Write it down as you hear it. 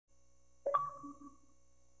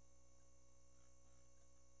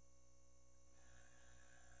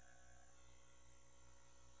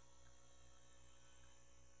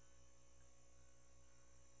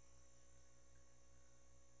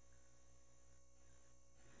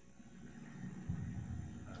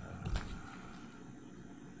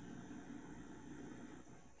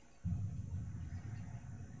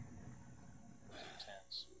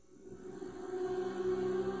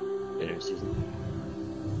season.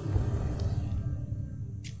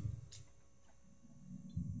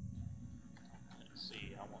 Let's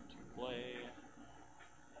see, I want to play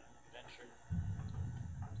Adventure.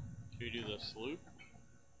 Should we do the sloop?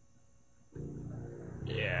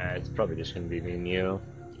 Yeah, it's probably just gonna be me and you.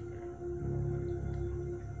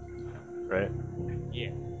 Right? Yeah.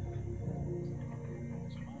 Is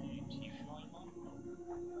my TV going on?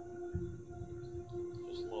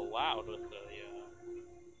 Just a little loud with the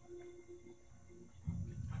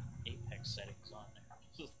Apex settings on there.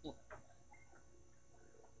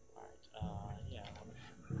 Alright, yeah,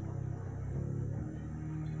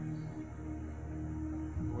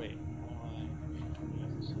 wait,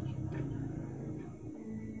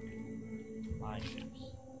 my ships.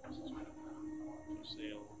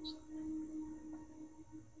 Sales.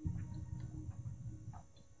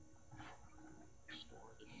 Store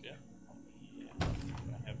the ship. Yeah,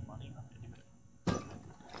 I have money. I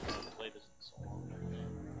haven't played this in so long.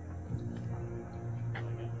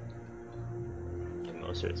 And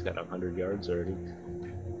most of it's got 100 yards already.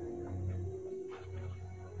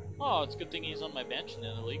 Oh, it's a good thing he's on my bench in the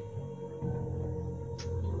other league.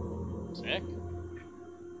 Sick.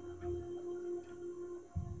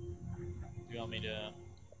 Do you want me to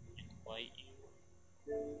invite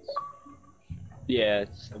you? Yeah,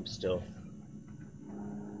 I'm still.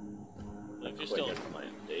 If you're still Waiting for my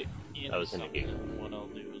update. in I was in a something, game. what I'll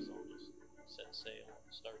do is I'll just set sail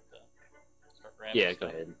and start grabbing Yeah, stuff. go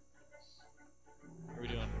ahead. Are we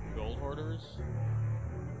doing gold hoarders?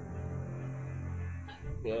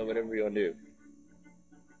 Well, whatever you want to do.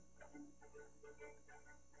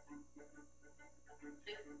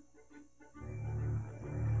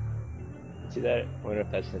 See that? I wonder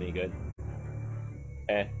if that's any good.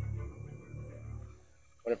 Eh.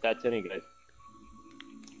 Wonder if that's any good.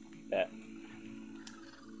 That.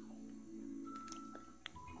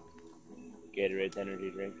 Gatorade's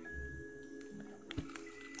energy drink.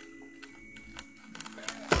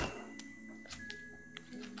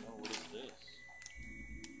 Oh, what is this?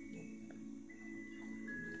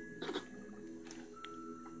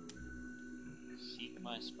 Seek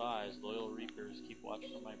my spies, loyal reapers, keep watch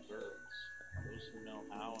for my birds. Those who know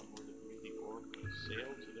how and where to view the orb may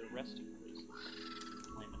sail to their resting places.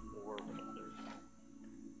 Claim an orb of their home.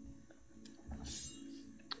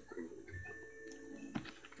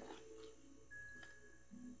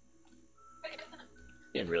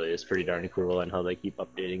 It really is pretty darn cool on how they keep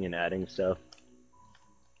updating and adding stuff.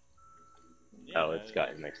 Yeah, Oh, it's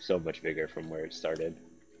gotten like so much bigger from where it started.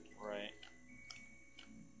 Right.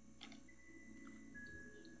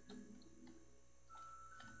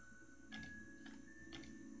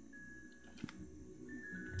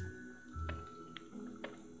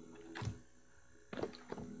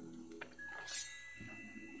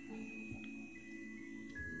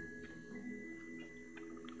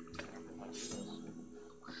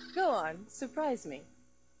 Go on, surprise me.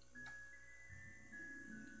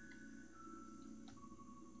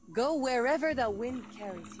 Go wherever the wind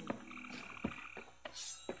carries you.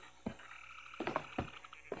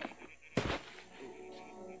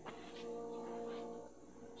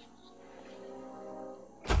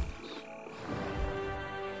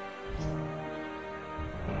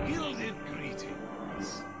 Gilded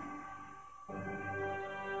greetings.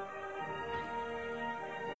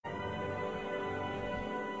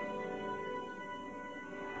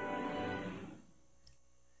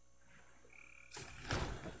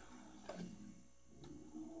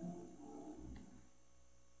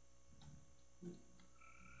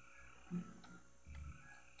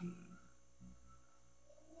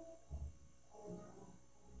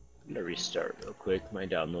 I'm gonna restart real quick. My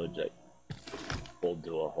download's like pulled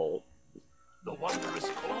to a halt. The wondrous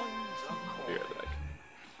coins are Be calling. right back.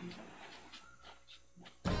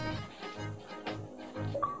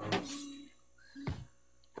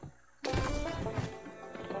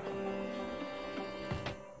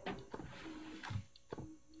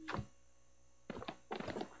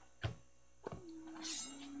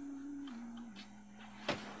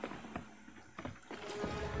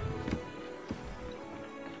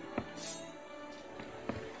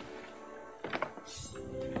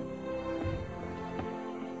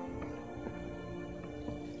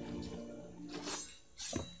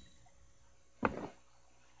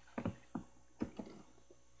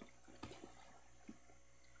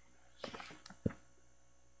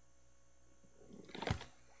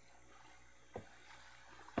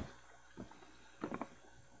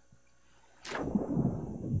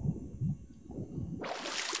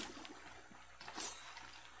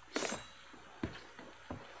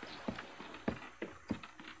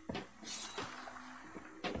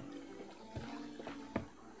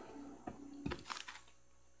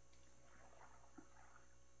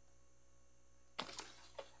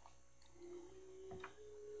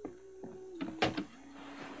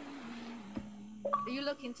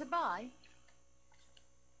 looking to buy?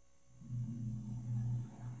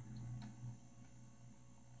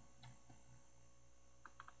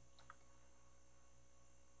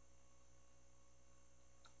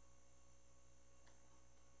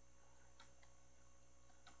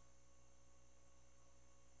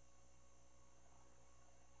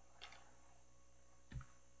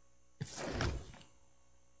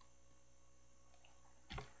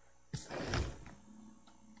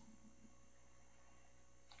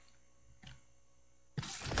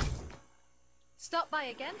 Stop by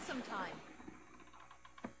again sometime.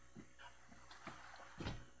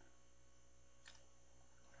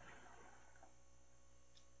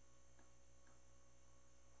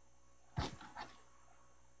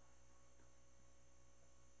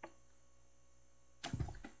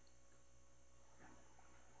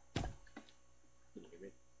 Can you hear me?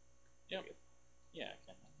 Yep. Yeah,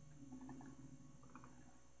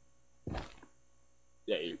 I can.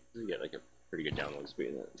 Yeah, you get like a pretty good download speed,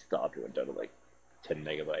 and then it stopped and went down to like 10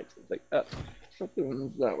 megabytes. It's like, oh,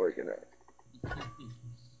 something's not working right.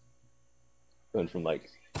 Went from like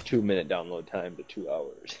 2-minute download time to 2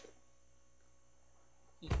 hours.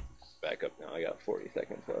 Back up now, I got 40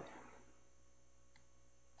 seconds left.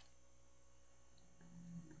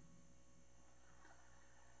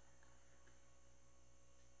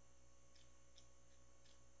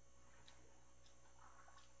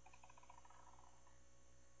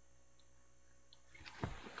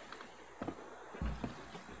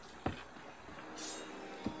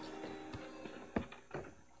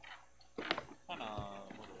 Kinda a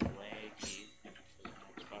little laggy because my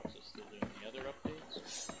Xbox is still doing the other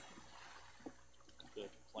updates. The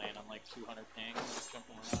plan on like 200 ping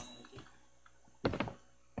jumping around a little bit.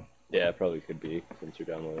 Yeah, it probably could be since you're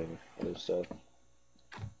downloading other stuff.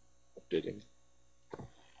 Updating.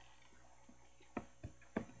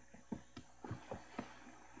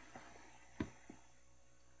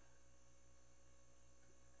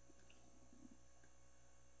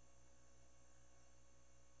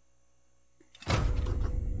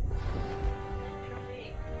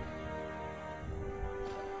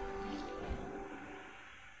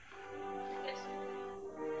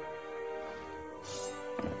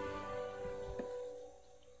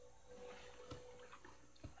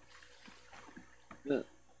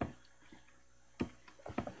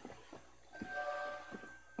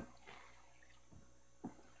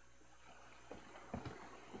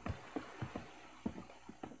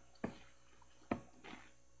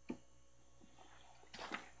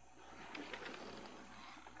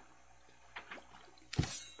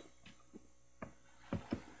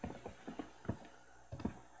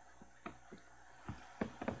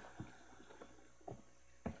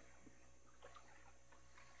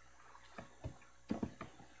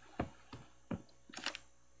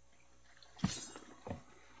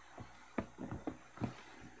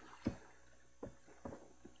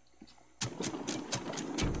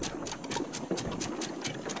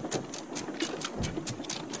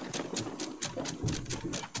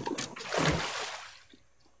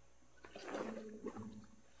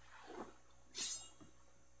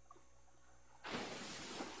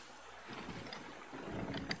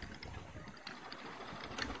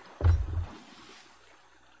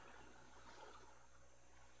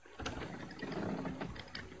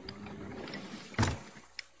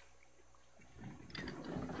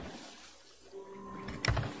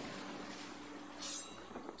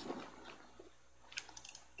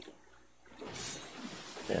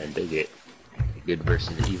 Yeah, I dig it. Good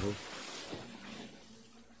versus evil.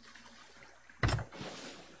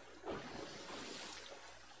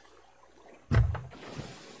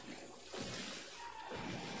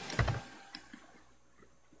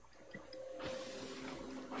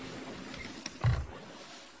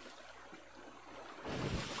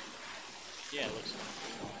 Yeah, it looks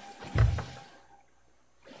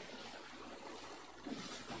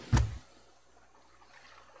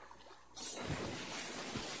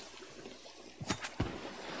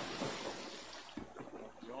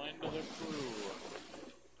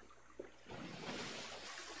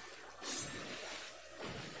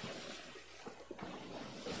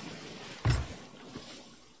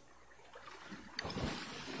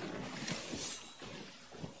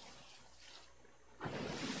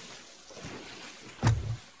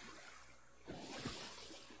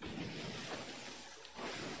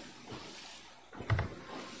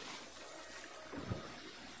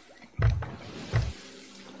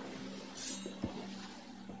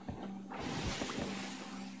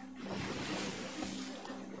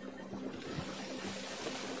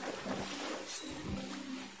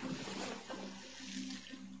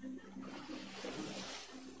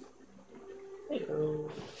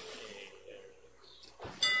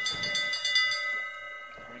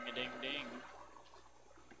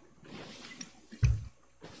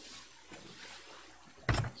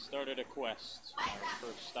started a quest. Our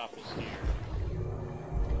first stop is here.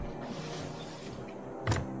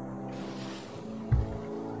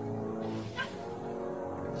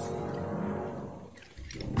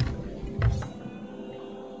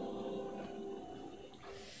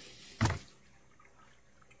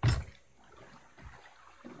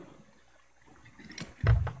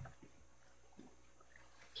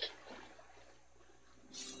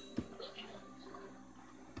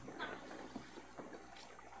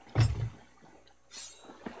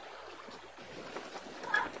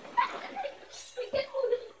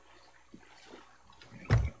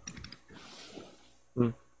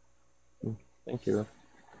 Thank you.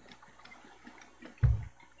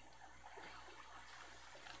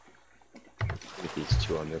 I think these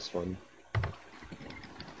two on this one.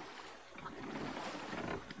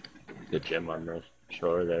 The gem on the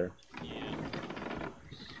shore there. Yeah.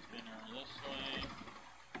 Spinner this way.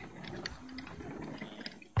 And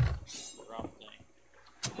drop thing.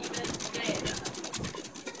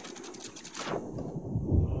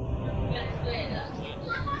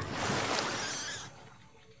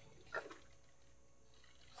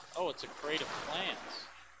 Oh, it's a crate of plants.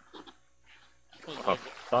 I was Oh, like,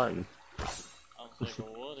 fun.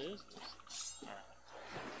 what is this? Alright.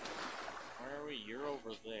 Where are we? You're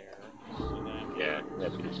over there. So that Yeah,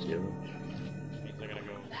 that'd be just you. means I gotta go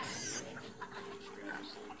grab this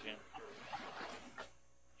little gem.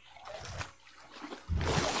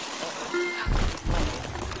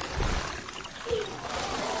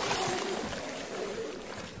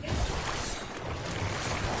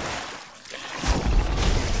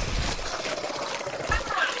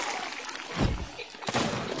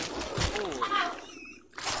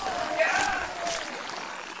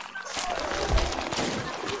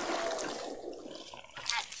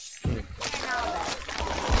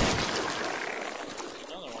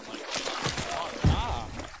 Another one like ah!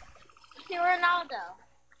 Ronaldo.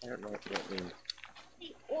 I don't know what that means.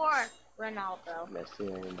 Or Ronaldo. Messi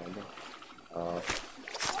or Ronaldo.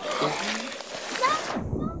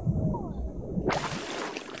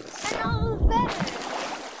 Ronaldo's better.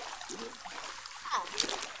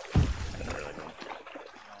 I don't really know.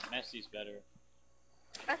 No, Messi's better.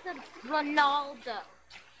 I said Ronaldo.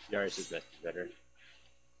 Yours is better.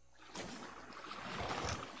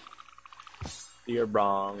 You're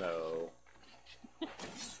wrong, oh.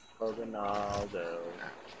 For Ronaldo.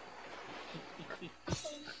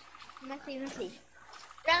 Messi.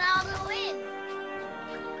 Ronaldo wins.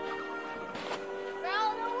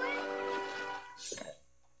 Ronaldo wins.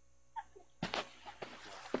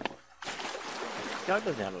 God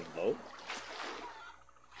doesn't have a vote.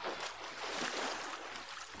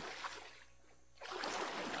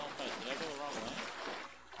 Oh, but did I go the wrong way?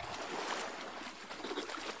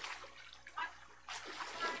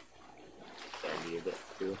 Sandy a bit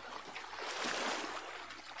too.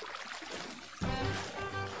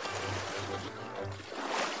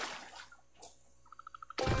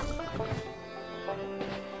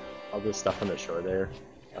 All this stuff on the shore there,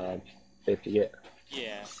 safe to get.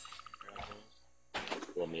 Yeah.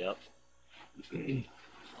 Blow me up. I'm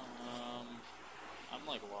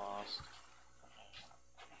like lost.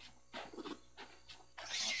 Not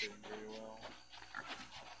doing very well.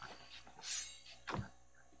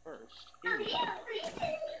 First.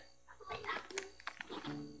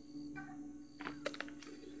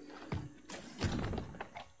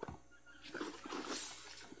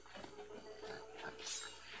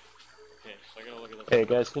 Okay, so I gotta look at this. Hey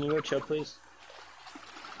guys, can you go chill please?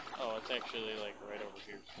 Oh, it's actually like right over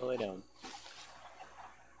here. Go lay down.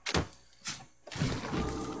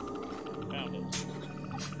 Found it.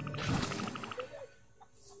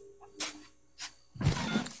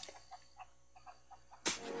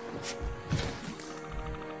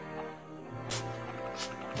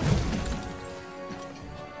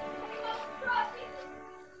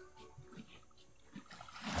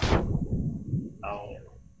 Oh.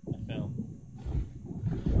 I fell.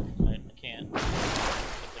 I can't.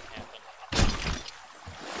 Something happened.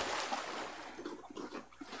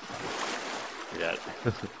 Yeah.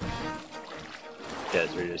 Yeah,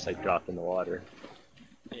 so we're just like dropped in the water.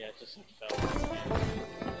 Yeah, it just like fell.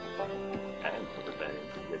 And put the bed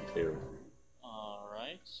in good too.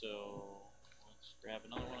 Alright, so let's grab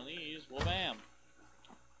another one of these. Well, bam!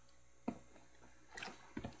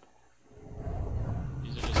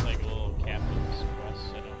 These are just like little captain's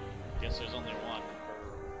quests. I guess there's only one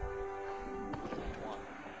per one.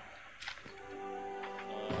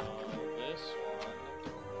 This one.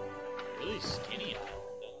 Really skinny island.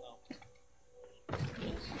 I don't know.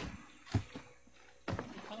 This.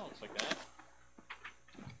 Kinda looks like that.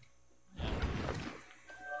 Yeah.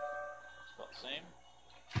 It's about the same.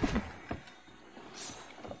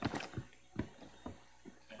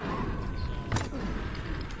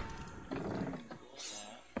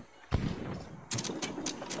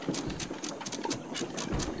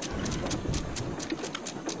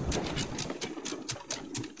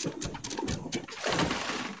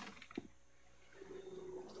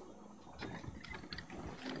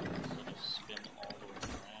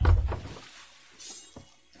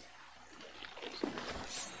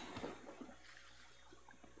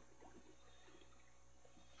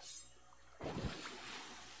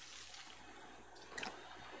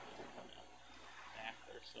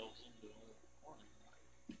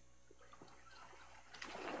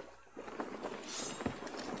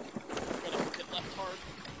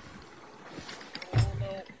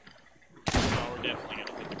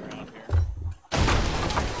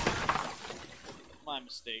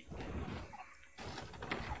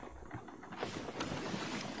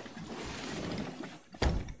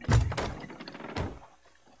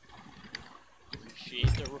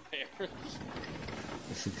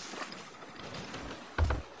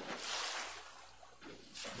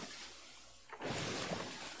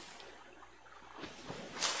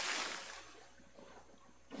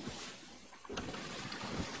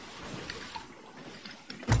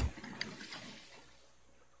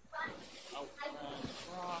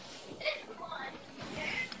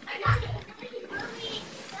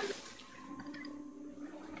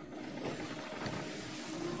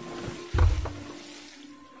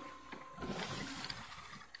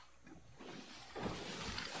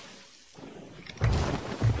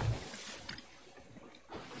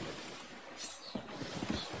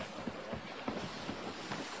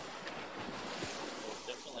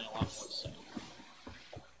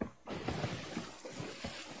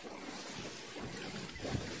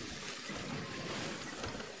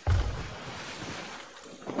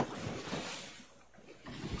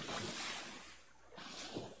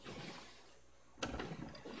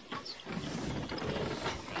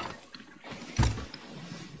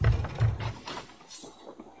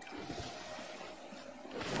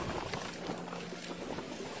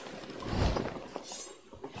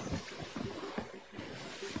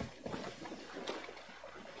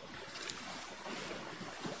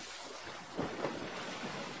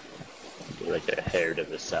 like a hair to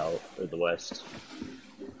the south or the west.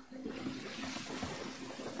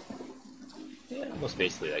 Yeah, almost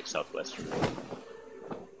basically like southwestern. Little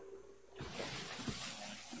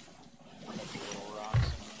rocks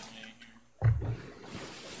in the way here.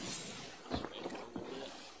 This way a little bit.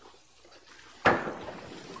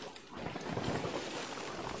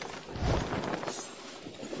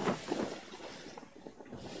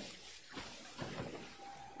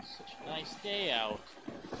 Such a nice day out.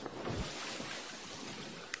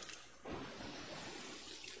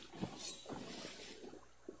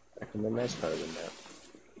 Back in the nice part of the map.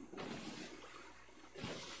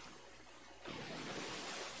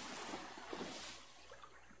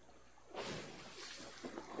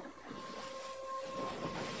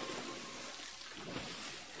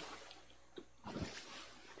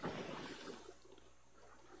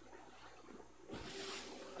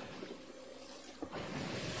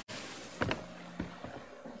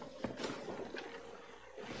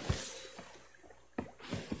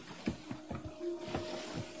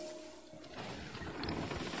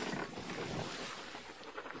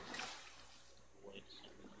 Avoid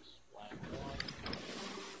some of this black water.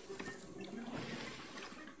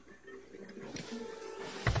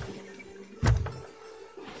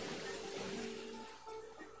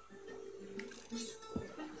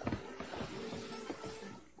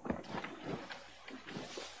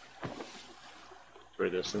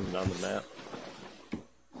 Furthest on the map.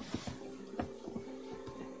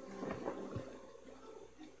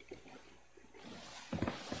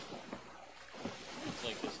 It's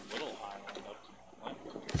like this little island up to my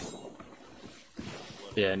left.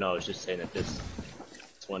 Yeah, no, I was just saying that this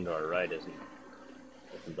one to our right isn't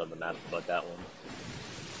on the map about that one.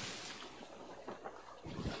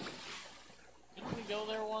 Didn't we go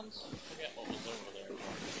there once? I forget what was over there.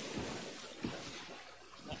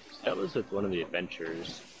 That was with one of the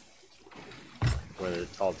adventures. One of the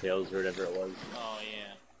Tall Tales or whatever it was. Oh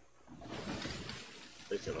yeah.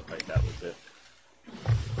 At least it looked like that was it.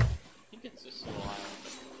 I think it's this little island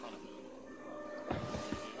in front of me.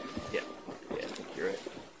 Yeah, yeah, I think you're right.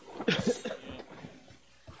 Yeah.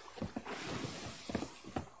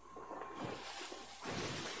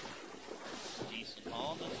 Decent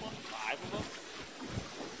haul on this one. 5 of them.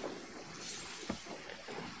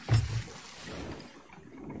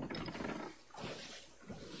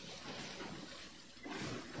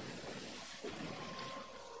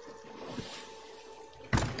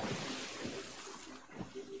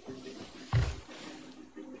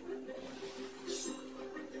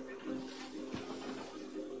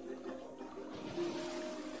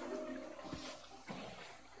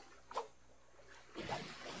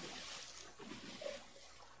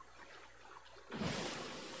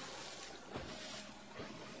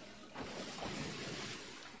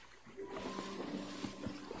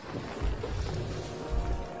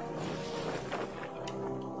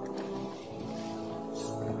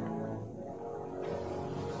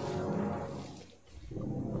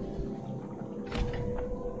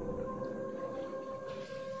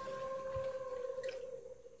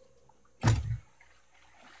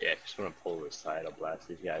 Yeah, just want to pull this side, I'll blast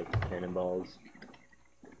these guys with cannonballs.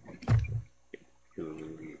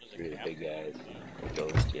 Two really big guys.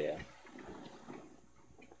 Ghost, yeah.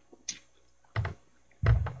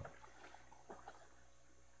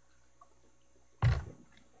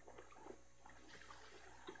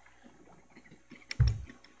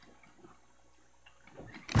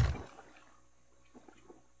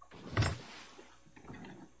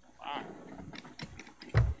 Fire.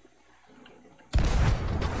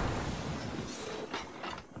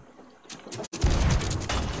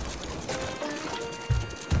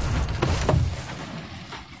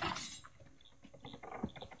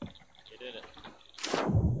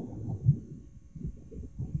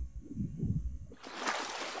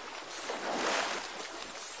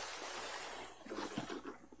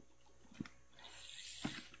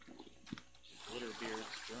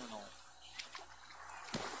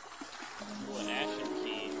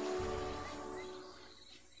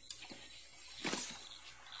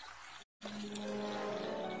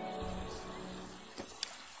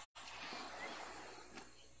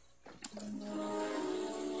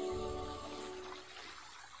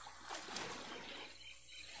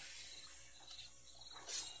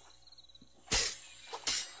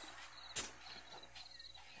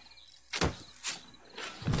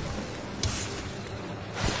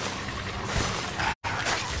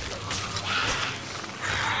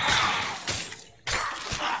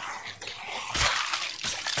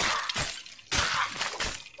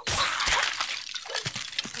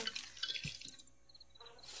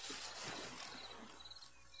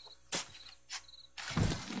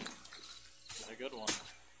 good one.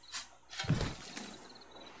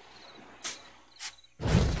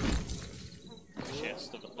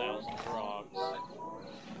 Chest of 1,000 frogs. Right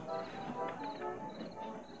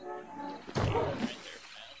there,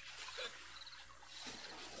 man.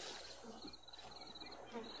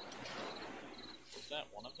 Was that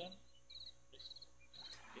one of them?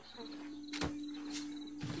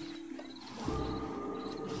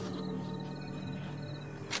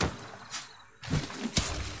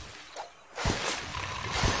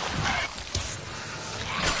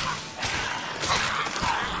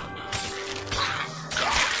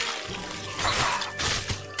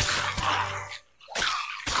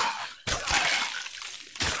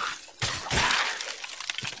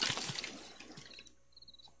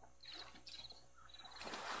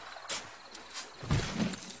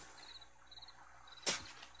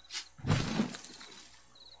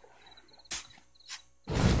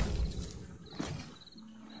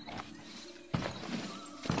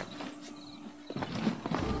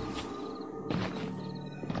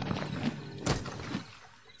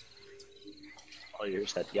 All your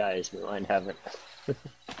set guys, but mine haven't. I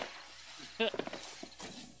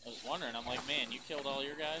was wondering, I'm like, man, you killed all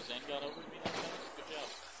your guys and got over me that time? Good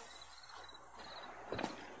job.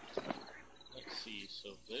 Let's see, so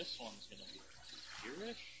this one's gonna be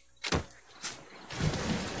here-ish? Look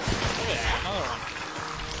at that, another one.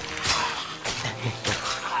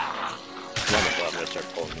 I'm gonna start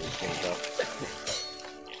pulling these things up.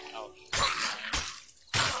 Yeah, ouch.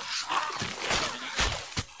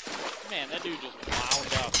 Man, that dude just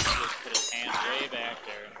wound up and just put his hand way back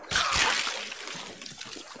there.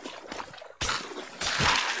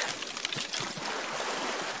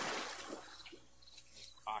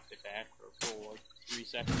 Cocked it back for a full like 3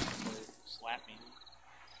 seconds before he slapped me.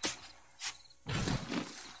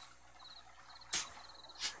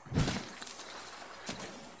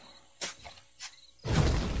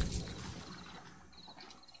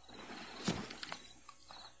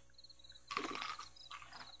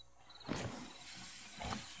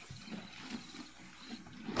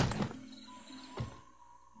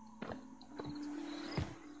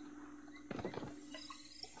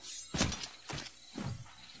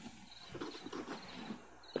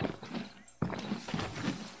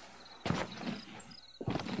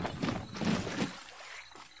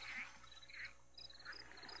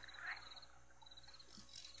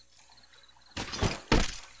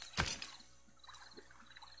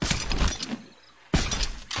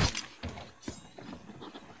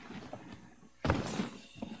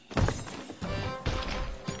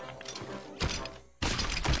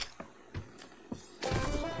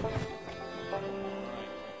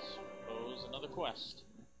 Quest.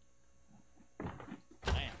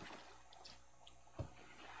 Man.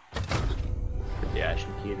 Put the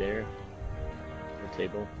action key there on the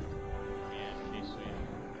table. Yeah, in case we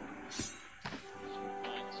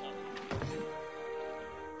find something.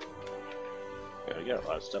 Yeah, we got a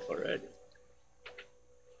lot of stuff already.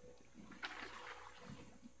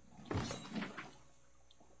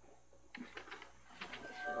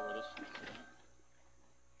 Sure where this one's at.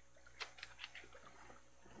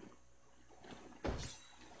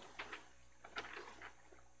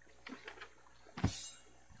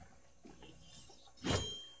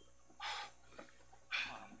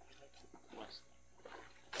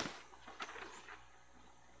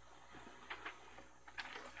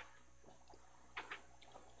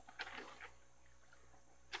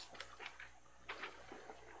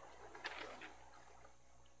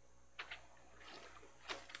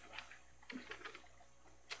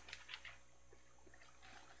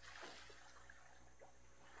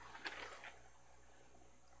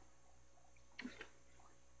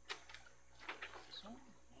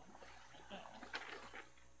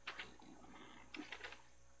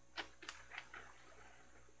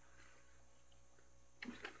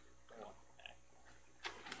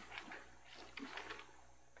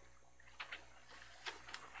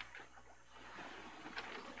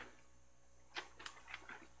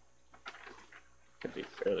 Could be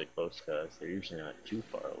fairly close to us. They're usually not too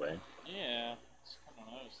far away. Yeah, that's kind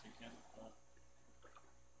of what I was thinking. But...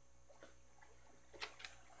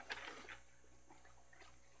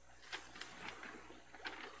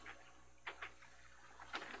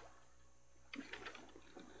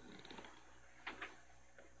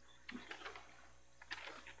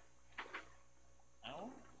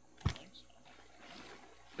 No? I don't think so.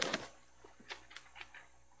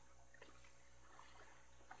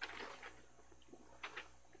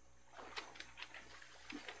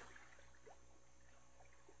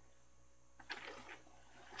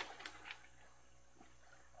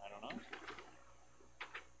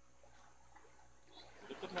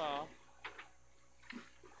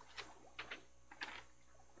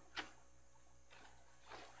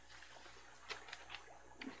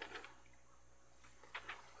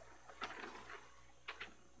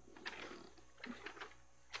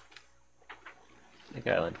 Nick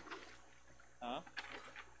Island. Huh?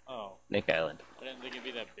 Oh, Nick Island. I didn't think it'd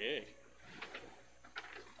be that big.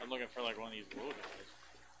 I'm looking for like one of these little guys.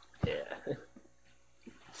 Yeah.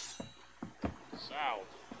 South.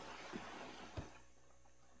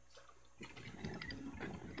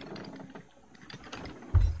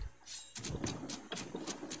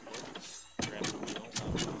 Grab the wheel.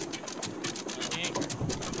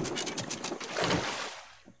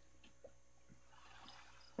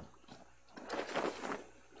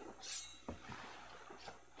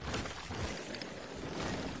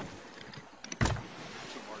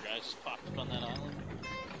 Two more guys just popped up on that island.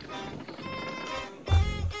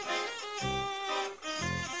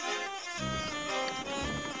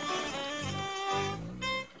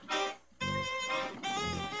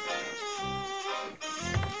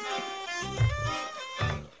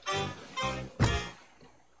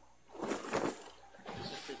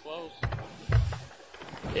 This is too close.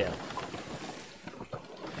 Yeah.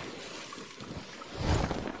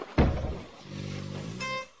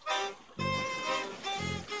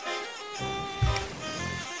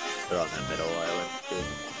 They're on that middle island too.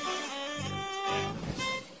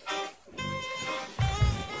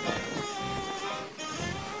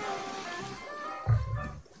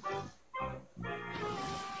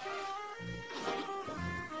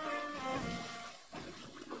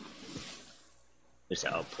 There's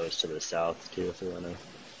an outpost to the south too if you wanna.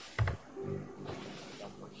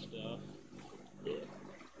 Dump more stuff. Yeah.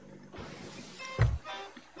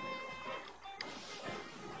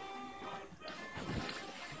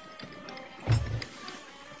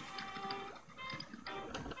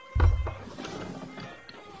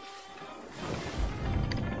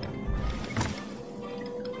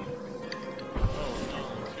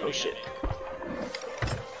 Oh shit.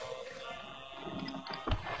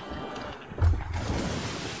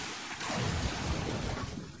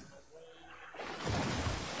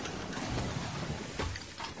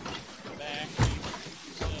 Back.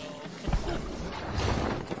 So.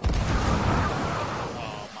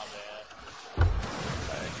 Oh, my bad.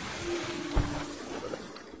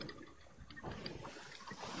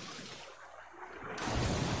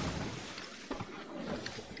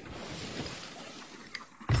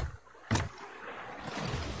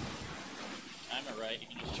 I'm alright, you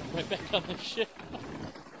can just jump right back on the ship.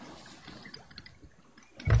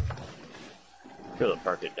 Could have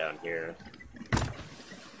parked it down here.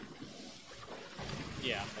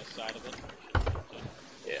 Yeah, on this side of it.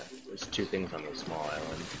 Yeah. There's two things on the small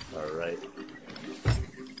island. Alright.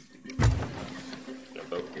 A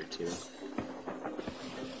boat here too.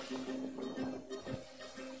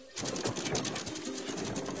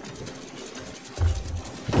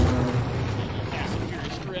 Fast and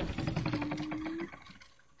Furious drift.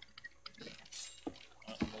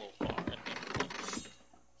 I'm a little far, I think.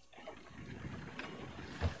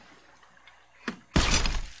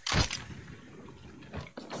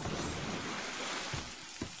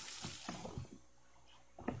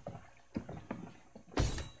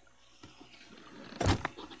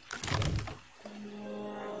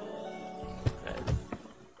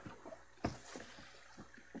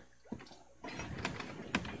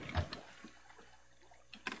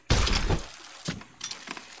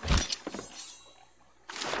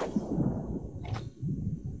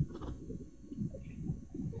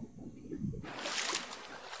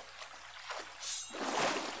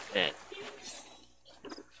 And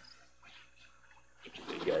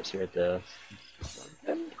you guys here at the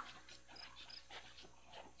Trying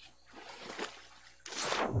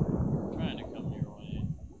to come your way.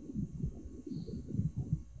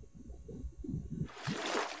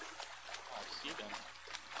 Oh, I see them.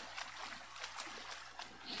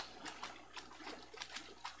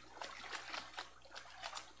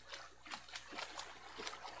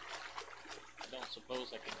 I don't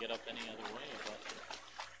suppose I could get up any other way, but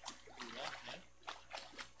do that, man.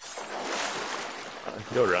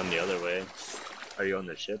 go around the other way. Are you on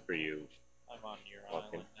the ship or you I'm on your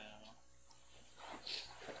walking? island now.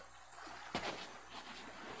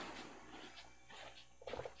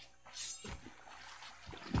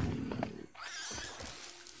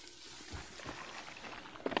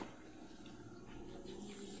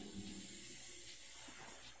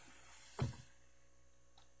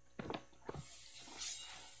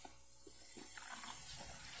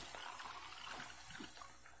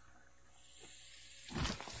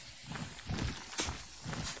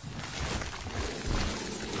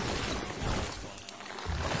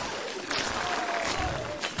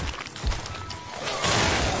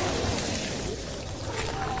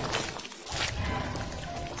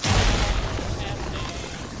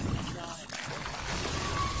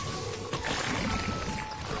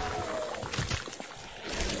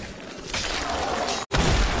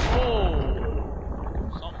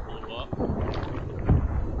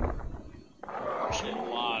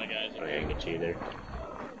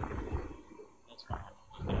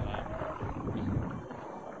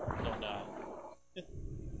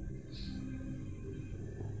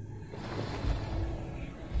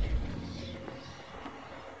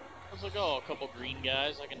 like, oh, a couple green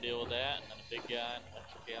guys, I can deal with that, and then a big guy and an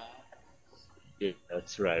electric guy. Yeah,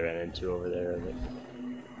 that's what I ran into over there. But...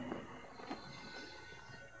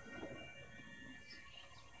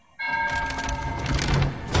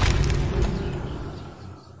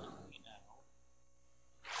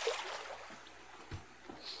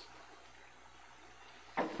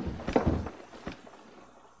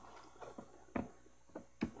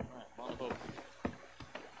 Alright, I'm on a boat.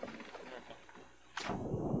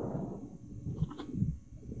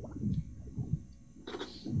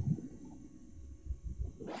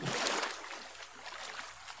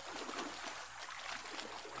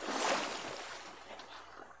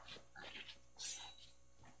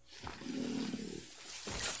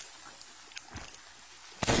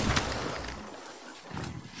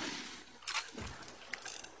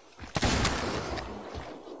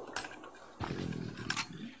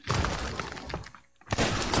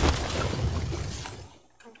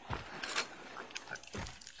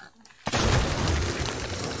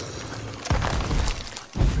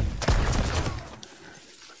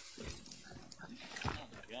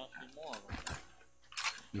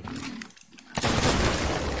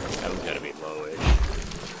 That one's gotta be lowish.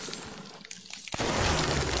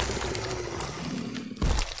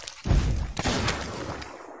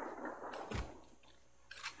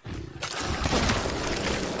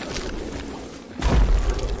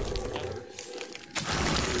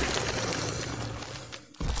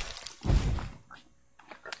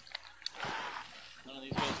 None of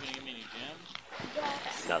these guys gonna give me any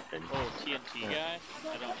gems? Nothing. Oh, TNT guy?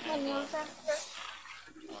 I don't have When a, you I after don't have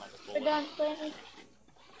a we're bullet. done playing.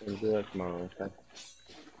 We'll do that tomorrow, okay?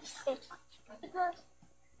 Because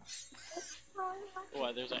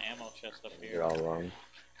Oh, there's an ammo chest up here. You're all wrong.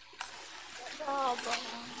 oh, boy.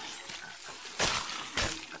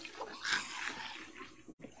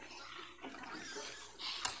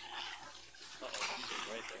 Uh-oh,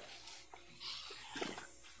 he's right there.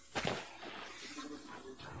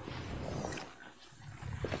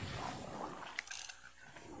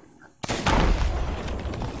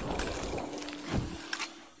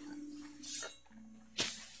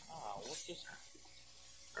 Ah, what just...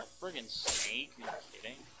 A friggin' snake? Are you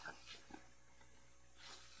kidding?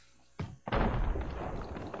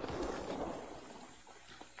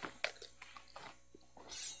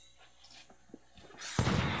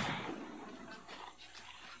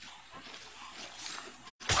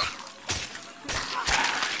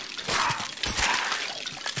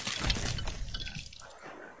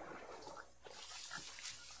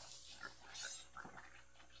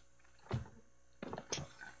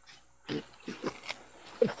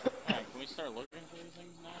 Alright, can we start looking for these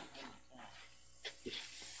things now?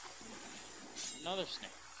 Another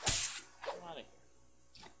snake. Come out of here.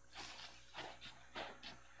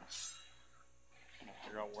 I'm trying to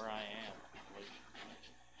figure out where I am.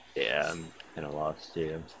 Yeah, I'm kinda lost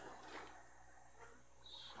too.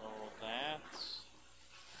 So that's...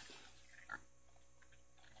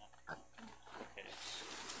 Okay.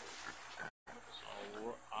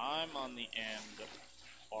 So I'm on the end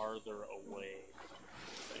farther away from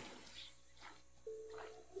the things.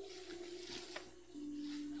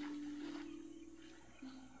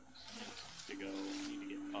 So I need to go, I need to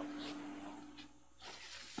get up somehow.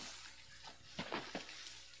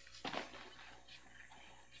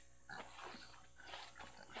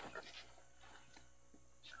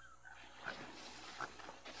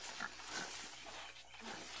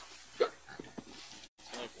 I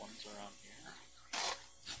feel like one's around here.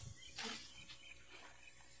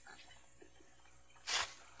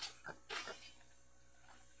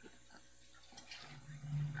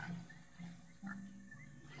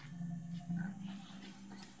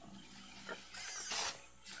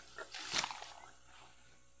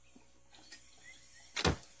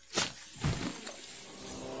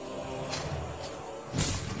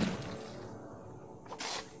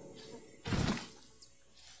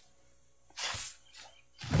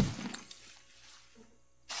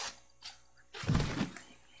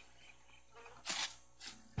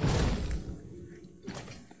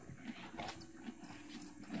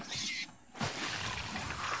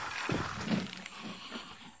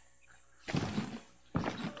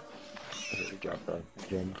 I drop a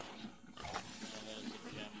gem. There's a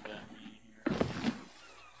gem down here. I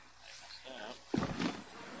messed that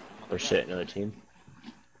up. Or shit, another team.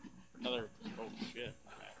 Another. Oh shit.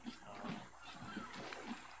 Alright,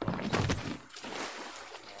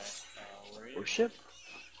 where are you? Or ship.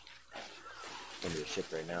 I'm into a ship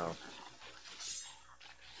right now.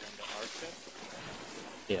 You're into our ship?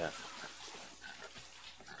 Yeah.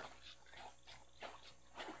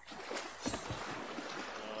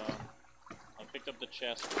 I picked up the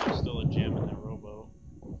chest, but there's still a gem in that rowboat.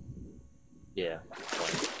 Yeah.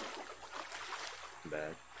 Fine.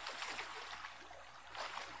 Back.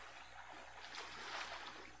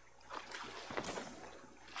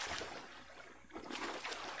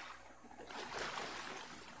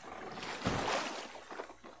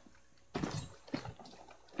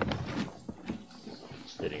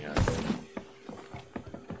 Sitting on it.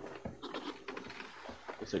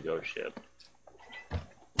 It's a ghost ship.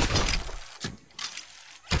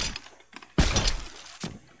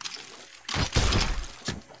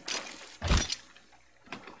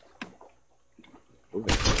 Ooh,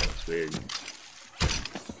 that's weird.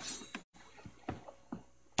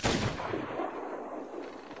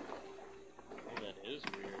 Oh, that is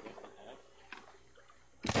weird. What the heck?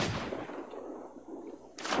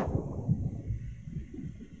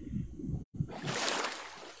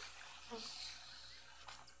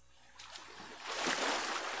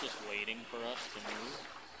 Just waiting for us to move.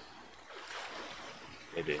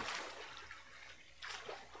 Maybe.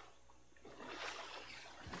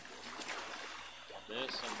 Got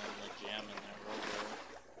this, and then the gem in that rowboat.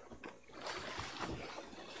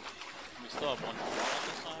 We still have one more on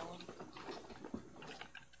this island?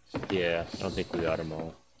 Yeah, I don't think we got them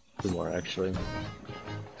all. Two more, actually.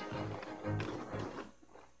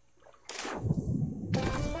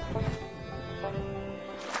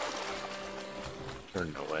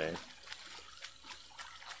 Turned away.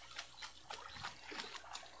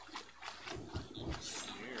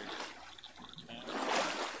 Weird. Okay.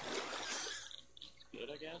 Good,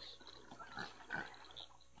 I guess.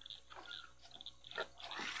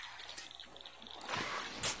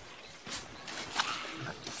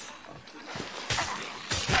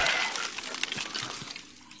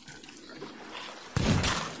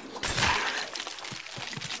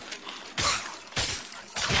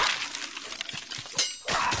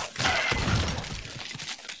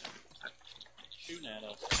 Shooting at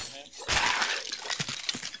us. Okay.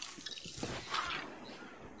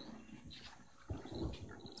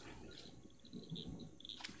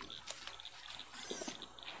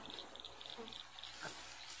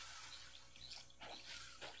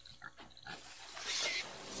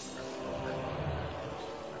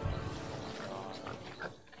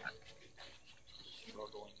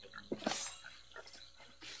 Struggling to move.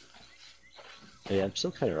 Yeah, I'm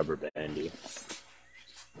still kind of rubber bandy. That's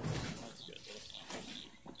good. That's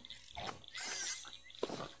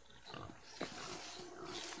not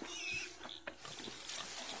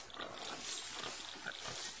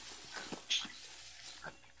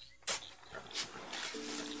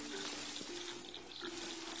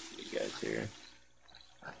You guys here.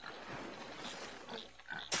 I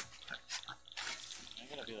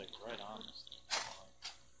gotta be like right on this thing.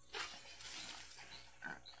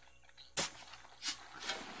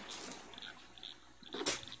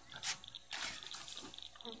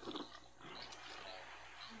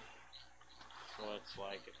 So it's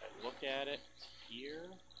like if I look at it here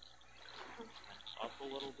and up a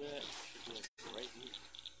little bit, it should be like right here.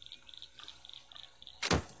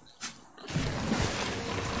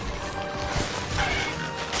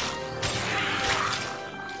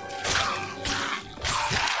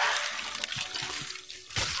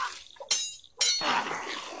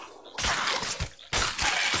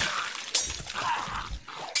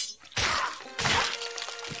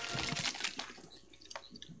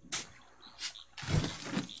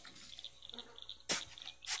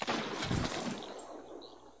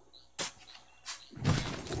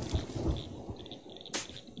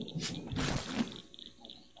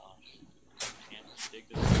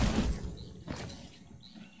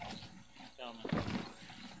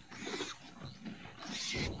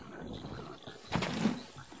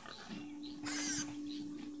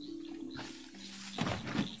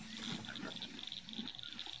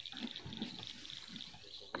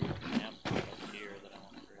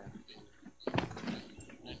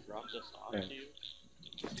 this off to you?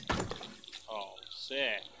 Oh,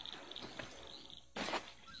 sick.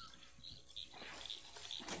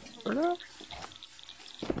 For now?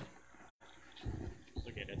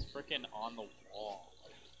 Look at it, it's freaking on the wall.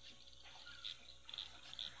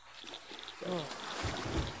 Oh.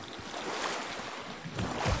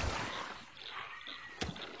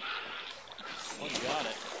 Oh, you got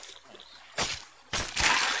it.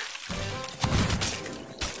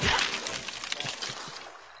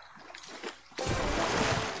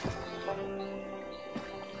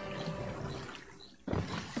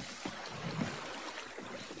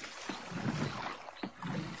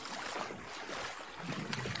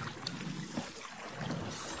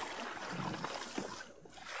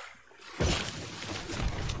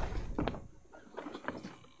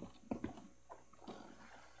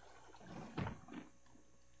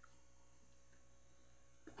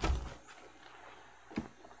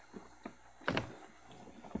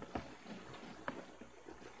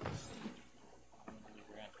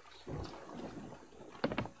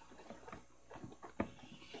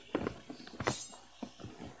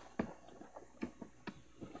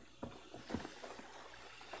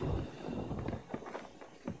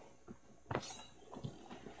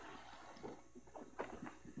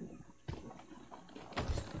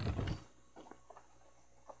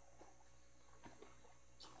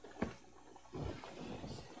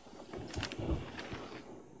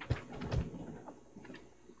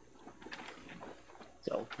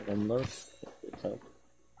 Self unload. Self.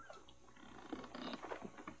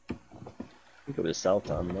 I think it was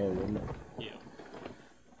south on there, wouldn't it? Yeah.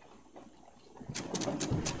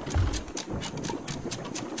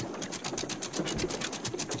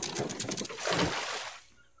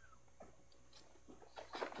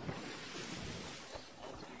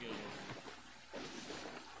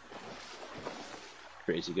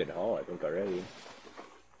 Crazy good haul, I think, already.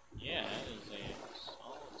 Yeah, that is a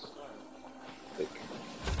solid start. Like,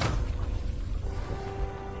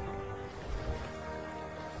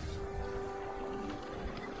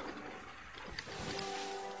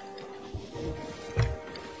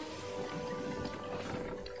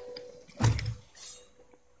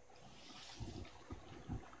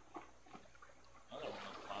 Another one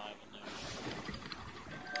with 5 in there.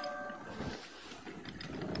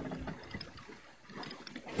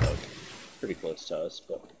 pretty close to us,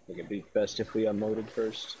 but I think it'd be best if we unloaded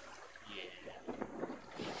first. Yeah.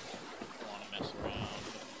 Don't want to mess around.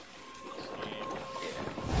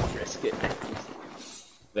 Save. Risk it.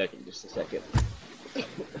 Back in just a second.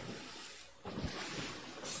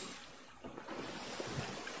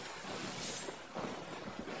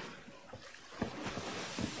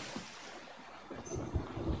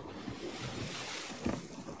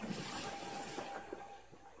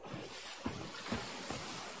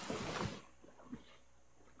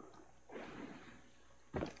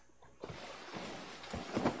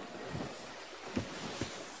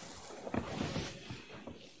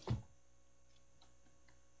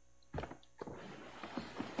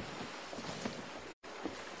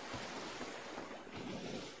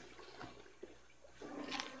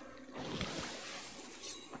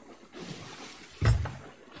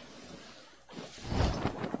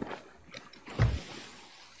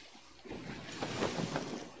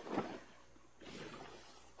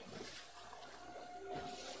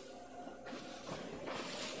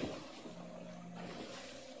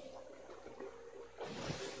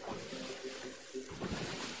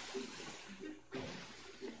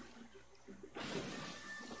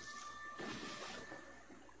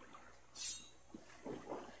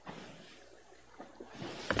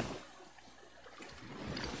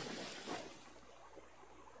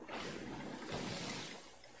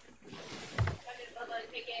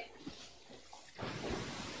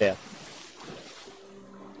 Yeah.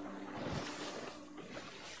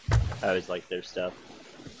 I always like their stuff.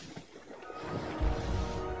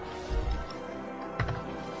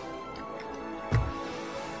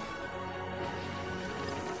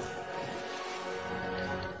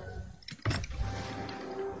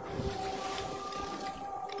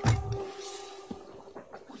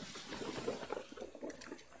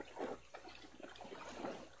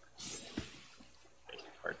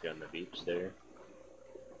 Park on the beach there.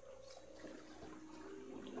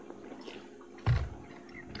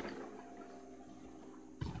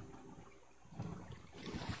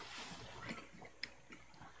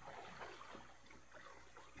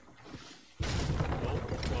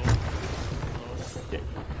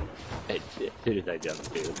 As soon as I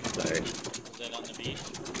jumped too, sorry. Is that on the beach?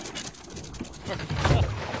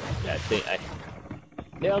 Yeah, I think I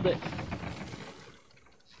nailed it.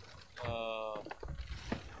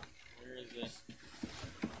 Where is it?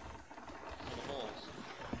 Where are the holes?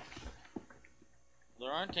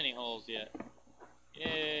 There aren't any holes yet.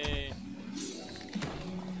 Yay!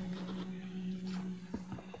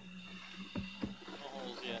 No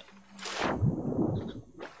holes yet.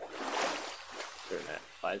 We're at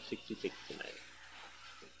 566 tonight.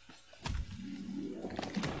 I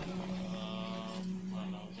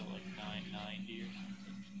don't know, is it like 990 or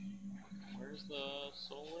something? Where's the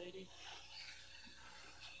soul lady?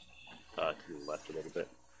 To the left a little bit.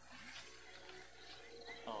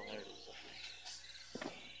 Oh, there it is.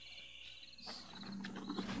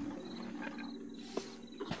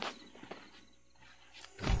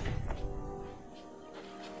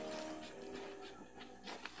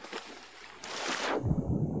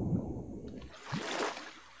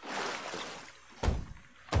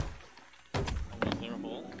 Was there a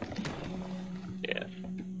hole? Yeah.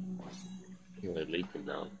 You would lead them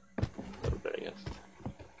down a little bit, I guess.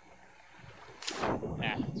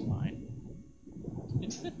 Ah, it's fine.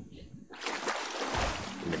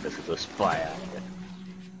 And if this is a fly out here.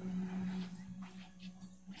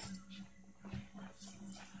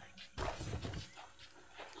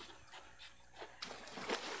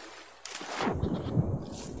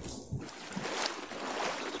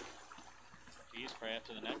 Geez, right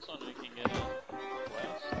after the next one we can get a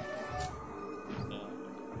quest. The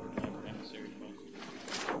emissary quest.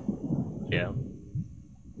 Yeah.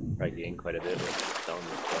 Probably gain quite a bit with stone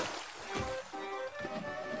and stuff.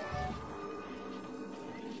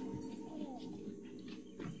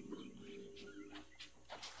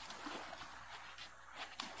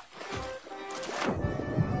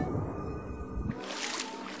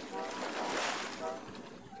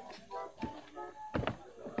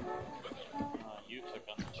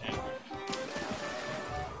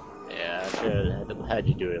 How'd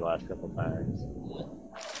you do it last couple times? Oh,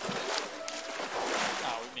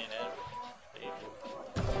 we made everything.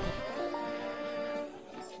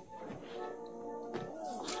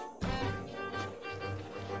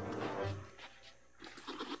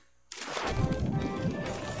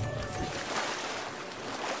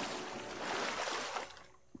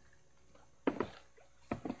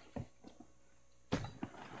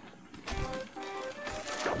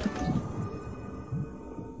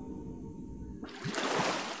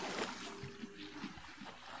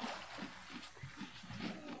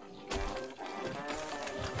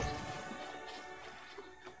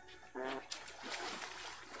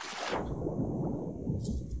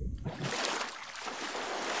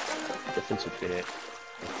 Difference between it.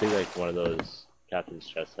 I think like one of those captain's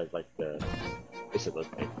chests has like the, makes it look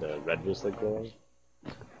like the red was like glowing.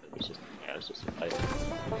 It's just, yeah, it's just a pipe.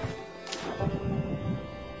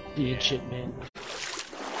 The ancient man.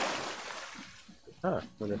 Huh,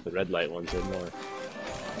 wonder if the red light ones are more.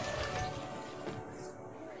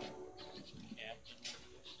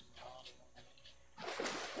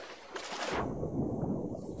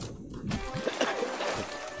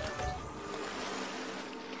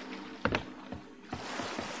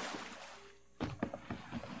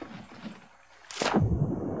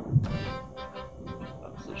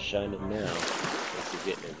 So shining now, once he's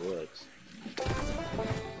getting his looks.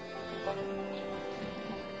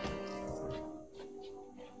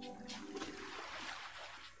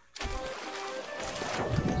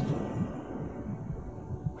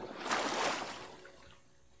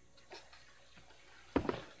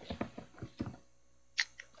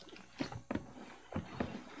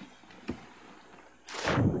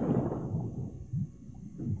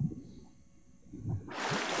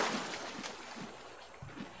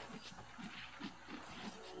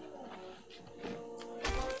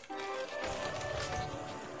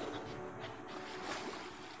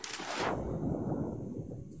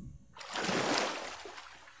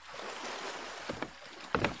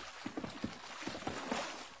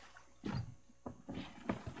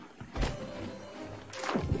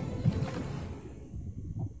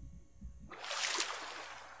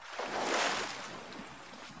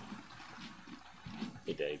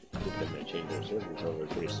 They're gonna change their servers over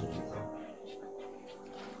pretty soon.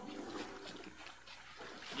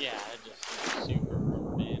 Yeah, it just seems super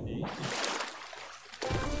band-aid.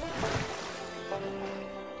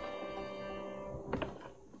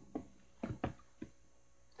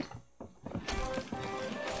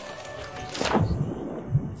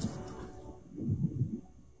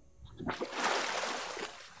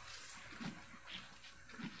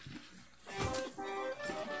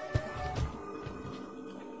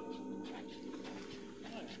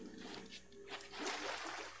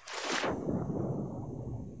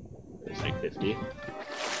 It's like 50.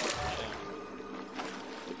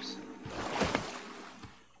 Oops.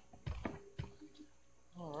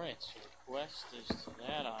 Alright, so the quest is to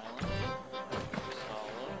that island.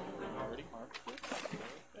 Solo. Already marked it.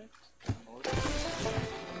 Perfect.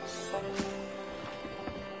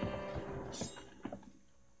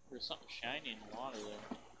 There's something shiny in the water there.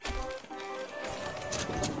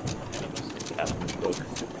 Captain's book.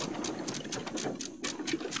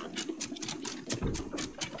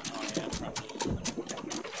 Oh yeah, probably.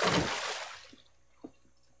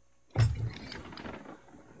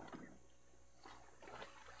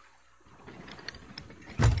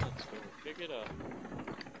 Let's go pick it up.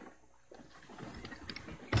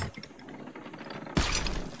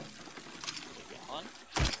 Take a hunt.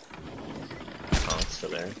 Oh, it's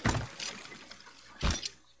still there.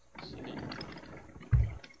 See it.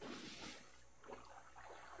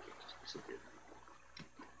 Disappeared.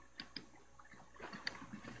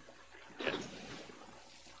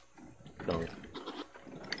 Going.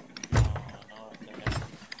 No, if they have.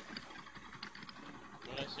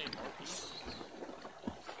 What did I say? Northeast?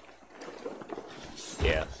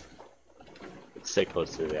 Yeah. Stay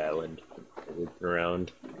close to the island. Loop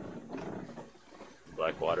around.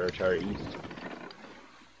 Blackwater to our east. You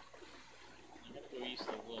have to go east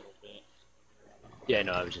a little bit. Yeah,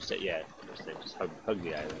 no, I was just yeah, just hug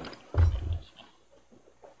the island.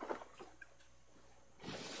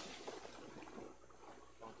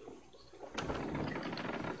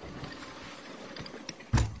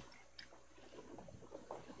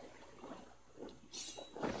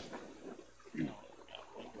 No, got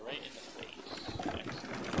wind right in the face. Excellent.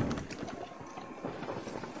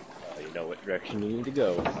 You know what direction you need to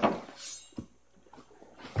go.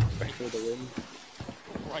 Right for the wind.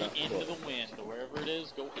 Right Not into cool. the wind. Wherever it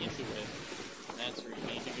is, go into it. And that's where you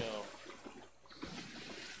need to go.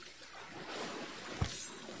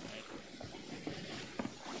 Right.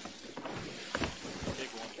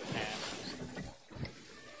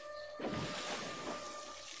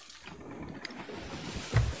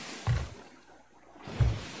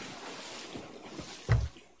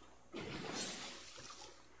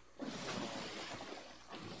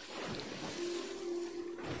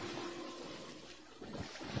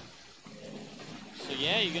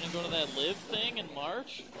 to go to that live thing in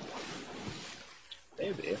March?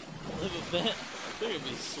 Maybe. Live event? I think it'd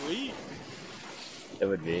be sweet. It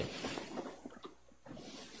would be.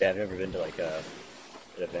 Yeah, I've never been to like an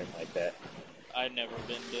event like that. I've never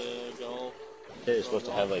been to golf. They're supposed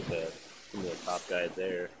to have like some of the top guys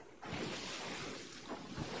there.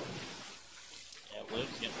 Yeah,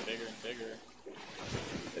 live's getting bigger and bigger.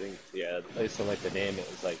 I think, yeah, at least on like the name, it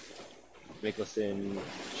was like Mickelson,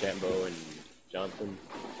 Chambeau, and Johnson.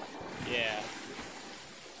 Yeah.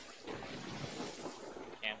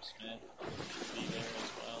 Cam Smith should be there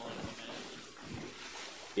as well, I would imagine.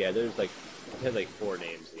 Yeah, there's like, they had like 4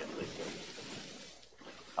 names against like the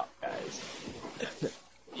top guys.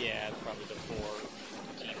 Yeah, probably the 4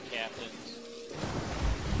 team captains.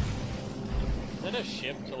 Is that a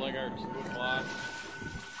ship to like our 2 o'clock?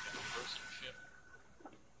 Person ship.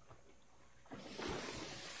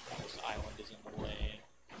 This island is in the way.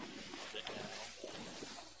 Of it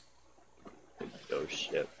now. Ghost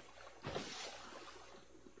ship.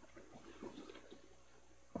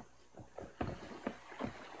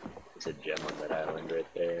 There's a gem on that island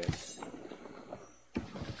right there.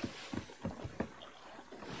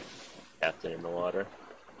 Captain in the water.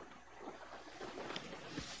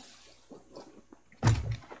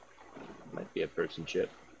 Might be a person ship.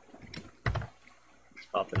 It's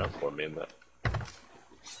popping up for me, but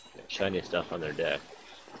shiny stuff on their deck.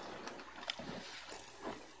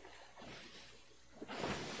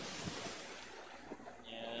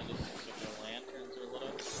 Yeah, this is like the lanterns are lit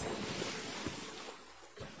up.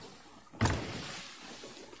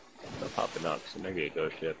 They're popping up, so maybe a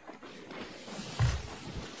ghost ship.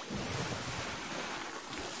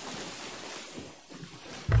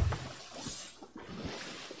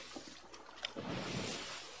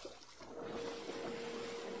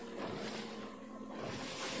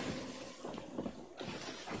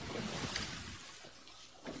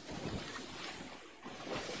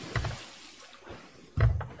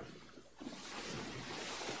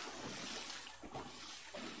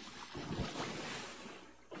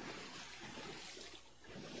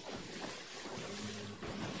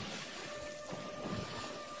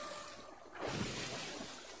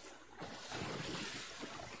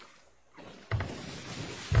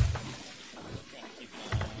 Trying to keep an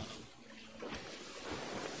eye on them.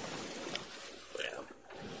 Yeah.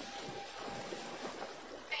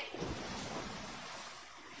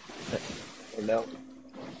 Or no. What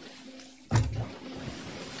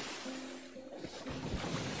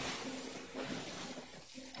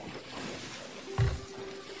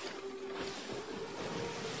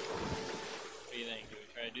do you think? Do we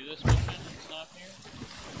try to do this mission and stop here?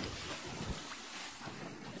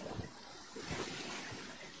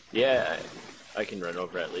 Yeah, I can run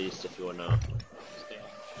over at least if you wanna Stay on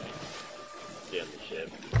the ship. stay on the ship.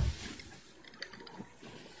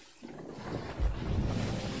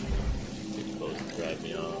 You're supposed to drive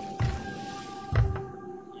me off.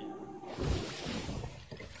 Yeah.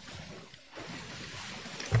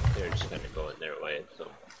 They're just kind of going their way, so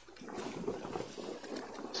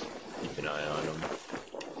keep an eye on them.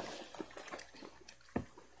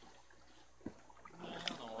 I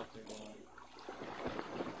don't know what they're doing.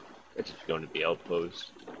 It's just going to be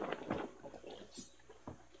outpost.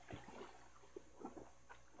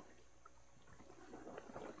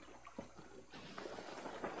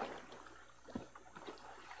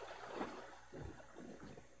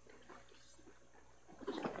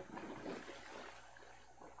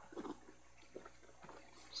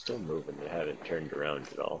 Still moving, they haven't turned around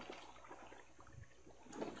at all.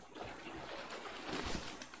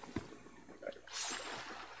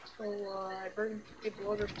 So, I burned people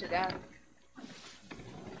orders to death.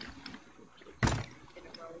 In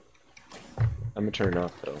a row. I'm gonna turn it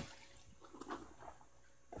off though.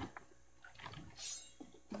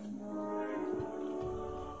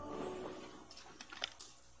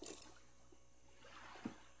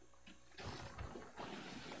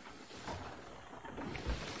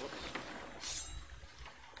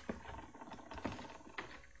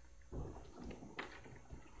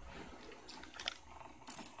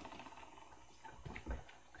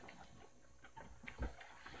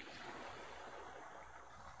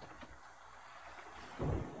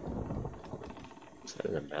 Side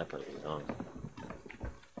of the map are we on?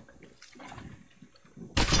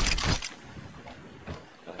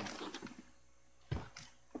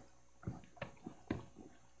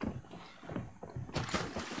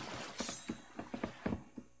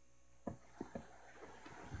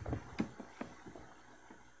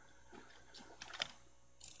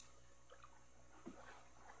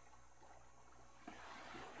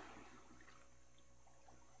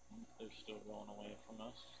 They're still going away from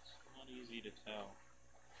us. It's not easy to tell.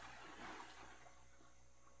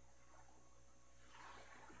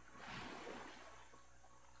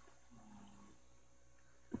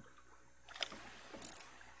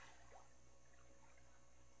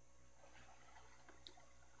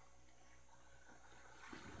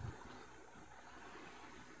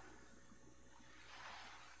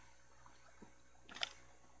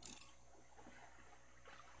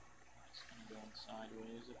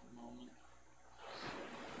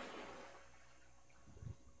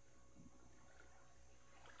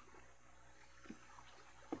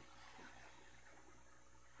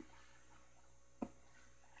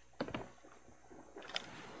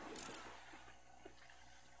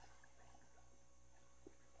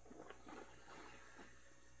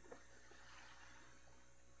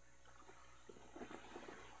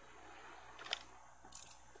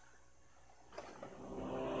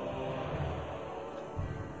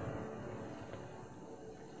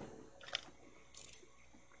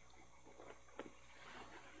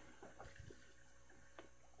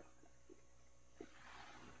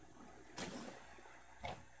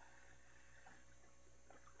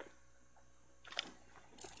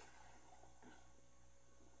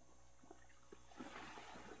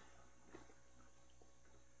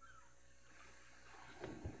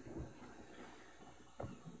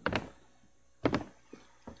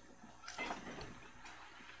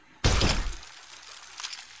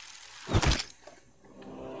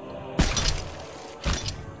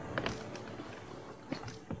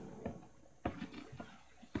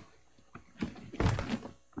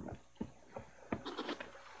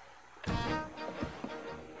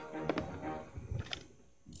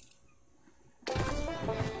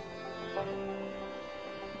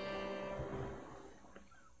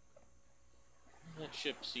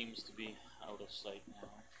 ship seems to be out of sight now.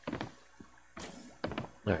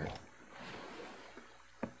 Alright.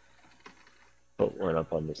 Put one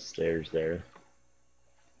up on the stairs there.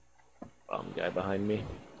 Guy behind me.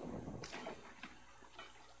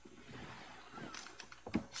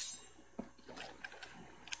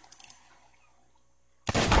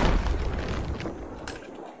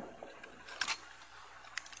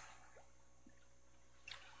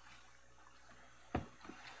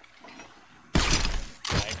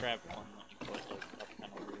 I grabbed one that you put like up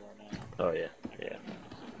kind of where you are now. Oh yeah, yeah.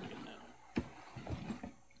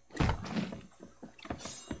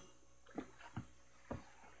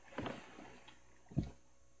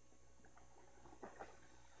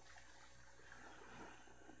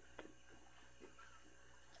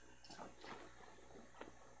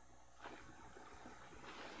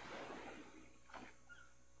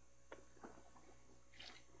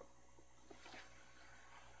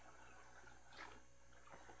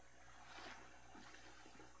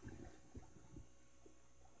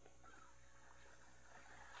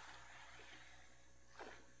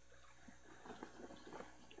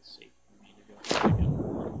 It's safe for me to go pick up.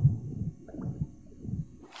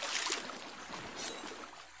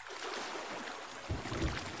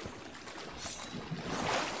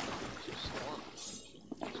 It's a storm, actually.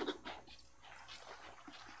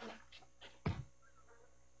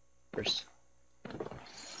 Of course.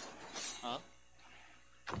 Huh?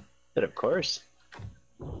 But of course.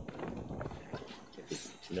 Can't be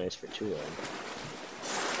too nice for too long.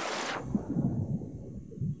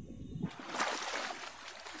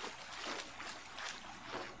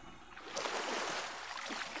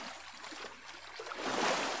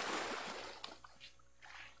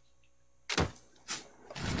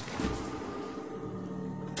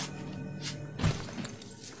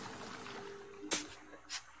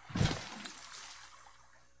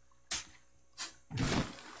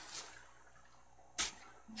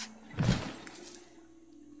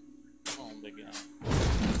 Come on, big guy.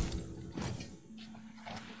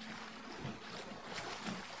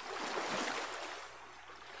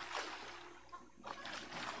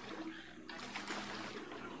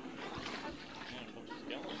 Man, a bunch of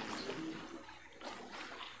skeletons.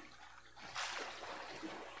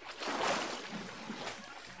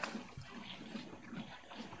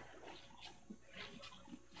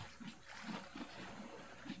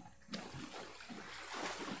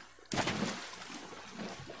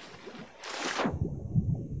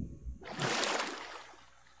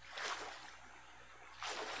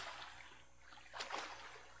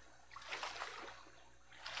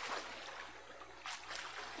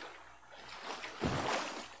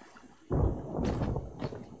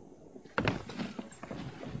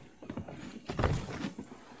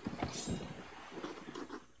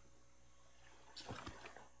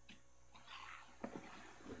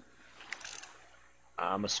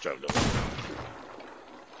 I'm a struggle.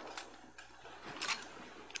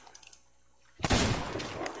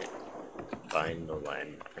 Find the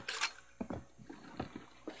landmark.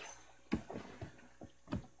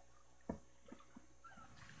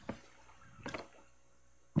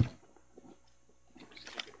 Just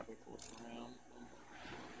take a quick look around.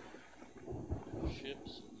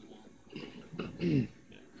 Ships and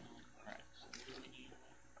alright, so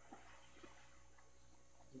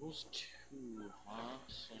those two, huh?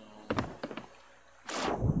 So one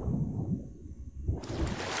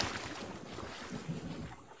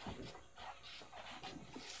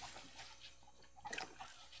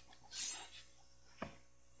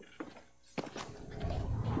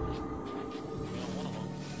of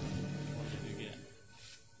them. What did you get?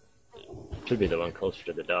 Should be the one closer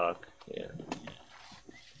to the dock. Yeah.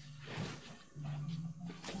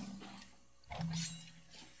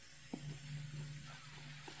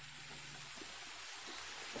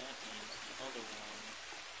 That means the other one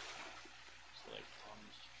is like on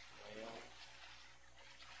this trail.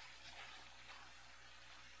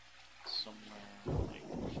 Somewhere like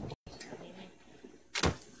here maybe?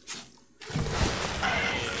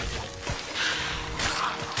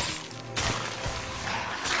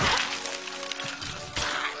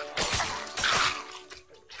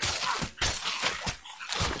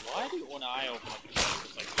 Why do when I open up the door,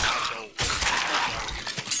 it's like I go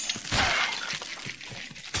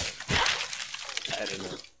I don't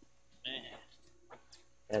know. man.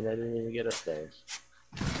 And I didn't even get upstairs.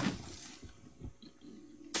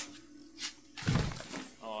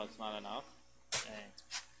 Oh, it's not enough? Dang.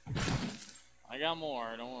 I got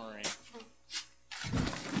more, don't worry.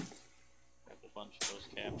 Got a bunch of those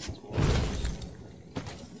captain's orders.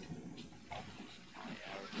 Oh,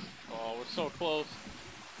 yeah, we're so close.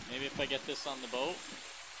 Maybe if I get this on the boat.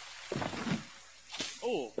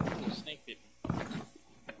 Oh, snake bit me.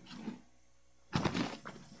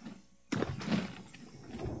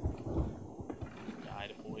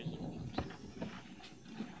 Died of poison.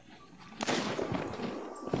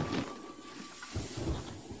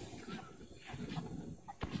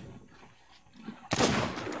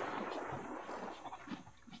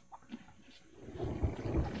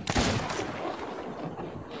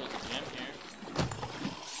 There's a gem here.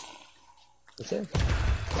 What's it?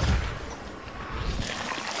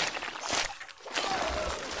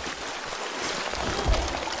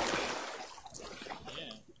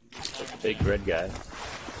 Yeah. Big red guy.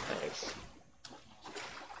 Nice.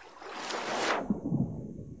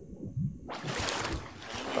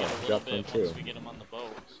 I know we get a little dropped bit one once too. we get him on the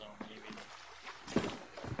boat, so maybe.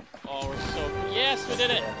 Oh, we're so. Yes, we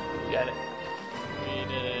did it! You got it. We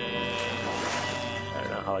did it! I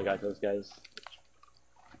don't know how I got those guys.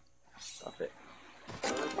 Stop it.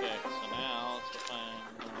 Perfect. So now let's go find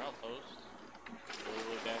another outpost. All the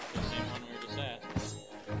way back to the same one we were just at.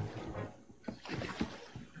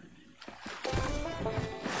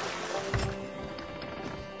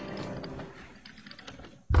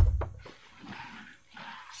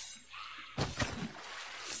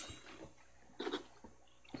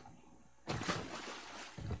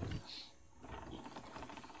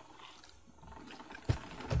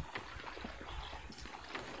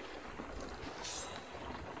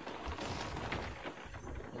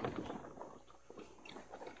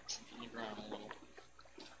 On the ground a little.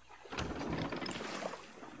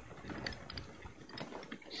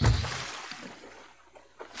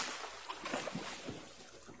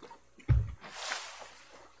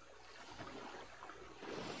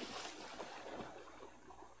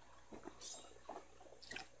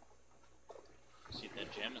 See if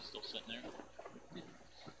that gem is still sitting there.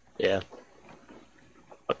 Yeah.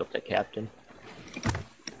 Fuck up that captain.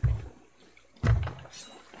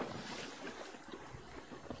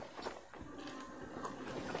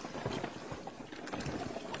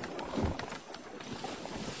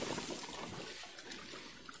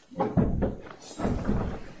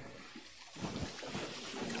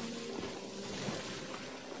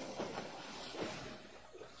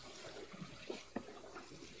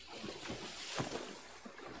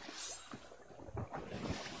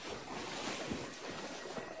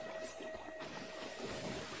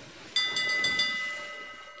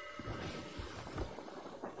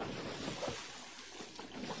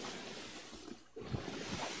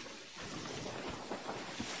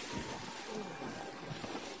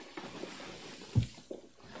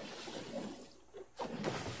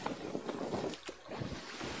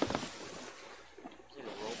 There's like a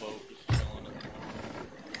rowboat just chilling in the water.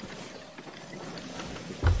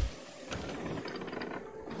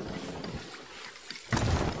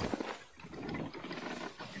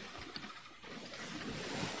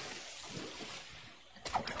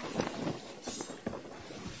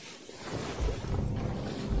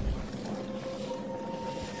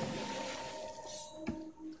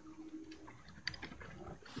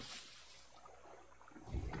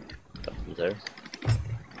 Something's there.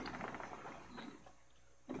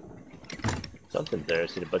 Something's there. I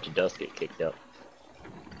seen a bunch of dust get kicked up.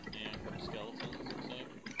 Yeah, skeletons, looks like.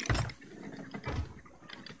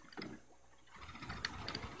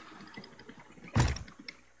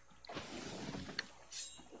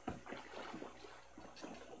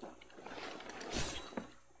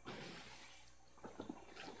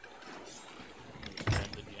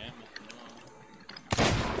 Grab the gem if you want.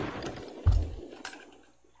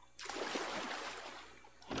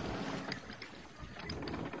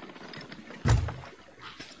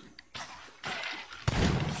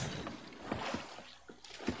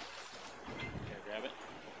 Okay, grab it.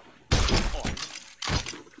 Oh.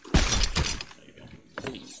 There you go.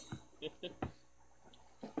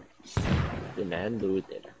 Didn't hand lose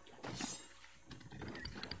it.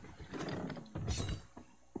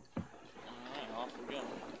 Alright, off we go.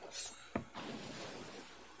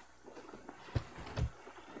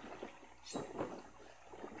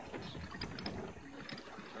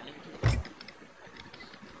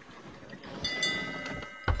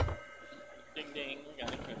 Ding ding, we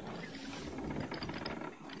got it.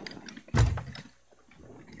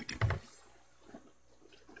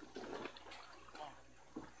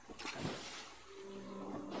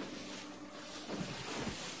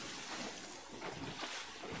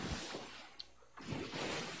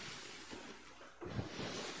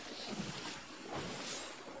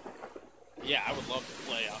 Yeah, I would love to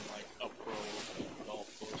play on like a pro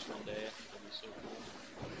golf course one day. That'd be so cool.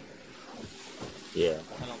 Yeah.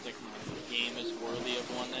 I don't think my game is worthy of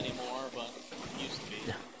one anymore, but it used to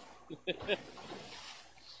be.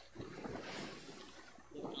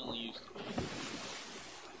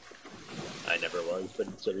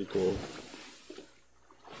 That's really cool.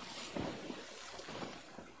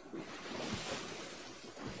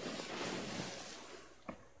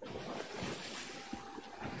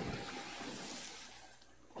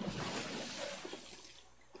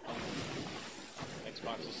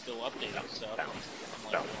 Xbox is still updating stuff. Bounce, I'm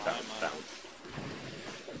like, bounce, why bounce, am I-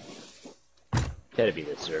 bounce. Gotta be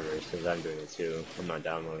the servers, since I'm doing it too. I'm not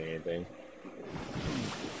downloading anything.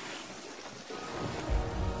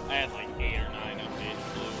 I had like 8 or 9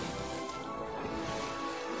 updates blue.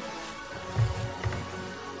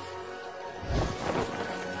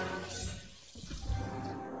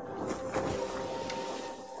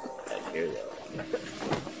 Right here though.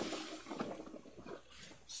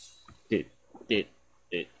 Dude.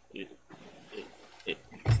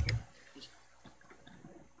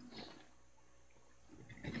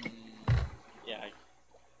 Yeah, I can't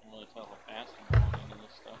really tell how fast I'm going into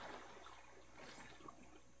this stuff.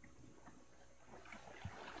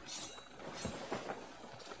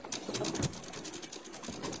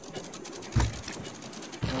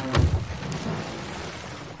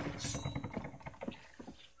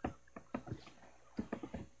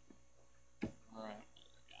 Alright.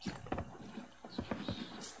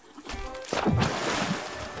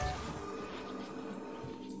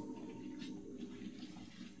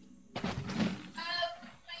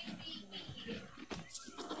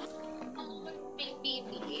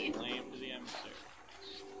 Claim to the emissary.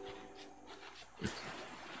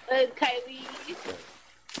 Kylie.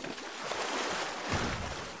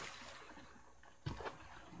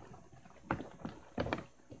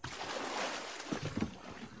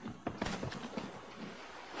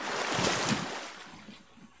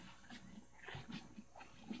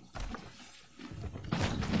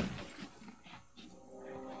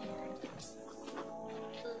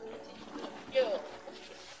 Yo.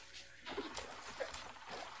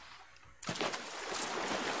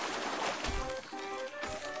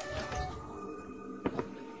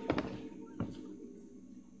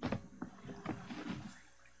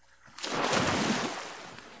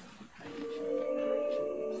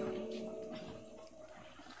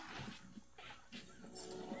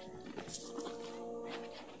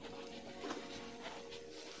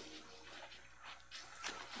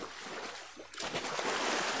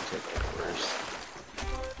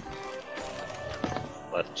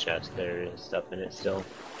 Left chest, there is stuff in it still.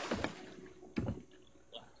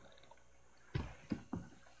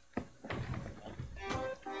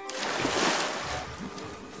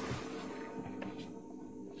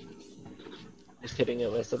 Just kidding,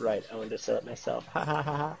 it was the right. I wanted to set up myself. Ha ha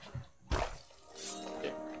ha ha.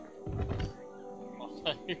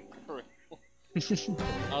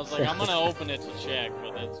 I was like, I'm gonna open it to check,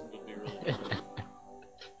 but that's would be really good.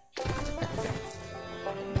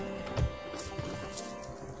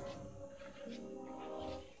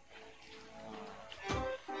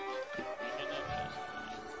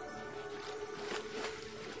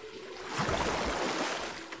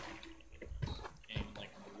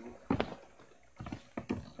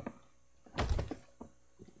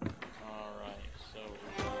 Alright, so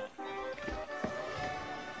we got...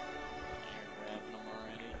 You're grabbing them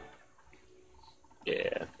already?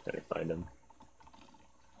 Yeah, trying to find them.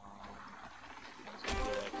 It's gonna be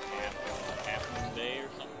like half moon day or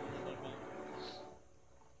something like that.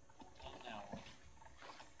 Not now.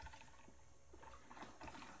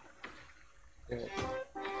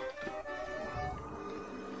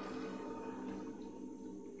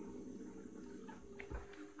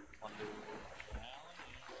 Wonder Valley,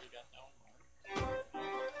 you already got that one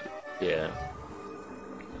marked. Yeah.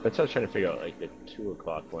 That's what I was trying to figure out, like the 2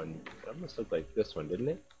 o'clock one. It almost looked like this one, didn't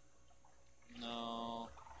it? No.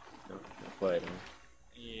 No, not quite. Huh?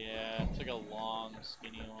 Yeah, it's like a long,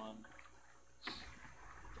 skinny one.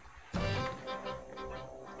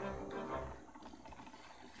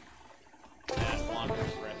 That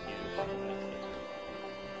Wanderer's Refuge. That's this one.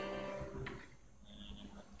 And you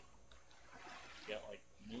got like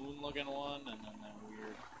moon looking one, and then that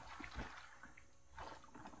weird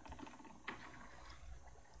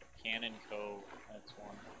Cannon Cove. That's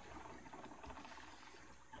one.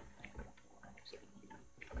 And then looks like a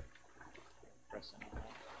moon. Pressing on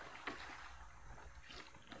that.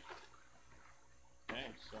 Okay,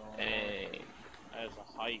 so Dang. that is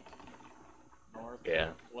a hike.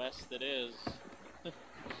 Yeah. Northwest it is.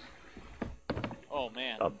 Oh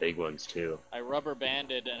man. Oh, big ones too. I rubber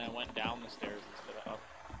banded and I went down the stairs instead of up.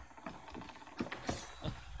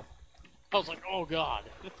 I was like, oh god.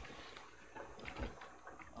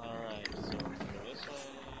 Alright, so go this way.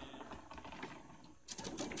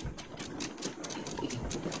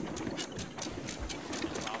 I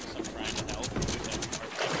promise I'm trying to help.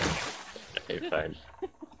 Okay, fine.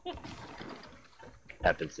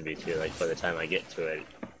 happens to me too. Like by the time I get to it,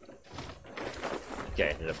 I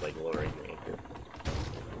ended up like lowering the anchor.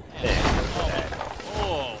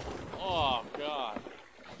 Oh god.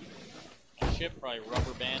 My ship probably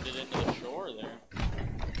rubber banded into the shore there.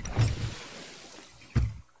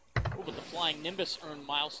 Oh, but the Flying Nimbus earned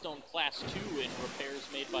Milestone Class 2 in repairs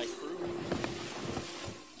made by crew.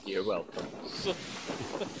 You're welcome. So,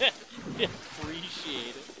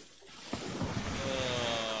 appreciate it.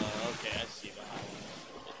 Okay, I see the highway.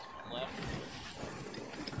 It's to my left.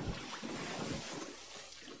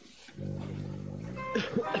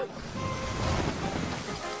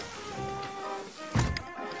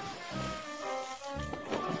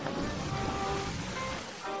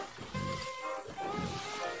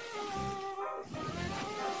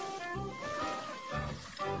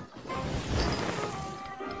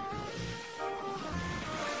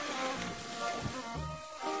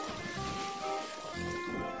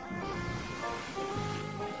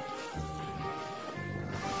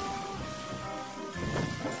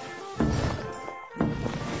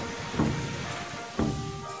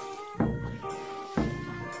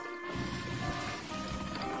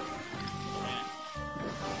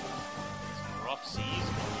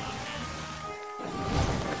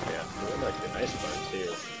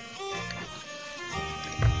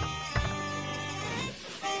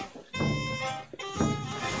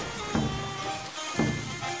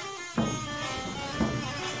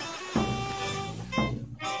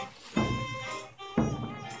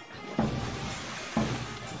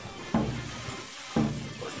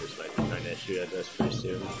 At us pretty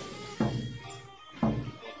soon. What's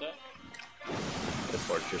that? The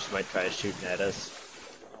fortress might try shooting at us.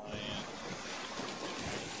 Oh, yeah.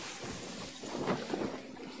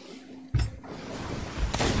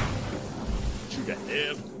 Shoot at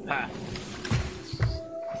them. Ha!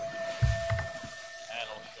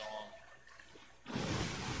 That'll show 'em.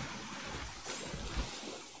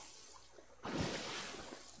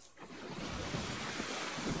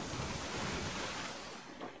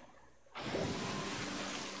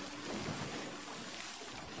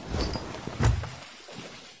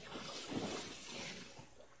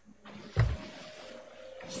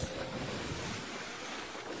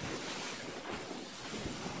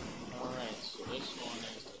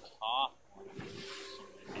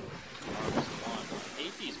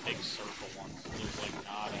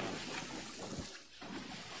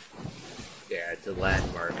 Yeah, it's a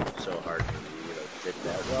landmark. It's so hard for me to like hit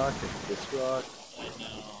that rock and this rock. I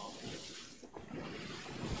know.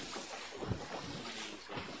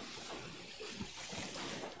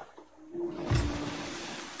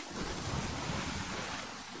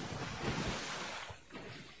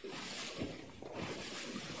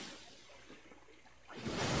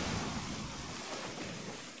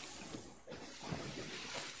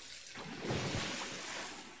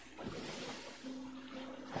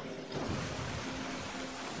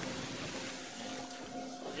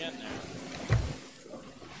 Again there.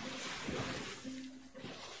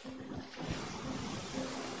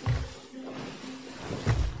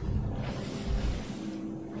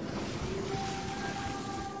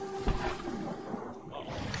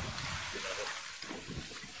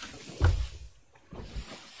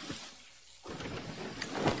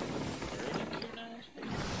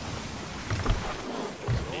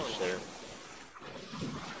 Beach there.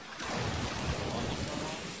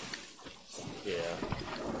 Yeah.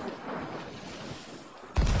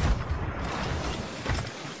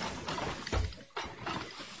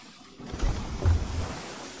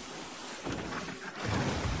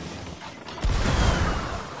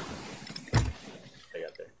 I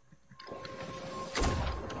got there.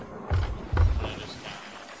 I just kind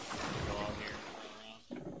of go out here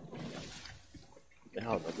and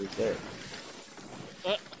No, nobody's there.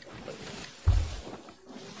 run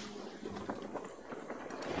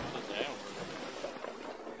around. What does that work?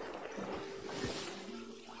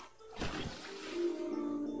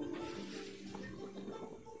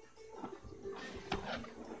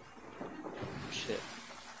 Shit.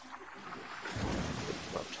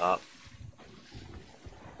 Up top.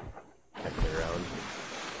 Heck around.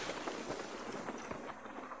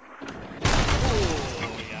 Oh,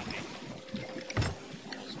 he got me.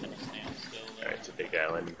 Almost gonna stand still there. Alright, it's a big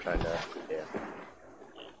island. I'm trying to, yeah.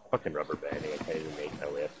 Fucking rubber banding. I can't even make my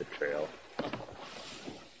way up the trail.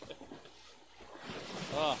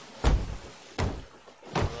 Oh.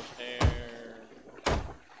 Repair.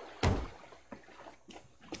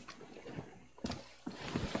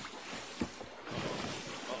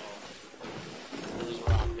 Uh-oh. There's a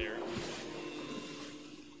rock there.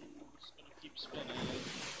 Just gonna keep spinning.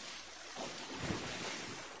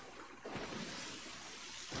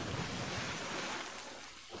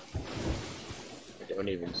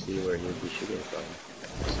 even see where he would be shooting from.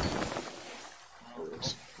 Well,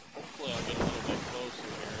 hopefully I'll get a little bit closer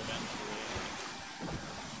here eventually.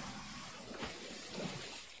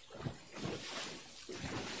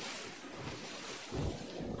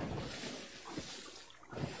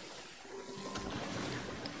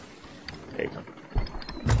 There you go.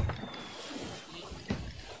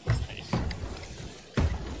 Nice.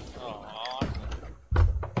 Oh, awesome.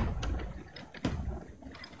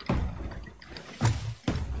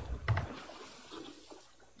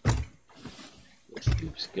 This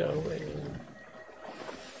keeps going.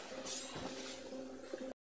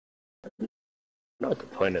 I don't know what the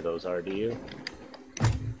point of those are, do you?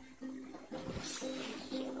 It's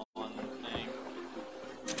a fun thing.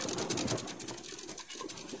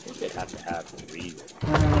 I think they'd have to have a reason.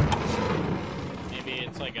 Maybe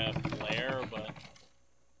it's like a flare, but,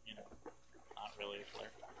 you know, not really a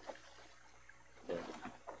flare. Yeah.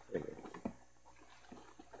 Okay.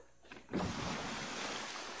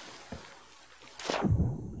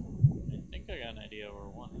 I think I got an idea where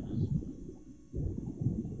one is.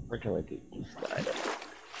 We're going to east side.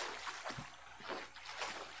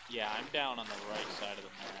 Yeah, I'm down on the right side of the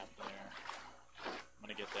map there. I'm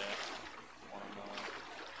gonna get that one on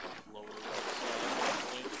the lower right side,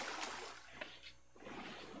 hopefully.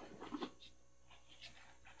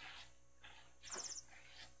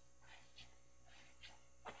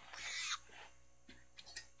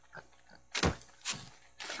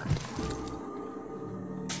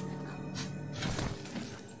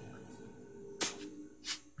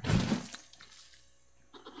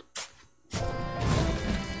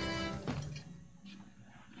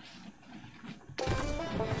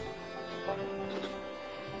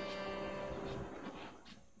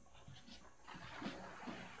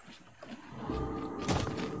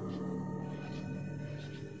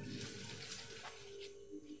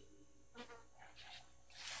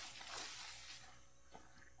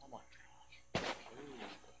 Oh my gosh.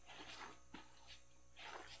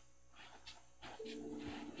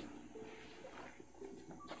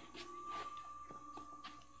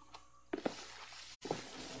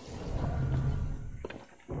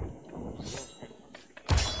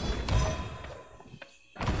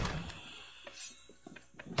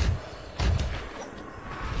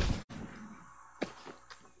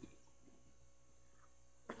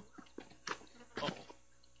 Uh-oh.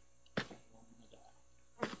 I'm gonna die.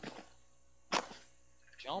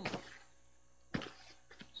 Jump.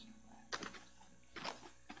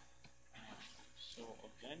 So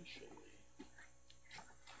eventually.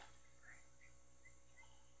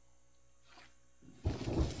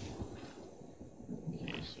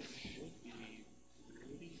 Okay, so it should be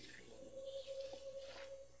pretty close.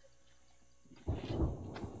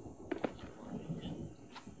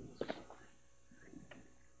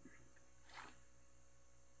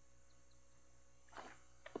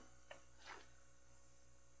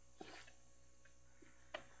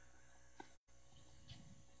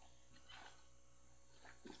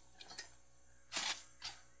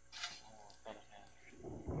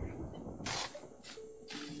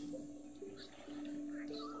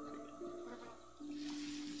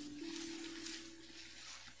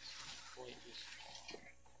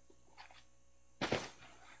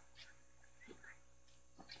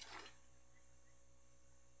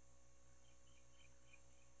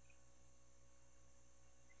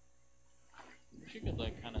 You could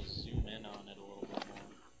like kind of zoom in on it a little bit more.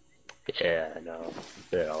 Yeah, I know. I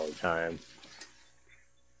do it all the time.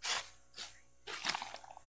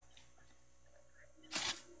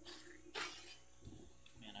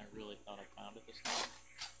 Man, I really thought I found it this time.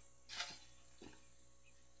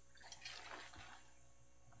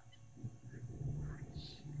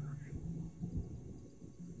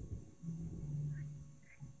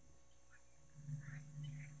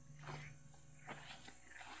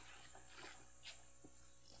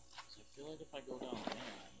 So I feel like if I go down there,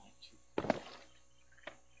 I might too.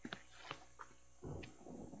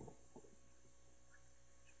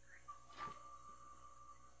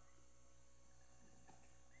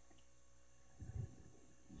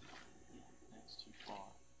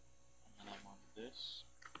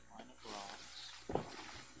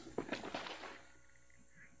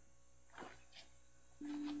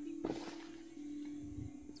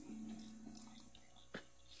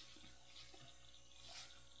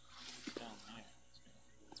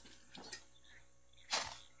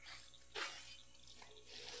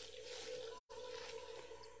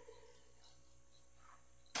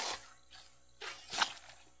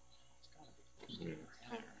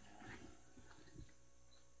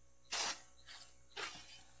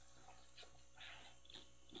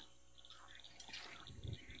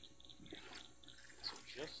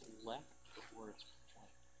 left before it's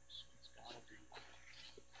pointed. So it's gotta be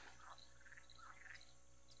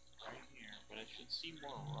right here, but I should see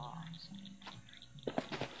more rocks.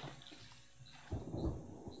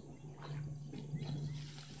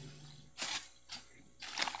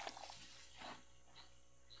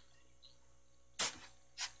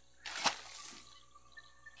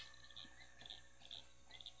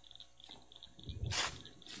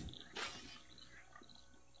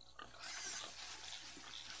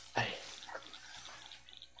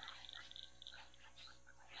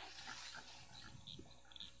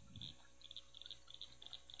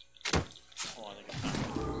 Oh, I think I found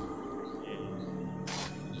it.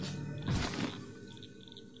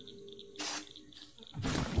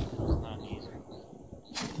 It's not easy.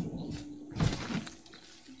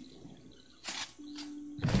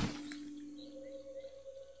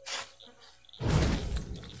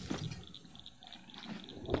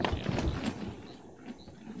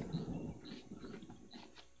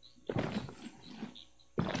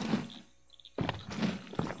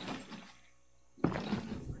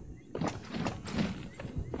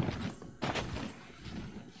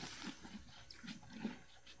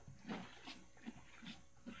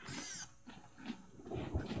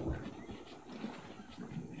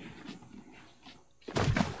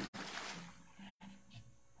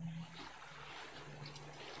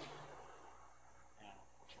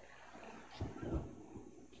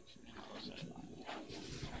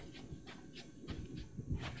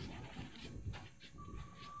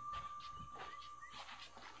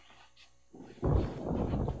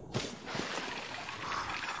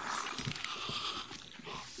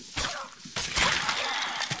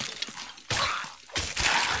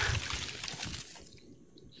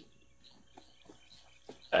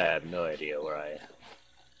 I have no idea where I am.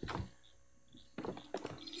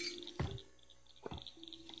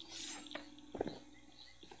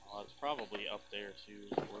 Well, it's probably up there too,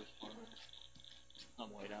 is the worst part.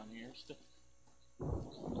 I'm way down here still.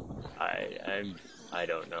 I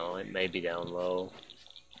don't know. It may be down low.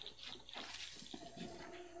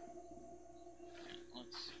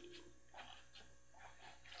 Let's see.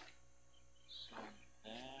 So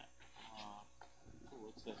that, oh,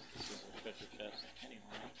 what's this? This is a treasure chest anyway.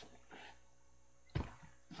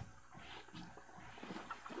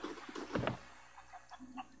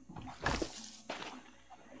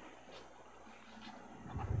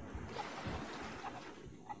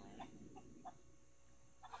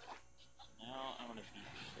 Now I'm on a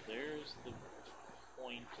beach. So there's the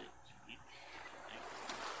pointed beach.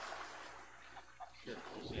 Sure,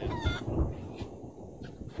 what's that?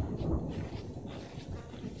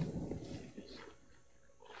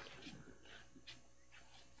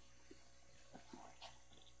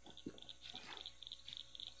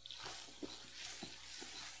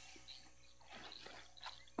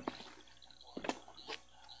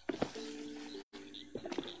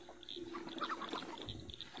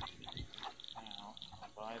 Now,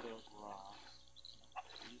 by those rocks,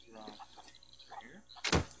 these rocks here.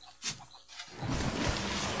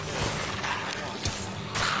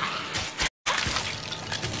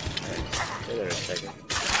 Wait there a second. I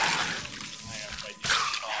have to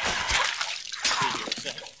figure a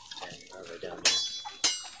second. Yeah, right down there.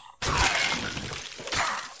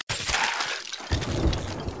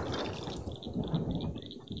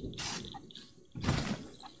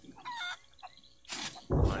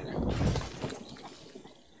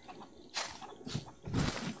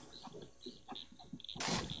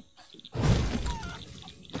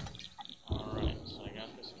 Alright, so I got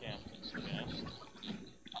this captain's chest.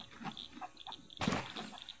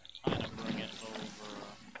 Kind of bring it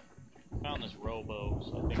over. Found this rowboat,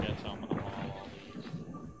 so I think that's how I'm gonna haul all these.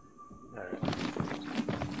 Alright.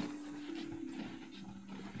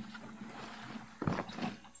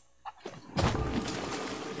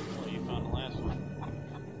 Oh, you found the last one.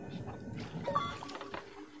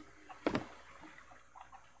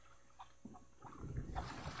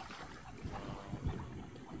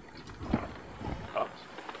 Oh.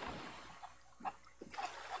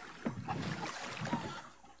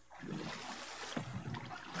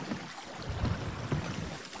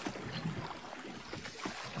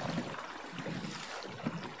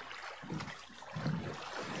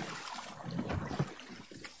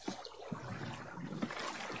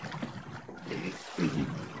 I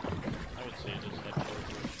would say just head towards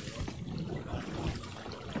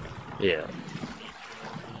the Yeah.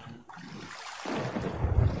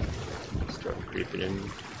 Start creeping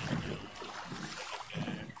in.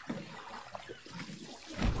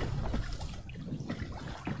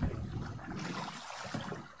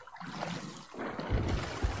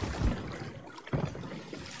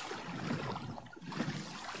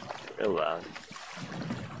 Real loud.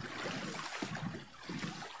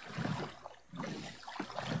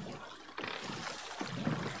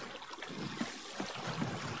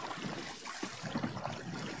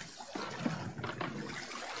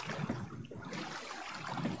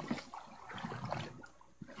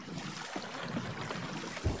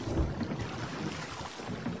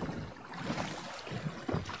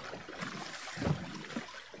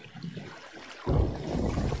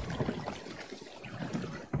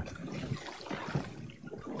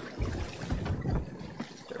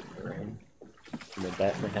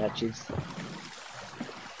 Bat in the hatches.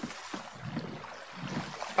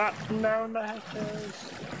 Batten down the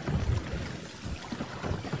hatches.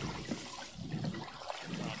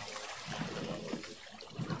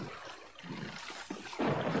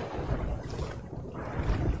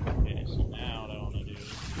 Okay, so now what I want to do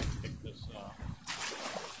is pick this up.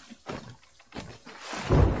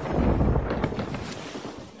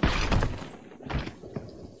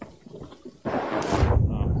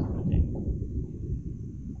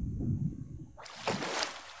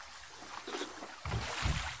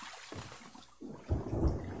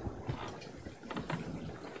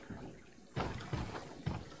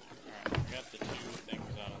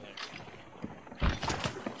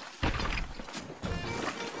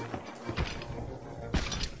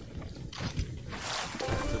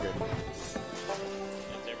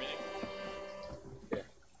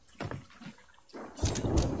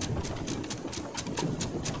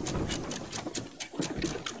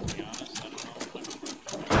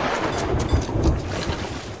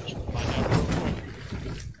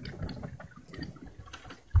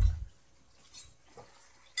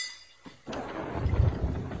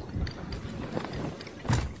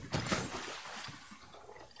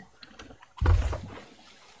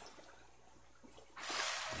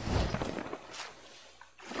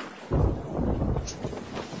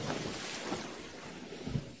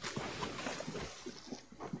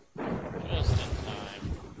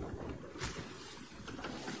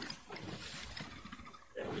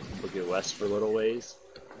 West for a little ways.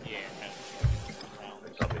 Yeah,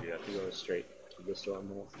 I probably do have to go straight to the storm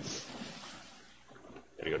hole.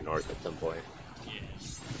 Gotta go north at some point. yeah.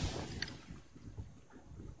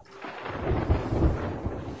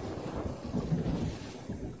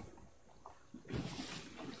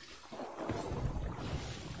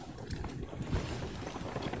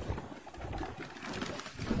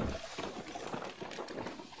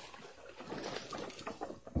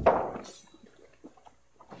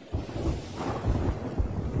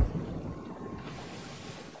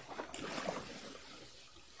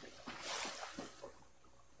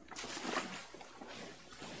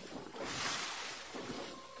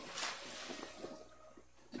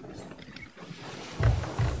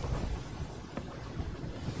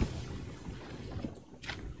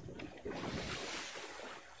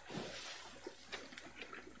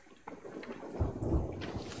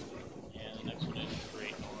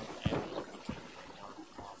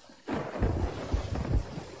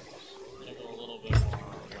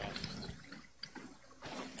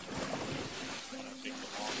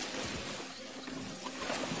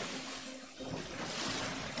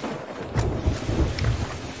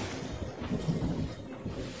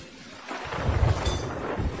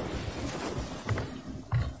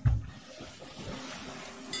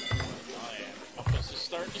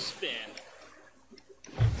 Starting to spin.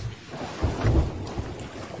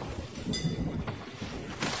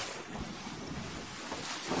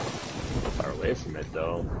 Far away from it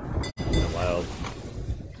though. Kinda wild.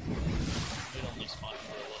 It only spun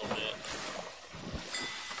for a little bit.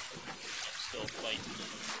 I'm still fighting the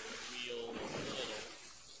wheel a little.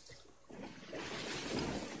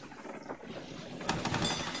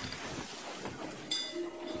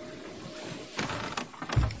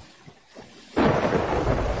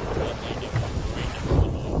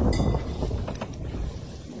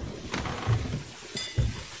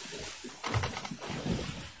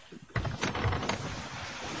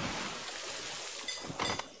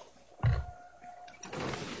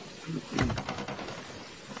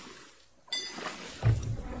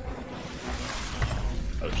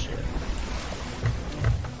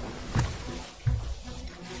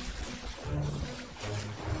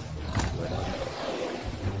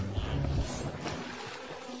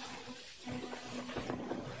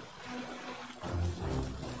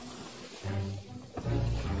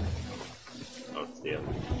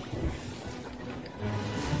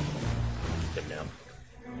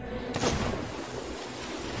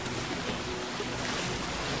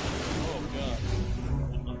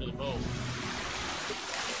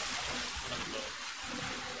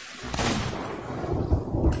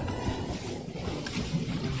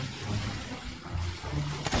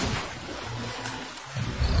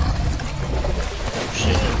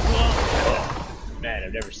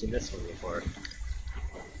 I've never seen this one before.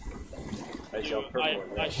 I shall purple I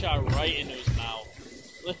in there. shot right into his mouth.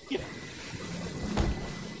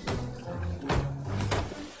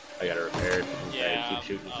 I got it repaired. Yeah. Keep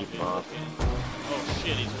shooting, I'll keep be them off. looking. Oh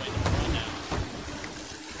shit, he's waiting to run now.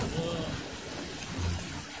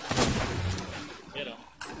 Hit him.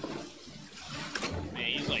 Man,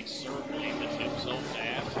 he's like circling the ship so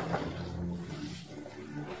fast.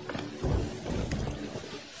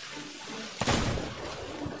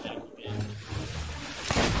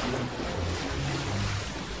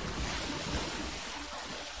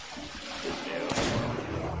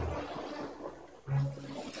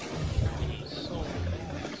 He's so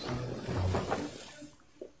fast.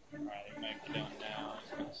 Alright, he might be done now.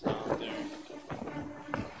 He's gonna stop there.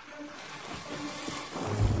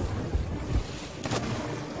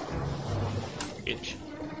 Itch.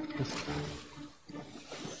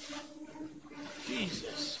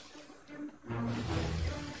 Jesus.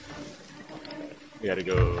 We gotta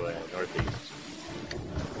go northeast.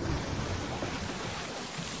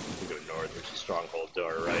 We go north, there's a stronghold to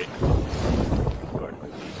our right.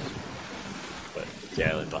 Northeast. But it's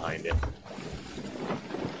the island behind it.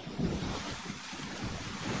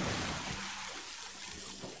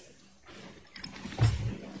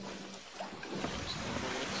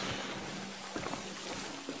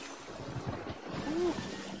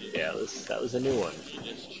 Yeah, that was a new one. He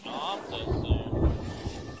just chopped us there.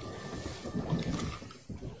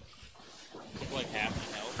 Took like half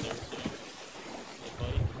the health there too. Hey,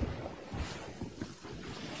 buddy.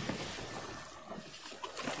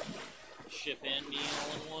 Ship and me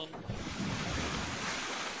all in one.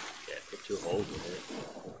 Yeah, put 2 holes in it.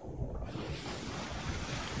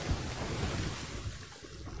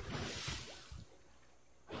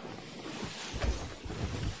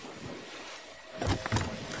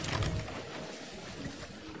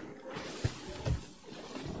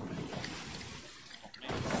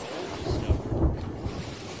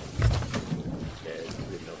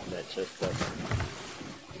 Just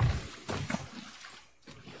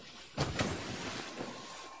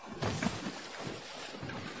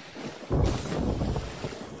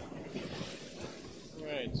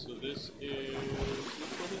Alright, so this is...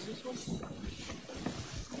 Which one is this one?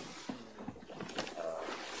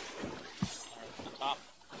 The top.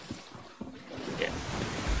 yeah.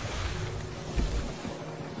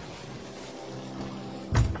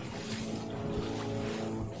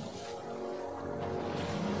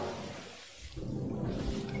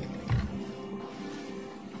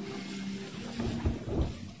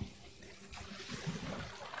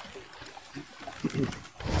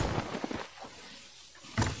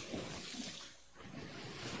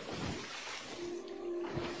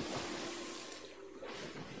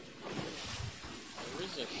 There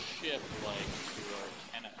is a ship like to our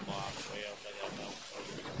 10 o'clock way up by that belt.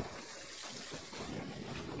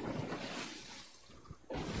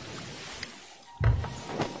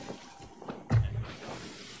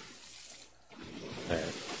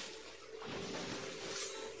 Alright.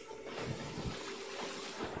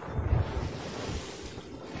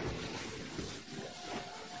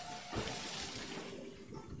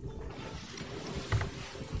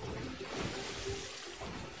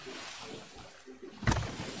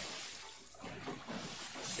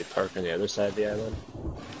 They park on the other side of the island.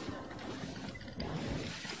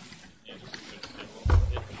 Yeah, just in case they won't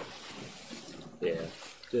hit. Yeah,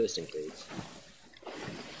 just in case.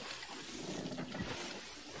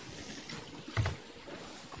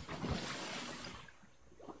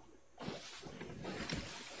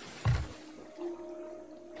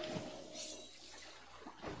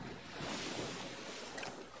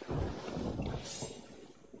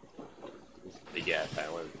 The gas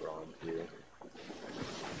island wrong here.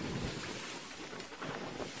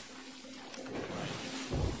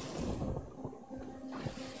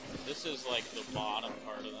 This is like the bottom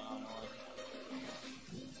part of the island.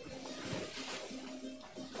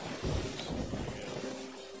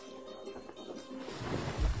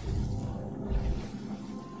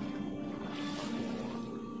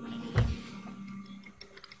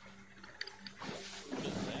 What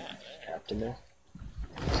is that? Captain there.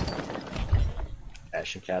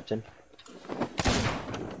 Ashen Captain.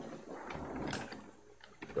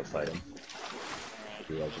 Go fight him. Alright,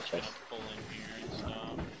 Do you have just the gonna chest? pull in here and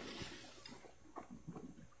stuff.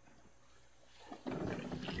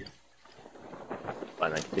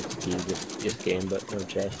 Find like 50 this game, but no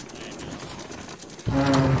chest.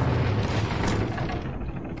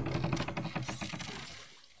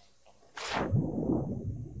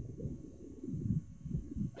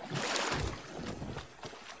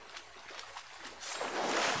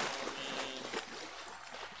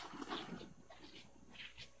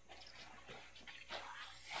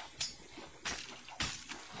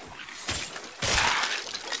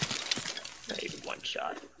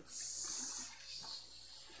 shot.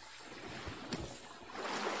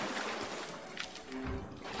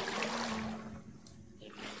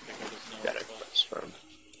 Didn't even pick up his note, Got a but quest from.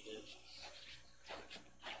 he did.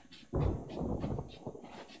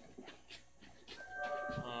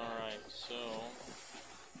 Alright, so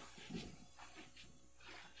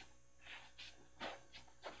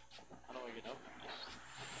how do I get up this?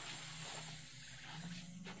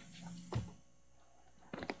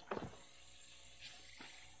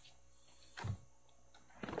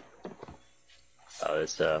 Oh,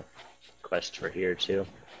 there's a quest for here too.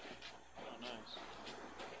 Oh, nice.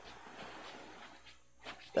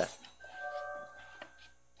 That.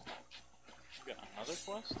 You got another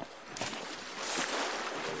quest? The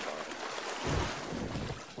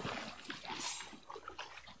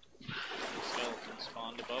skeleton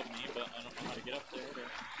spawned above me, but I don't know how to get up there or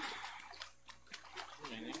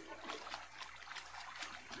do anything.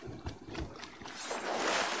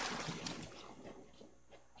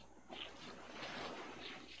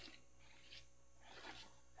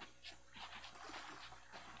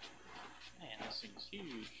 Man, this thing's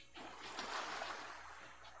huge.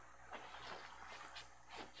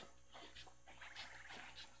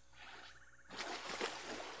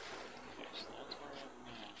 Okay, so that's where I am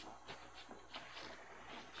now.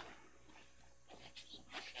 Some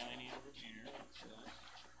shiny over here. What's that?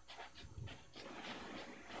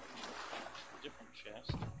 Different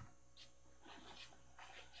chest.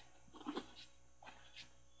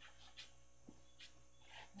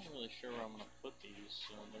 I'm not really sure where I'm gonna put these,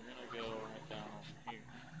 so they're gonna go right down over here.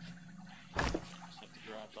 Just have to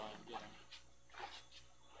drive by and get them.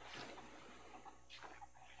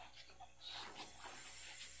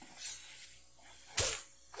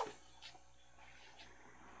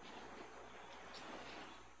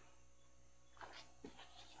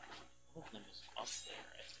 One of them is up there,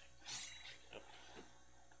 I think. Yep.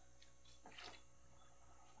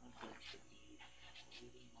 I think there should be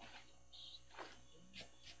really marked up.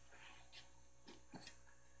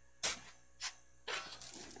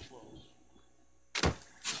 Close.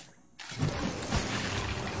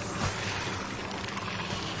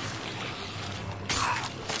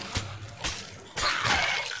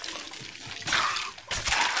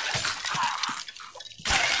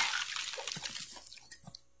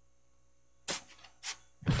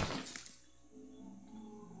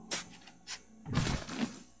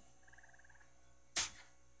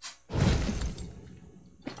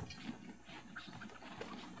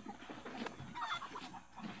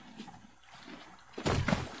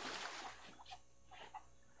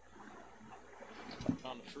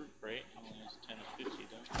 Found a fruit crate, it only has 10 of 50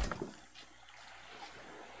 though.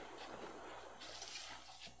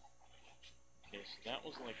 Okay, so that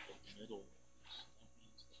was like the middle one, so that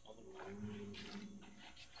means the other one.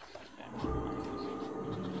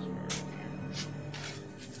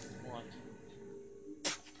 What?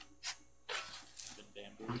 Been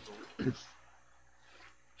bamboozled.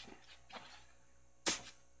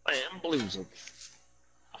 I am bluesing.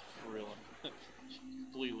 For real, I'm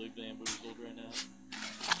completely bamboozled right now.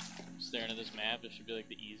 I'm staring at this map, it should be like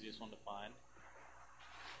the easiest one to find.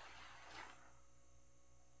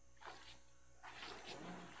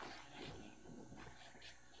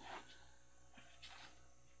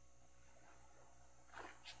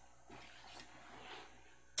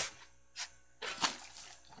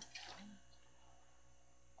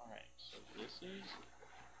 Alright, so this is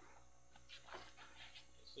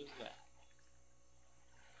that.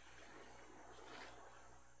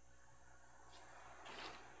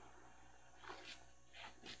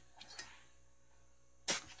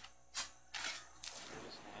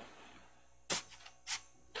 This map.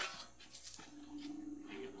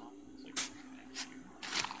 Take it off, it's like back here.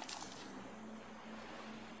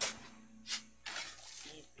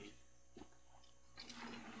 Maybe.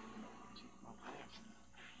 Oh,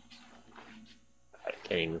 I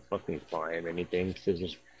can't even fucking find anything because it's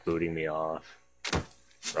just booting me off.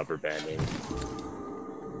 Rubber banding.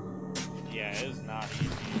 yeah, it is not easy.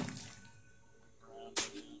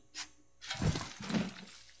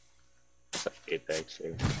 It's like Apex.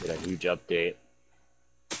 They did a huge update.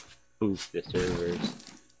 Boost the servers.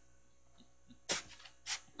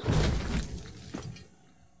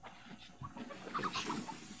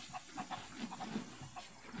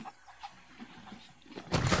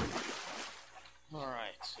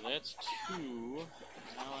 Alright, so that's 2.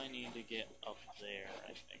 Now I need to get up there, I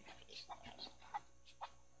think, for this last.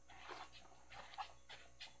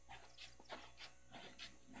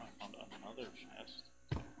 I found another chest.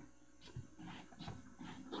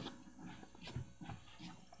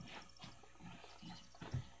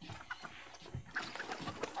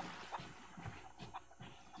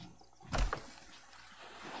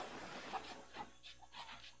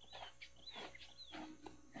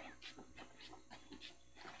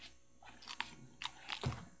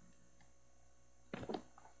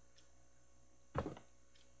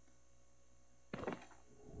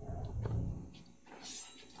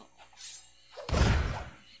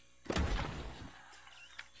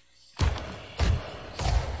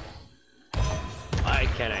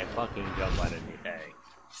 can I fucking jump on anything?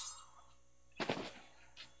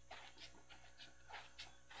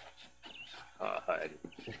 Oh,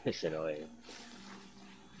 it's annoying.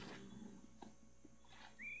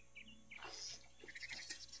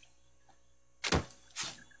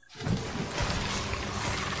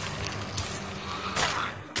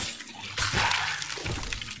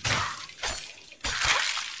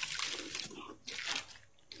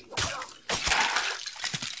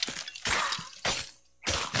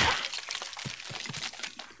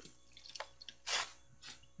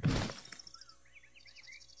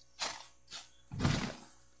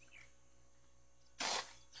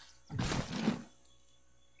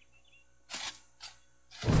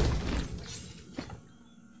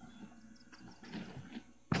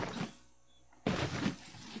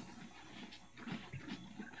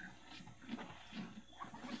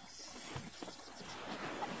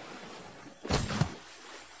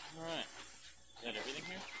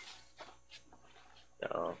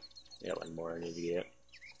 Oh, yeah, one more I need to get.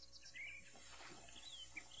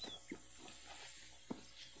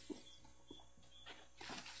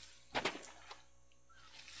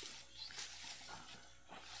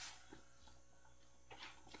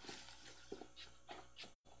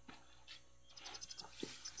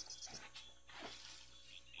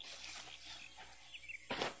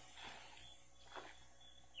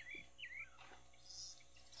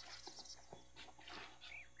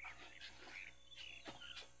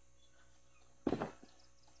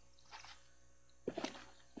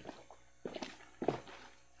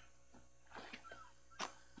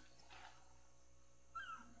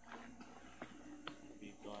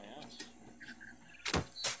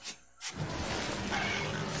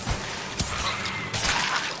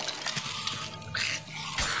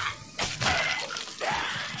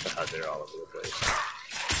 They're all over the place.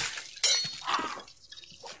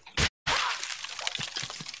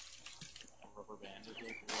 Rubber band is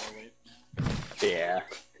like well away from Yeah.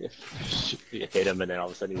 You hit him and then all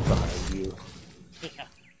of a sudden he's behind you. yeah.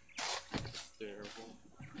 Terrible.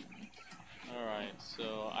 Alright,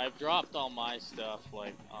 so I've dropped all my stuff,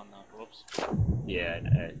 like, on the... Whoops. Yeah, and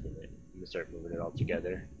I'm gonna start moving it all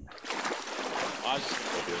together. I was just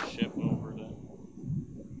gonna take the ship over to...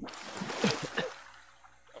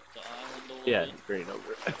 up the island a little Yeah, bit. bring it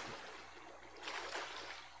over.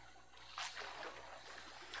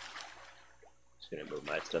 Just gonna move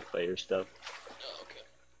my stuff by your stuff. Oh, okay.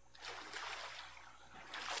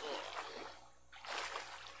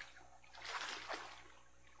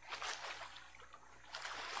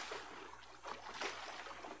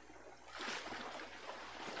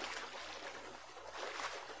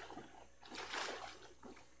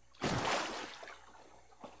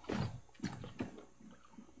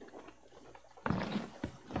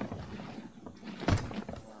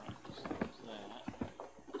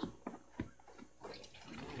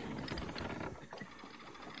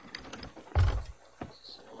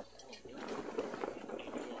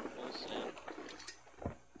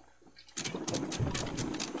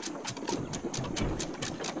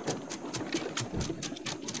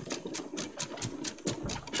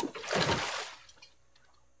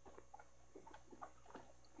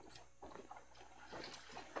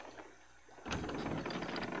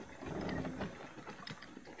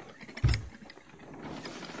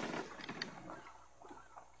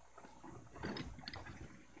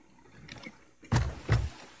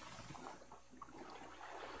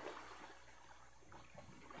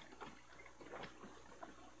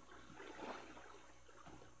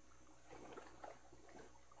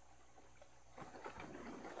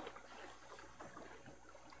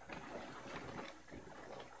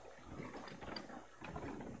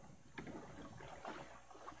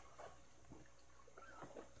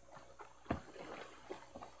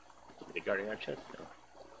 Guarding our chest? No.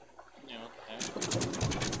 Yeah,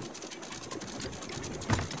 okay.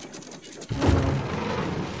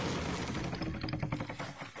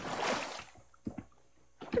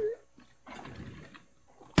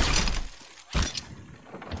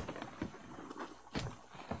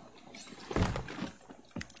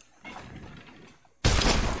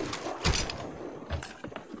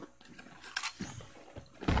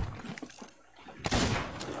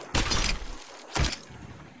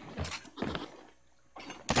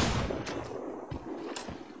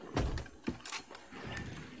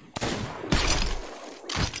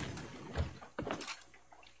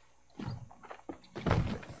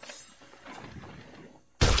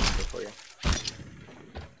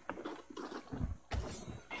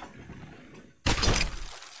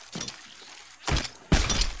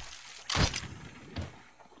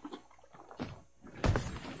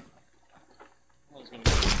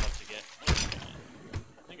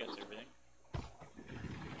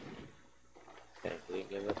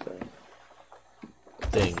 a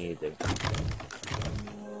thing either.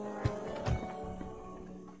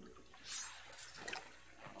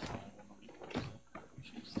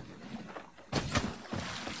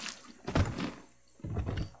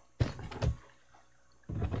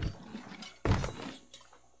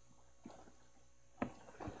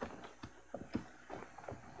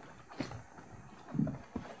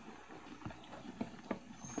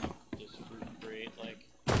 Does fruit create like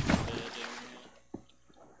the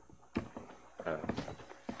area?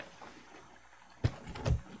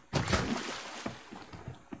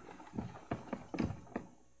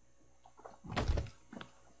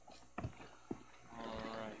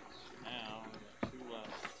 Alright, now we got 2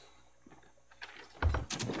 left.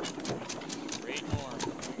 Straight north,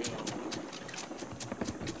 here we go.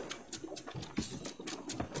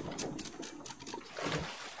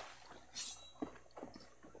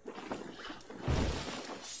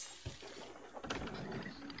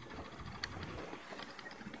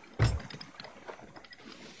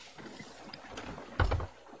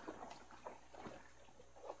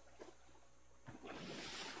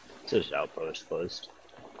 So this outpost closed.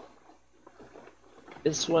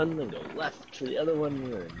 This one, then go left to the other one,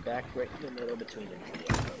 and then back right in the middle between them to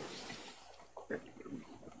the outpost.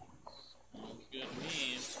 Sounds good to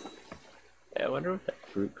me. Yeah, I wonder if that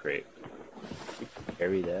fruit crate, you can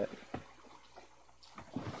carry that.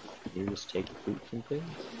 Can you just take fruit from things?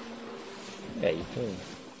 Yeah, you can.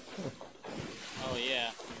 Oh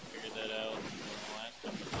yeah, we figured that out in the last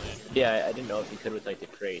time we played. Right? Yeah, I didn't know if you could with like the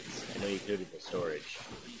crates. I know you could with the storage.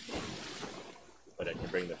 But I can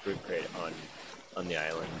bring the fruit crate on the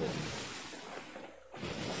island and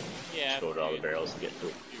Yeah, go to all the barrels to get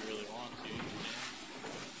fruit. if you really want to.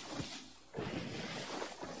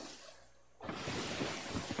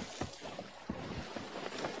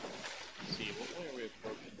 Let's see, what way are we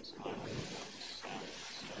approaching this island? South.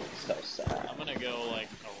 So sad. I'm gonna go like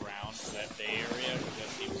around that bay area because that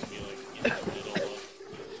seems to be like in the middle of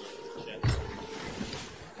the chest.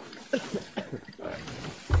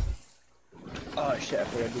 Oh shit, I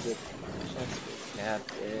forgot to do the chest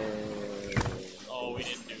captain. Oh, we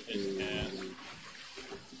didn't do his task.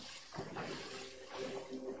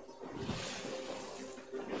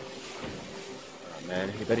 Oh man,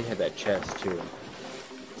 everybody had that chest too.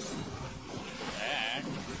 Back.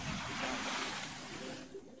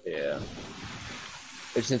 Yeah.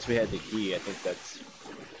 But since we had the key, I think that's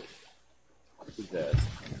the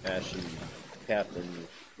Ashen Captain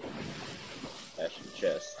Ashen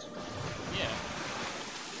chest. Yeah.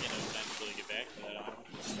 You know, eventually get back to that island.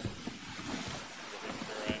 Make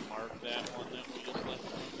sure I mark that one that we just left.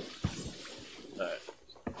 Alright.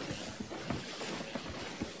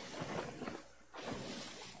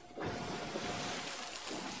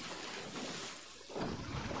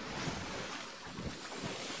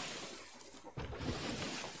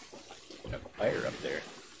 Got a fire up there.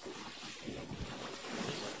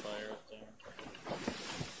 There's a fire up there.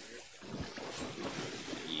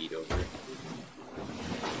 Eat over.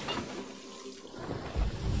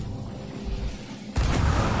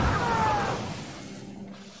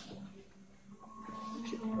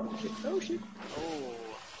 Oh shit, oh shit. Oh,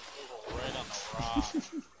 right on the rock.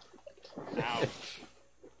 Ouch.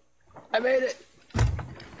 I made it! You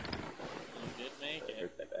did make I it.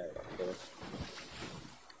 hurt that bad. So.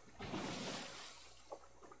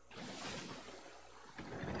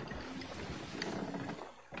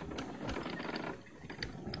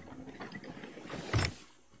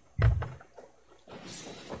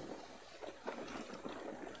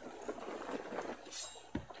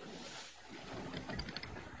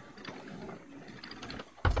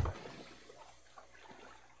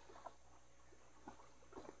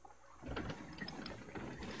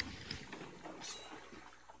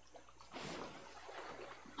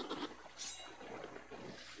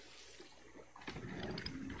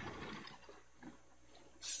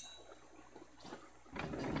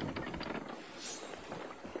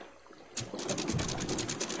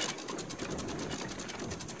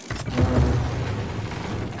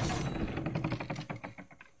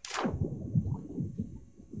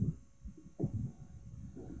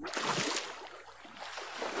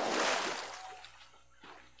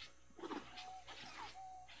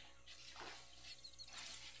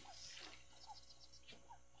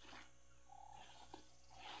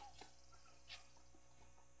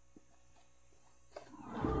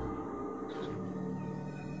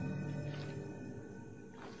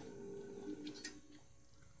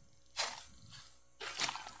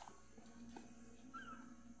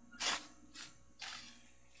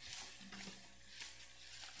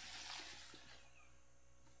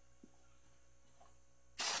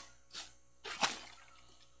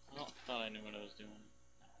 doing.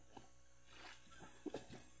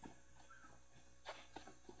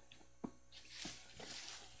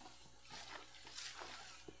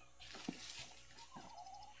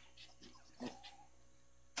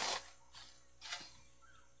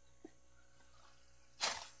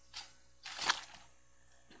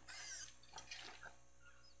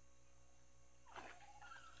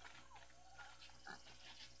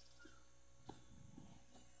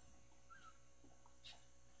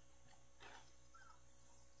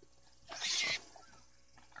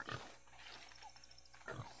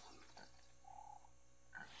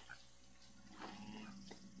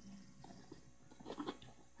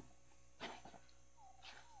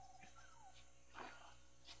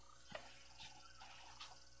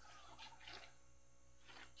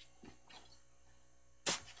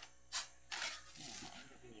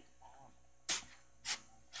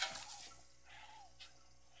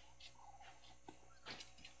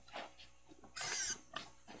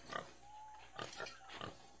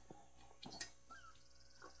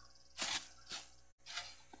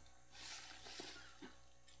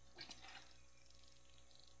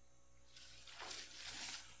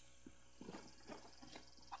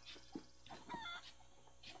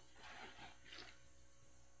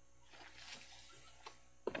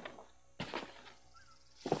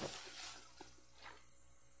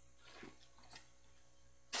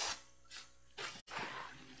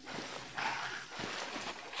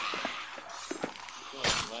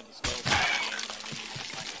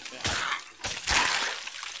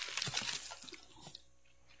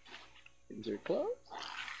 Things are closed.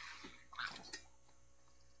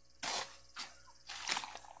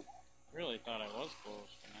 Really thought I was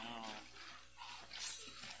close, but now.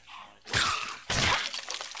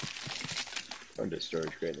 Going to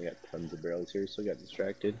storage crate, they got tons of barrels here, so I got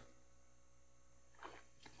distracted.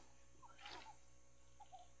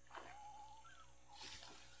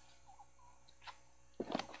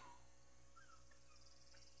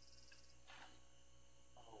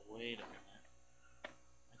 Oh, wait a minute. Am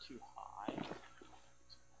I too high?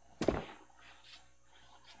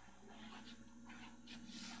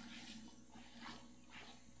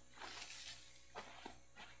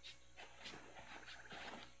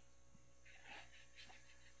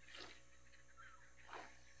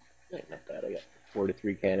 Right, not bad. I got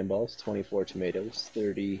 43 cannonballs, 24 tomatoes,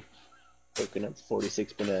 30 coconuts,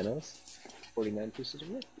 46 bananas, 49 pieces of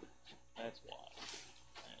wood. That's a lot.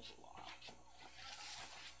 That is a lot.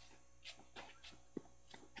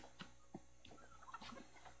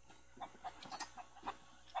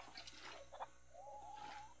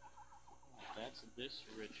 Oh, that's this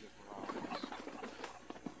rich of rocks.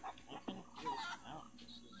 Why can't I figure this out?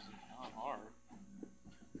 This is not hard.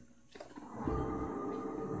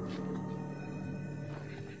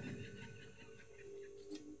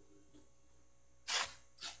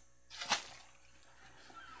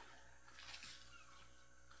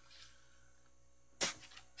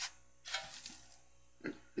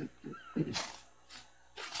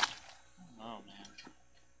 Oh man.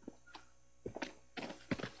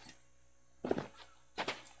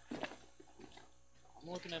 I'm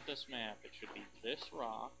looking at this map. It should be this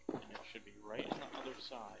rock, and it should be right on the other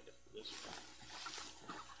side of this rock.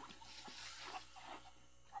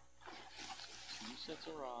 So 2 sets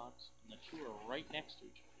of rocks, and the 2 are right next to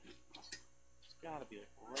each other. It's gotta be like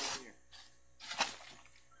right here.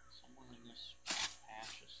 Somewhere in this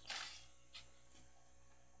patch of stuff.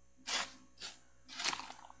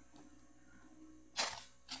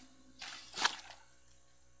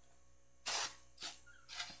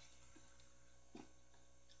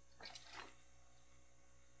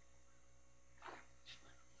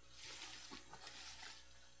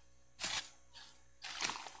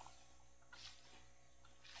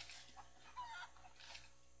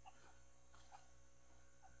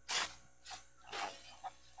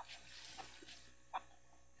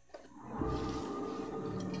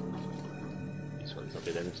 These ones will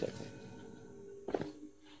be there in a second.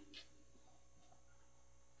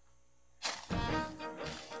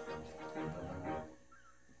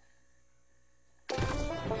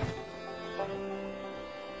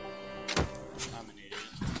 I'm an idiot.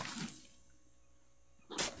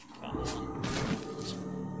 Found one.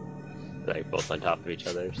 Like both on top of each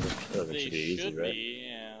other, so that They should be easy, should right? be,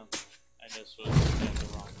 yeah. I just was looking at the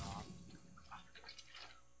wrong rock.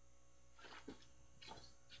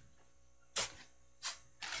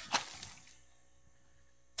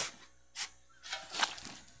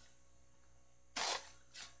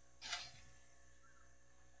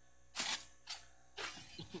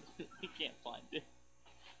 You can't find it.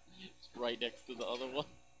 It's right next to the other one.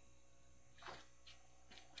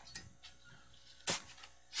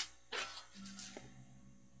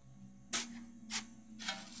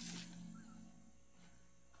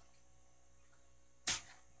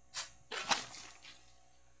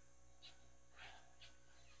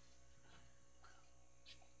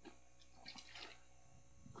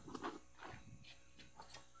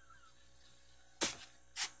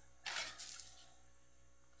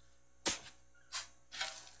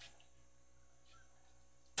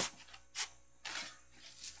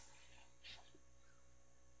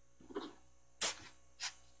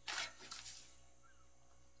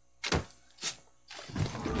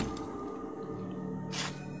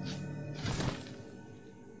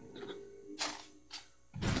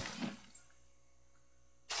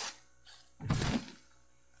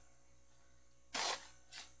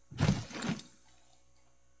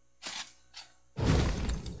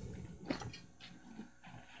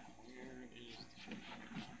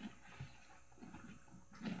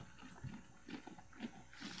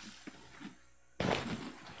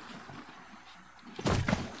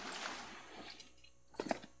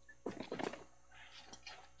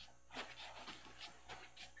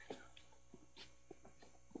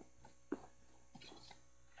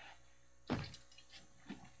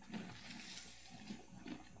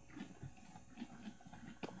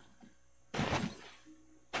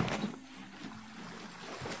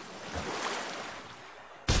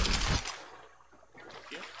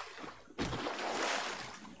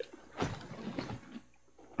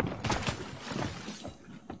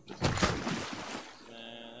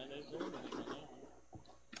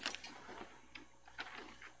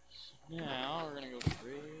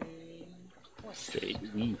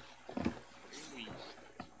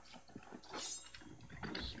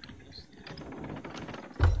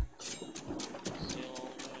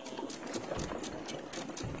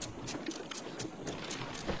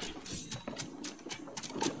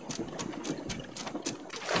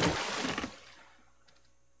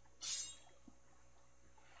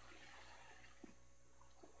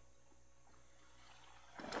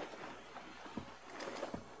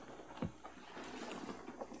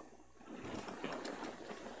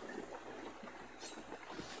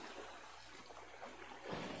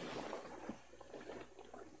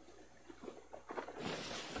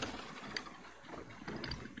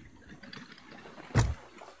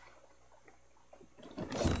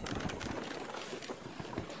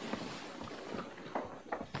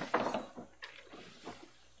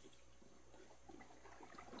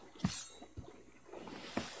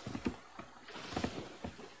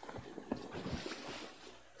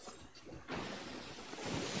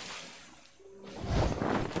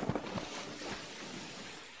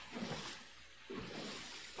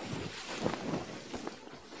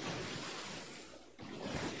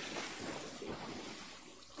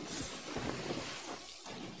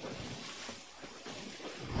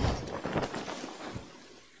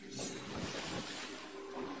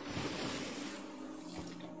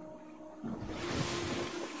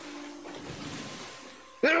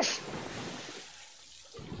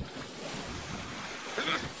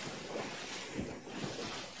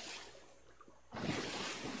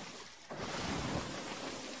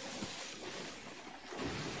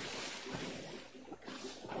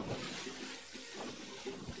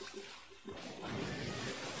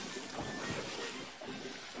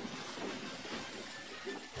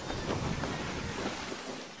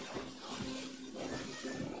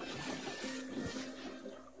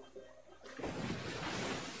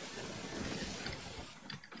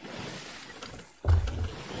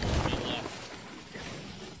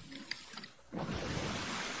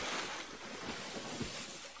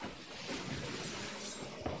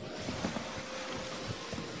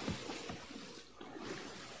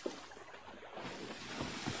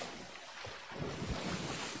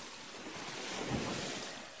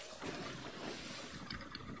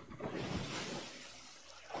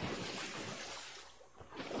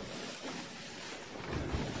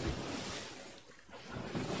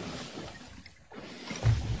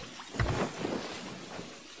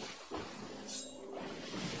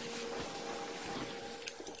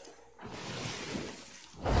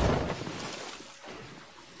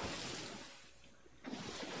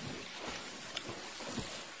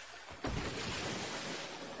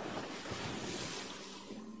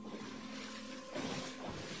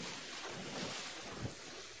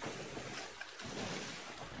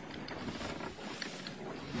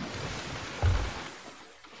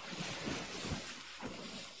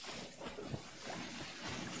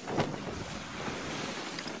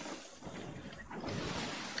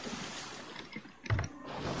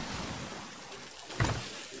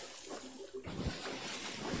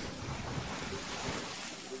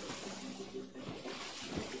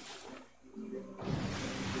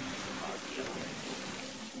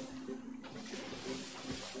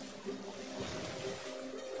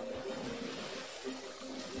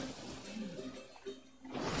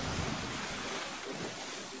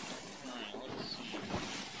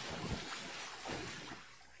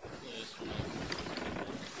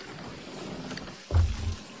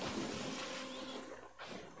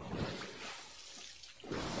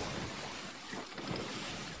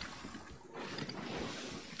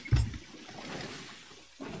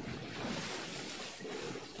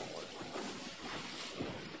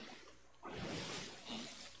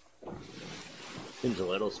 Seems a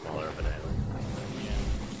little smaller of an island. Yeah.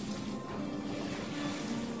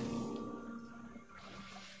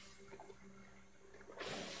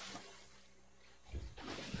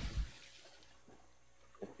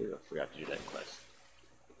 I forgot to do that quest.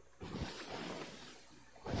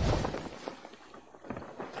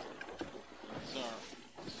 So,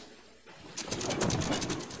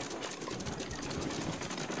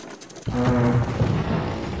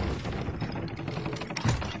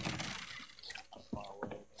 not far away,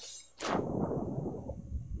 but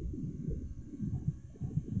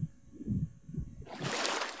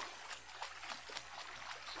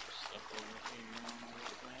some stuff over here on the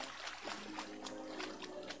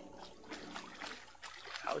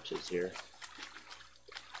Pouches here.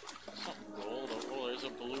 something gold. Oh, there's a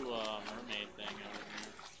blue mermaid thing over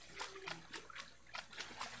here.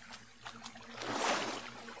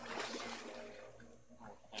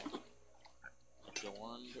 Oh, heck.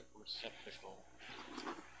 Adorned receptacle.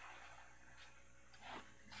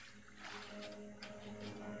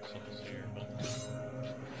 Something's here, but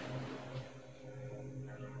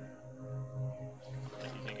do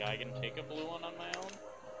you think I can take a blue one on my own?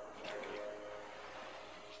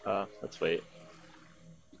 Let's wait.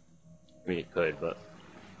 I mean, you could, but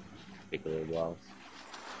take a little while.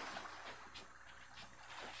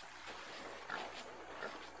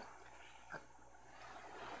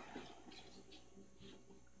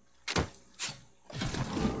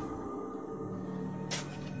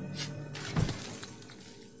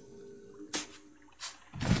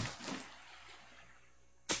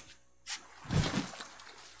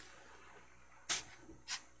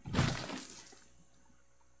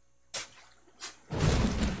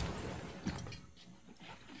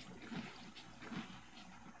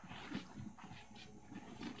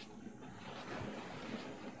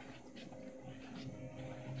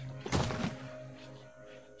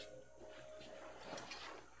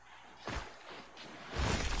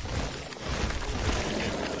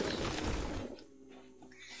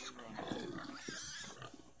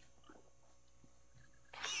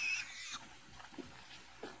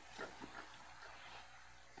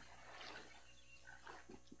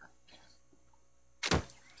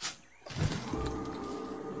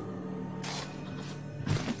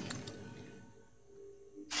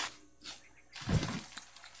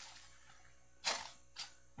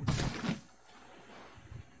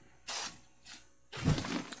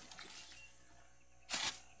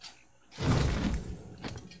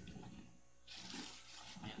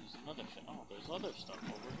 Man, there's another thing. Oh, there's other stuff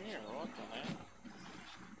over here. What the heck?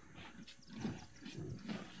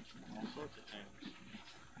 All sorts of things.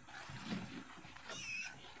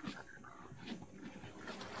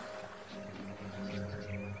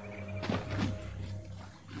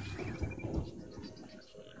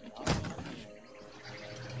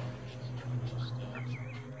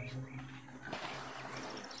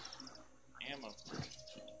 Ammo.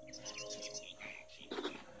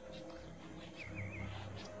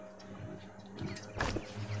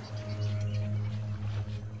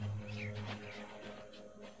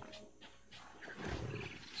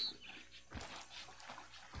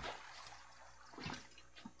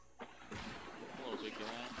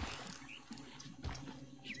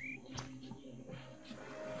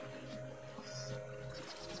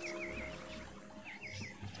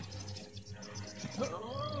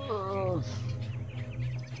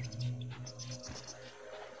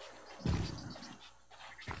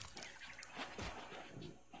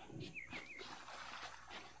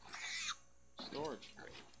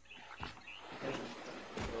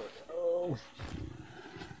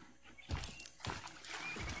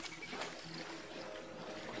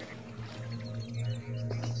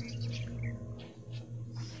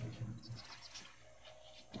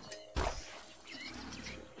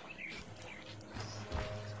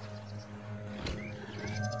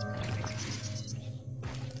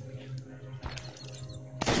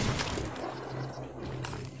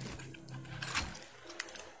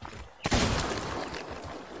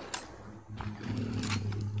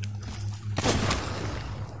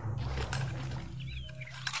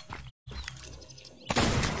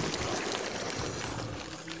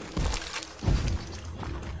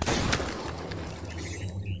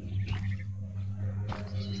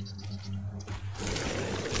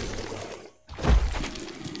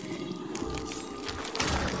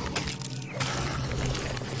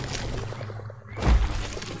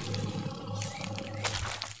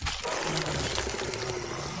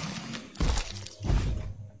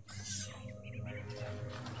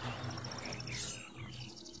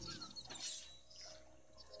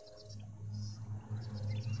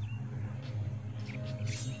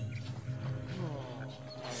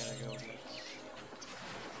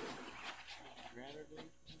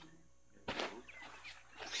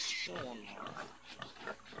 I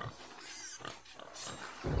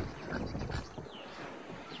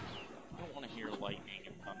don't want to hear lightning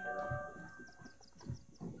and thunder.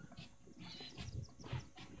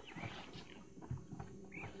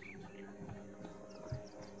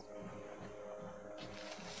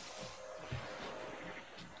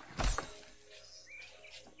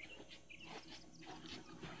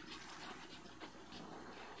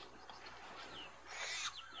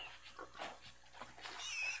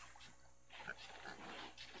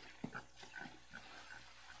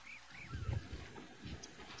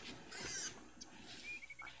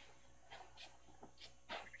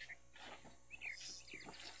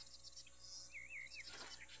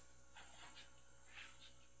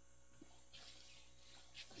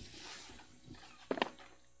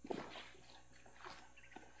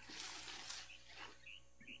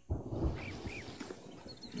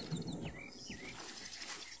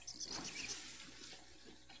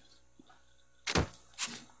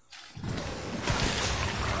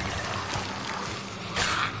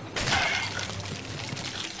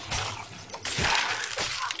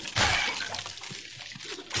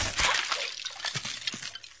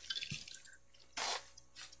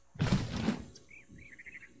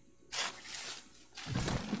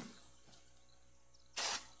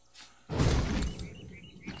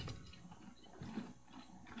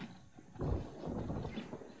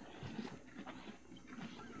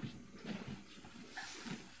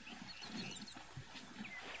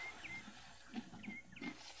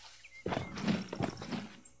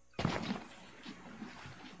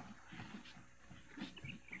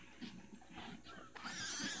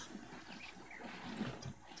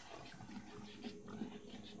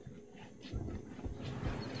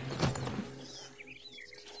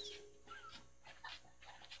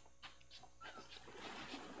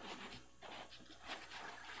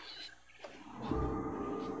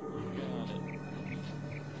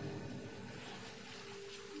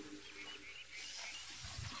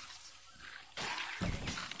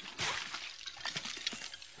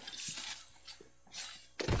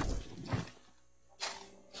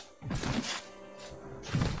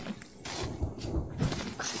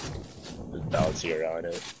 Bouncy around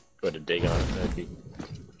it. Go to dig on it, that'd be.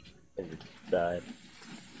 It'd die.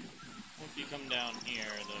 Once you come down here,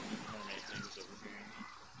 the mermaid thing's over here.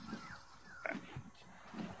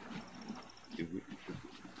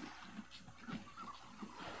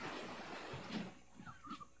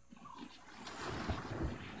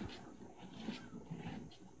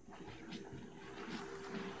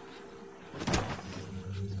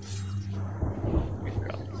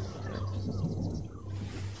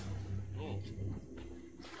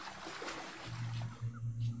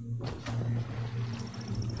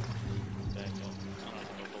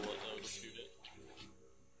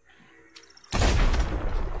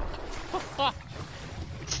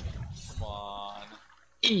 Come on.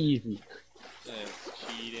 Easy. That's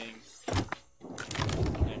cheating. I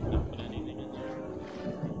can't put anything in there.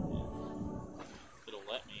 It'll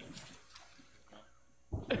let me.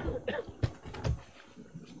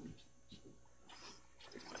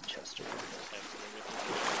 Chester.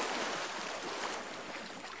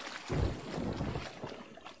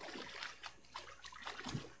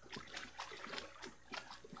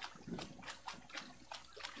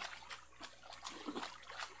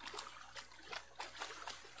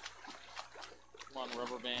 Come on,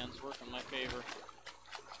 rubber bands, work in my favor.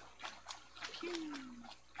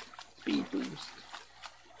 Speed boost.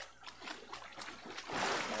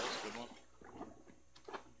 That was a good one.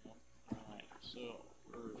 Alright, so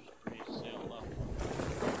first we sail up.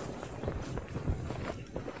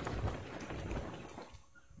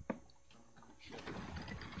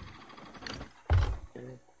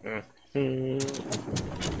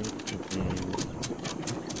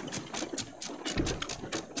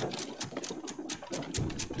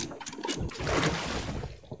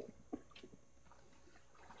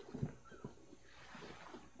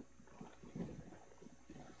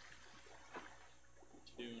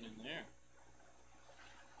 Doing in there.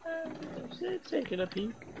 Taking a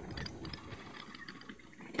peek.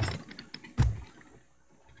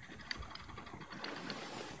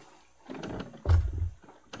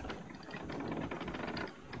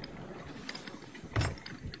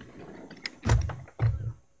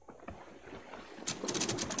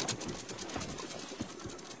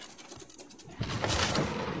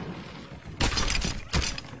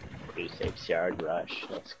 Yard rush.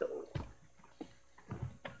 Let's go.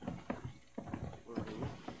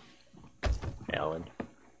 Alan.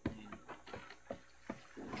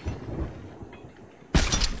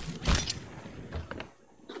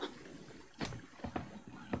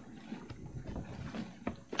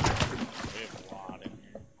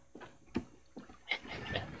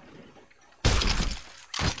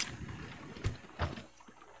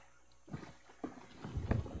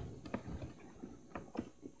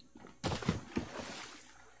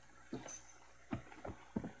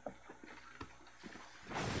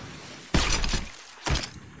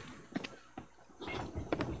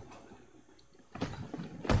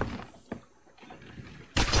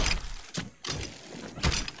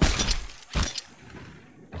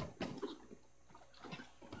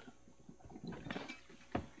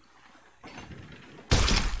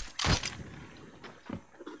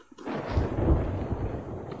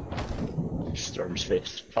 Storm's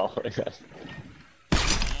face following us.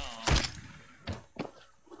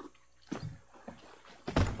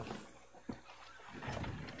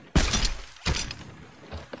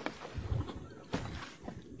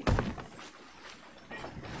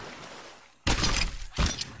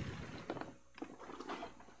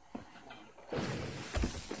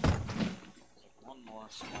 One more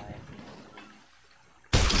small.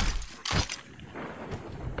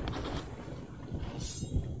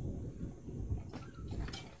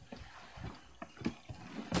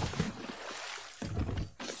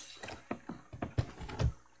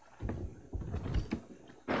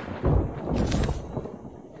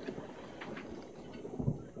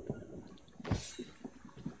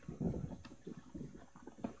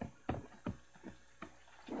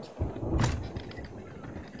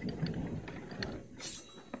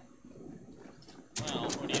 Well,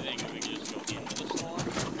 what do you think? If we just go into the storm?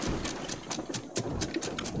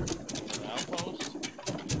 The outpost?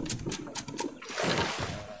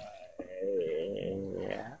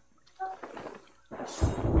 Yeah.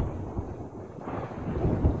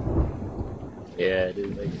 Yeah, it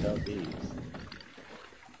is like southeast.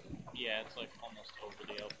 Yeah, it's like almost over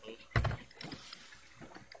the outpost.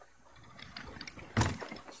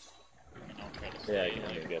 And I'll try to Yeah, stay I kind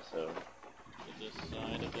like of guess so. to this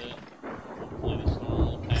side of it. Hopefully the storm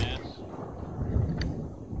will pass.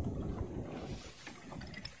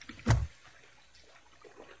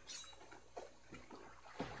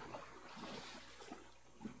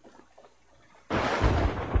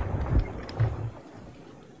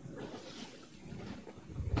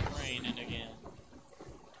 Raining again.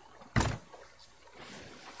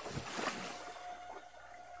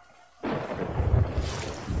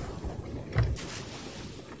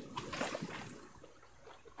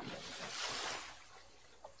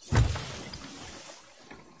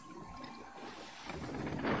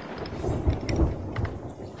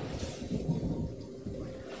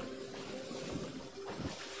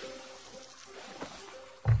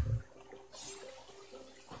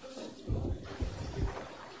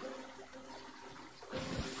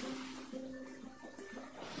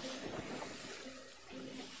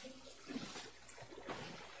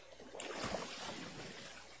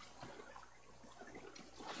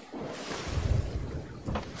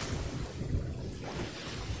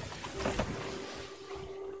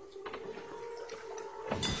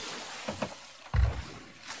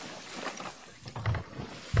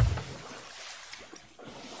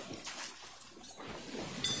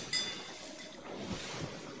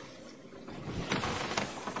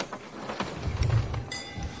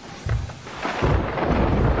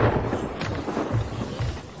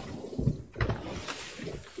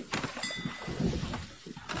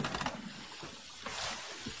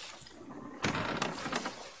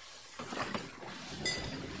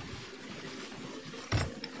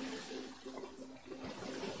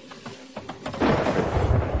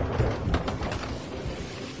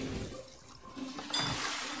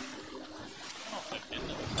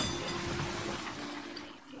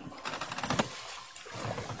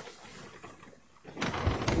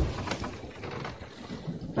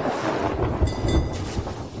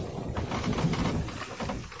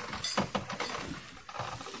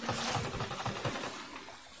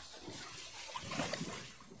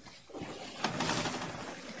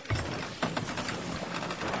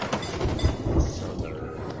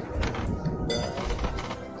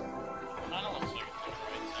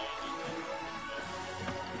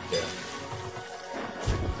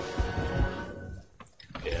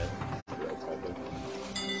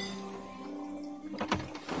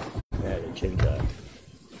 change that.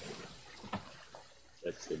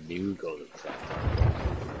 That's the new golden sapphire.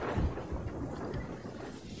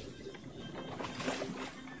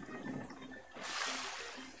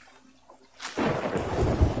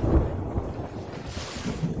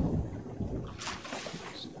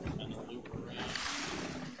 And a loop around.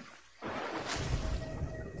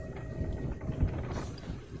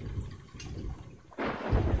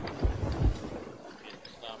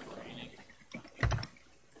 Stop raining.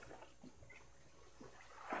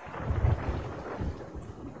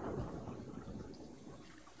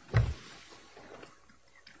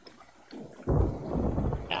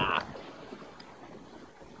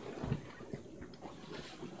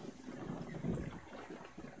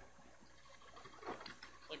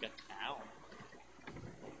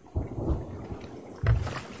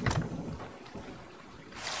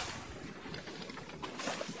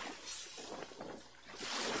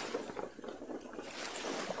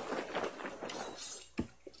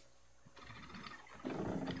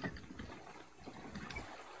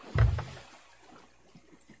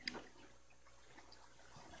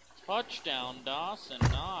 Touchdown, Dawson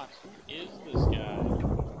Knox. Who is this guy?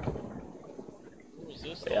 Who was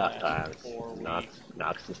this the last 4 weeks?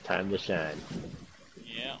 Knox, it's time to shine.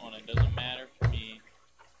 Yeah, when it doesn't matter for me.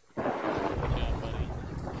 Good job, buddy.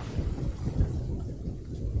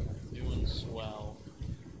 Doing swell.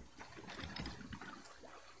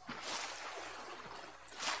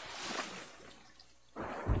 I'm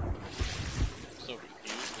so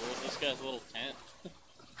confused. Where's this guy's little tent?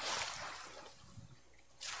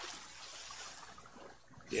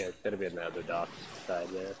 Yeah, it's gotta be on the other dock side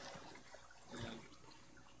there.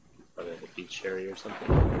 Probably the beach area or something.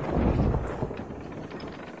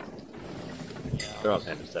 Yeah, They're all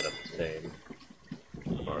kind of set up the same,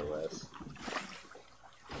 more or less.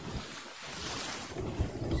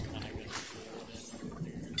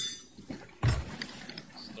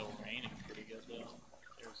 Still raining pretty good though.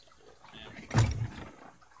 There's a cool man.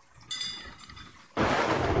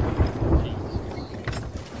 Jesus.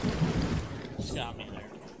 Just got me there.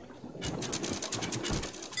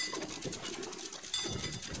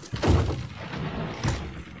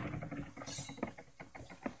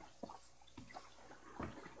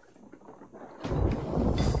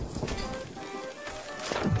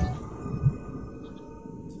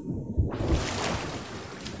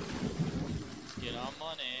 Get on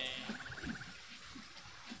money.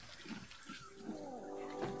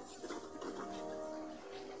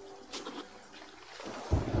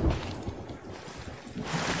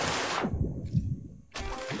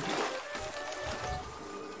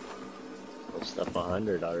 Well, stuff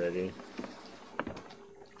 100 already.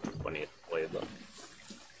 20th wave up.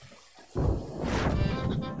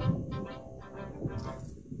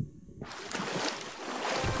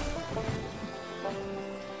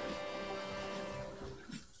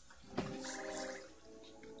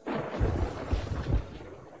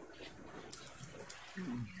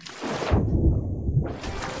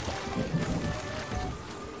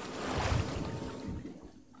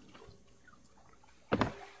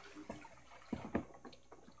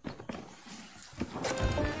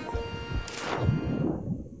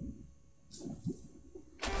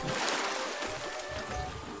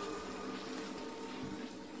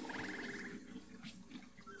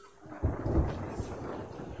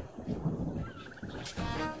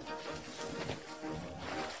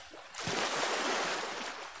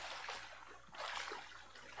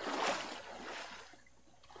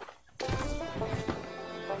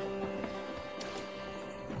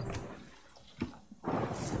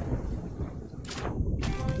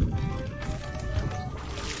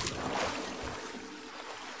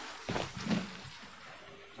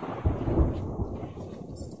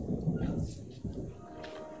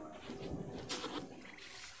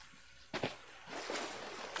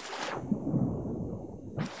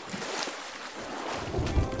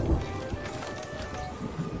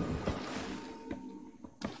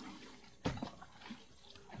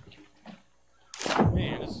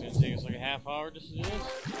 Man, this is gonna take us like a half hour just to do this.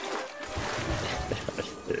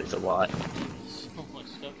 There's a lot. So much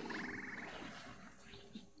stuff.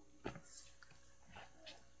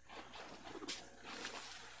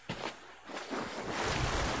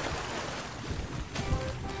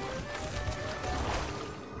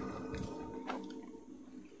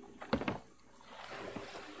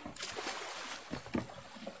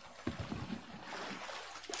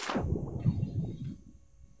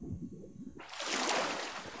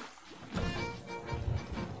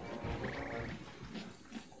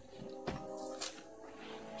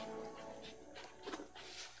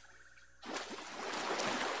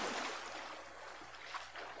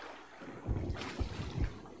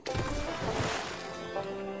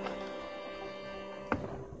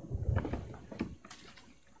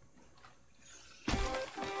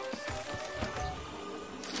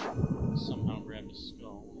 Somehow grabbed a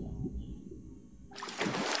skull.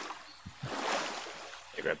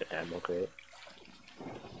 I grabbed an ammo crate.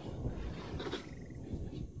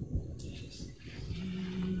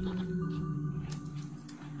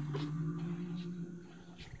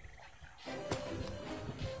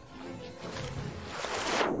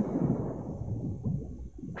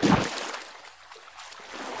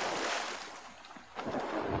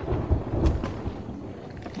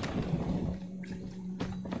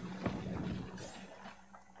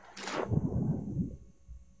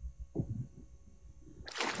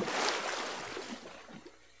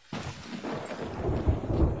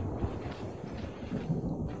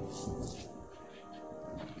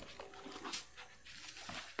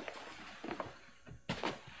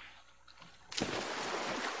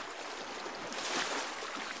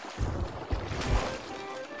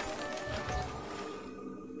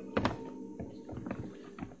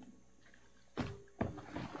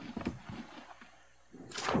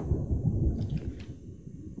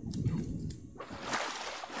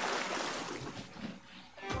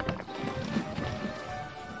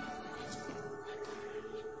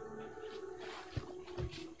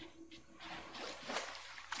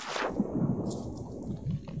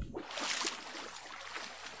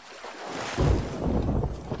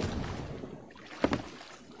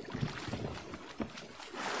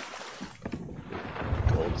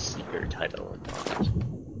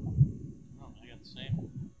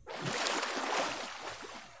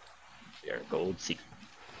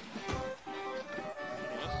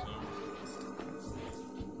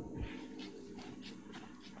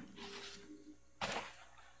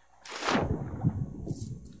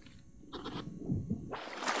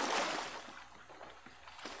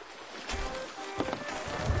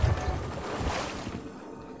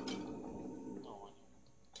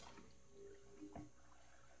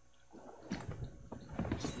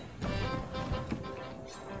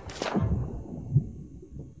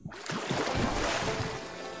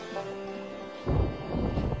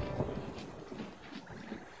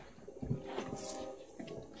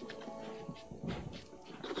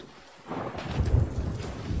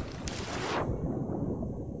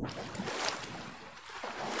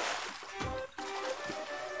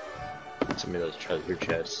 some of those treasure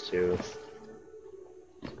chests too.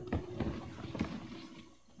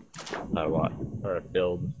 Not a lot, or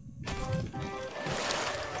filled.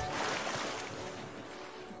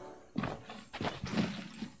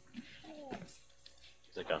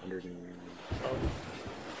 It's like 112.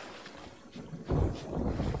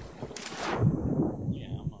 Yeah,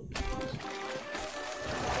 I'm up.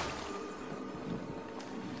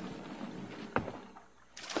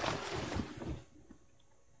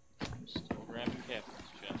 Still grabbing captain's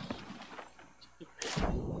chest.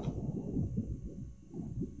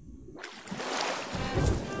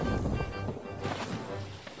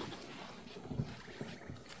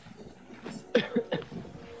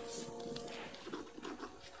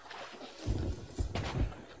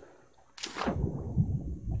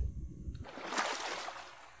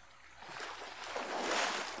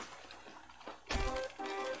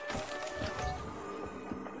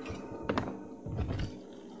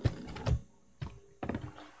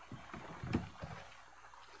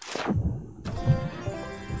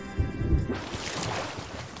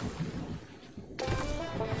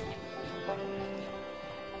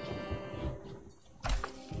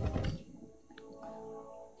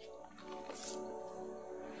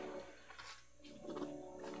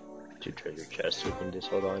 Two treasure chests we can just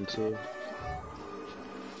hold on to.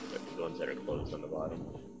 The ones that are closed on the bottom.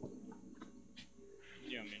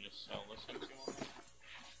 You want me to sell this one to him?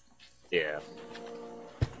 Yeah.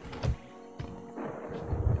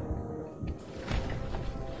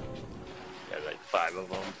 Got like 5 of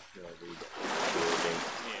them. You know, we got 2, I think.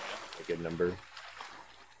 Yeah. A good number.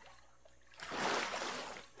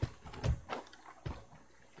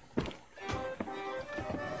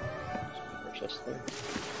 Just there.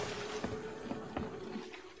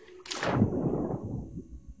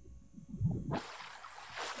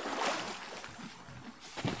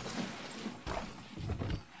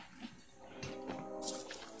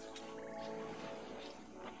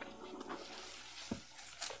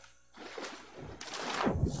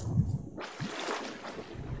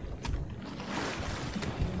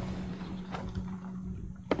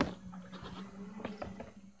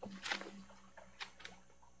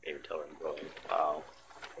 Even tell I'm going. Wow.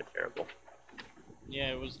 They're terrible.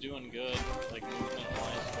 Yeah, it was doing good, like movement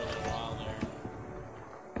wise for a little while there.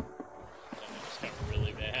 Then it just got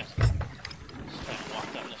really bad. Just trying to walk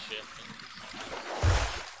on the ship.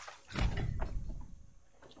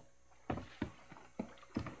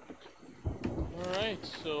 Alright,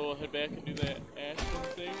 so I'll head back and do that Ashland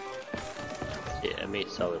thing. Yeah, I may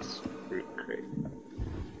sell this fruit crate.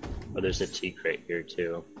 Oh, there's a tea crate here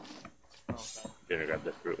too. Okay. You're gonna grab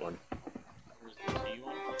the fruit one. Where's the tea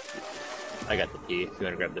one? I got the tea if you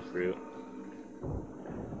wanna grab the fruit. What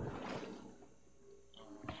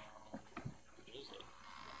is it?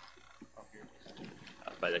 Oh, here it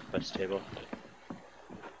is. By the quest table.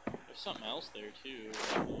 There's something else there too.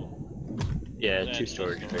 Yeah, Is that 2 the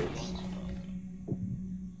storage crates. ones?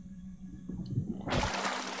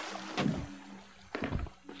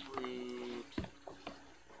 Fruit.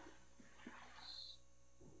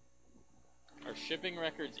 Our shipping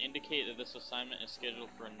records indicate that this assignment is scheduled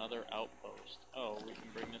for another outpost. Oh, we can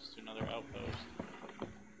bring this to another outpost.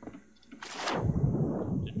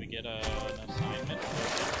 Did we get an assignment for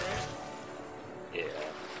this, right? Yeah.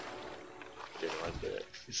 Didn't like it.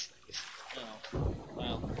 Oh,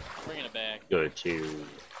 well, bringing it back. Go to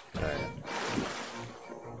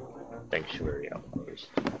Sanctuary Outpost.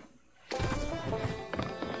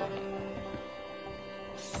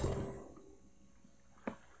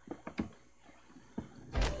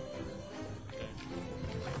 Okay.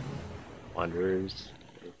 Wanderers,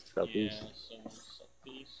 southeast. Yeah, so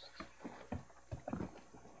southeast.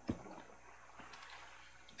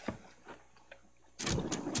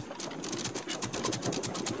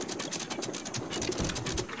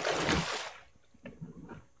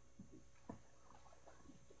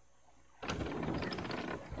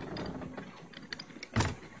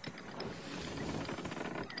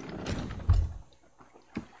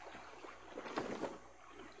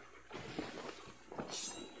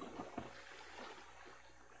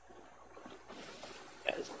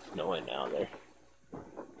 Yeah, it's snowing now there.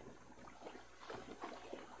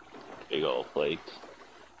 Big old flakes.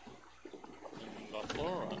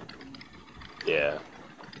 Buffalo Run. Yeah.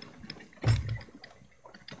 I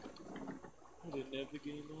didn't have the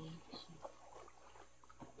game on.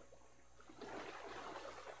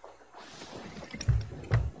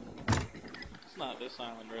 It's not this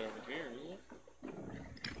island right over here, is it?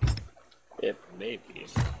 It may be.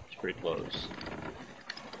 It's pretty close.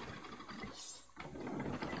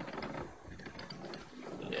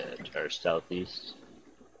 Yeah, to our southeast.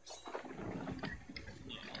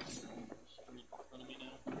 Yeah.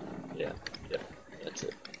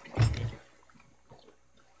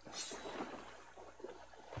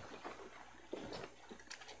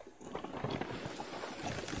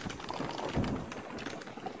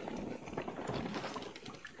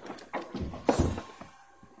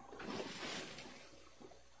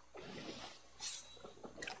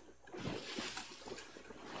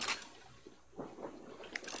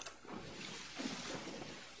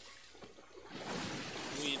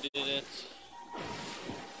 it.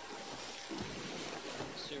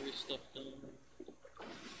 Serious stuff done.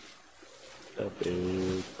 The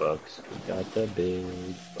big bucks. We got the big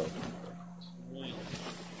bucks. Right.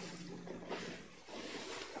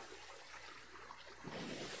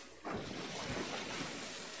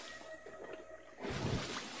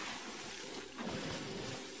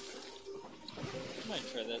 I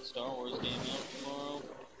might try that Star Wars game out tomorrow.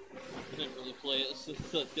 I didn't really play it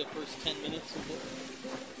since like the first 10 minutes of it.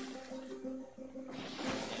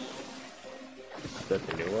 Is that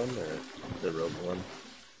the new one or the Rogue one?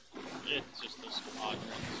 It's just the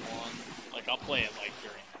Squadrons one. Like, I'll play it like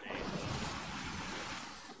during the day.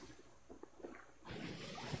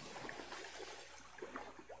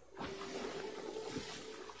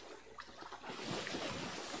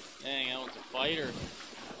 Dang, I was a fighter.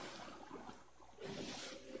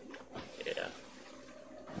 Yeah.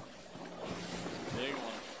 Big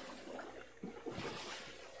one.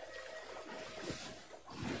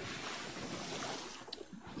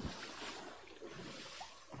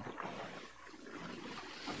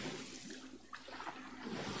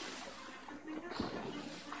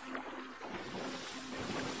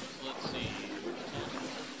 Let's see.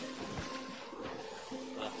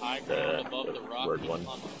 The high ground above the rocky word one.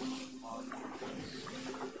 tunnel.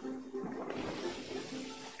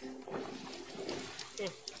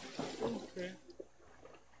 Okay.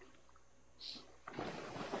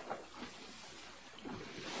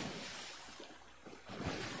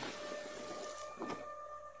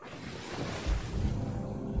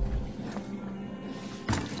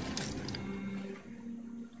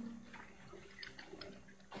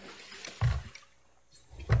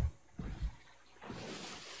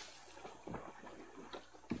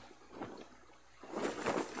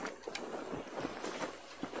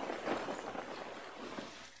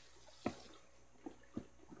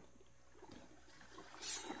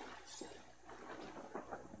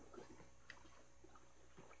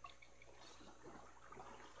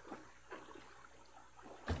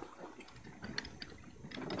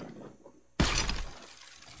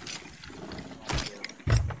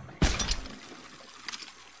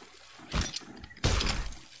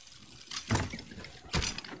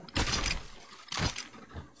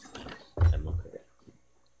 I'm okay.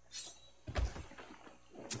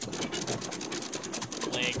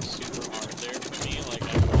 Lag super hard there for me. Like, I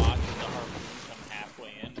watched the harpoon come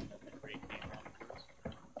halfway in, and then the crate came around first.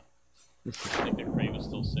 I think the crate was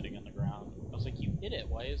still sitting on the ground. I was like, you hit it,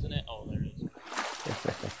 why isn't it? Oh, there it is.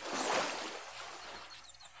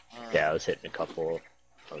 Alright. Yeah, I was hitting a couple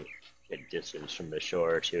at distance from the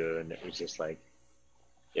shore too, and it was just like,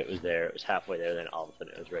 it was there, it was halfway there, then all of a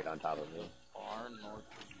sudden it was right on top of me. Far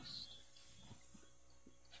northeast.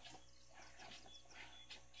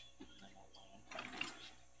 And then I'll land.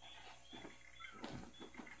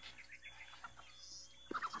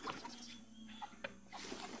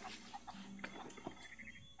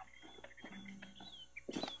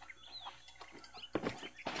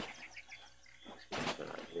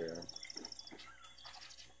 Right here.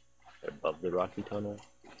 Above the rocky tunnel.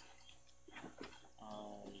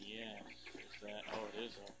 Yes. Is that? Oh, it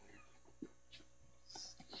is up here.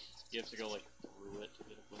 You have to go like through it to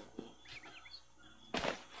get above it.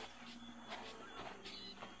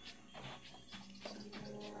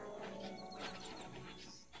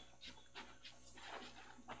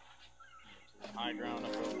 To the high ground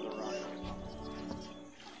above the rock.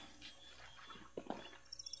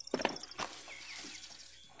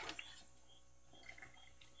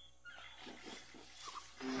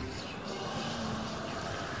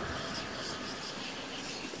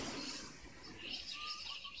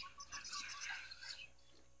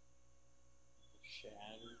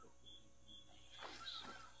 Shattered.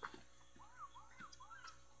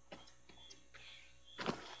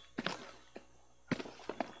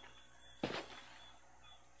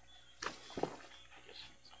 I guess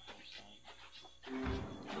it's on their side.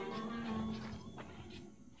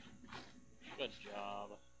 Good job.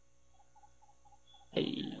 Hey.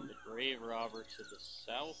 And the grave robber to the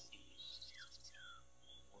southeast.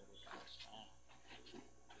 Where was this at?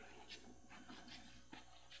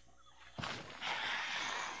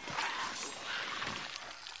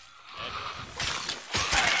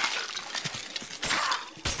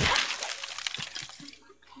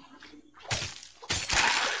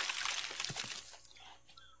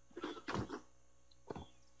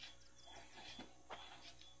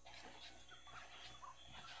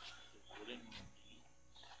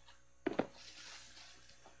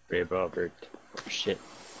 Ray Robert. Oh shit.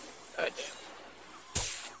 God damn.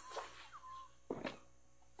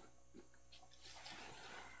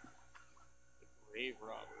 Grave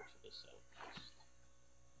robber to the southeast.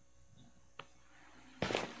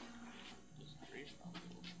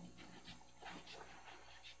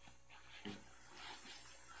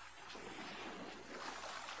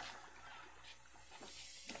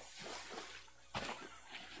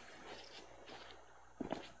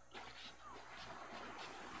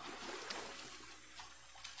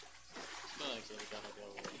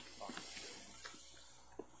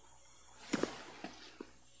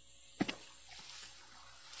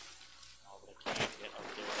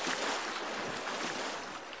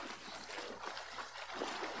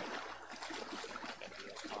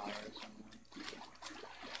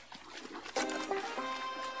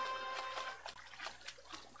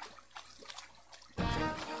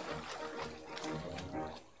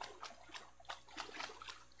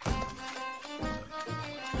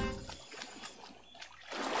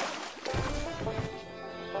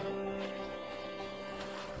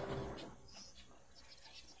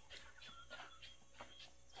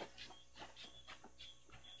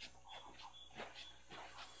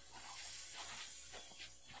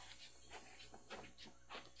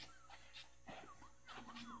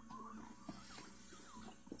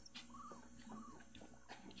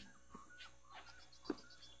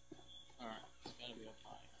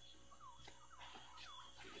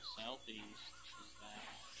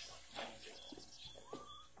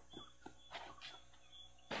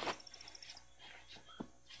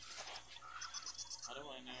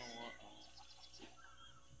 know what?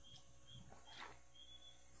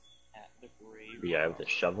 At the grave. Yeah, with a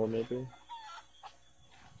shovel maybe?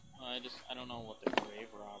 I don't know what the grave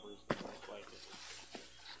robbers gonna look like. Is it a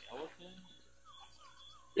skeleton?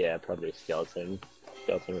 Yeah, probably a skeleton.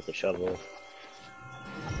 Skeleton with a shovel.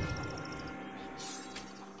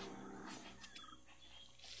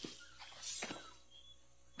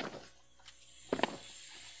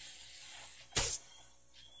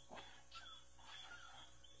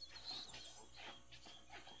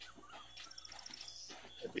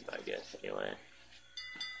 That'd be my guess anyway.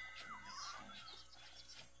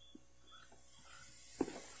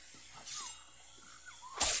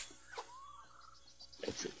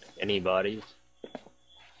 Any bodies?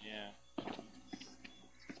 Yeah.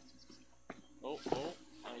 Oh,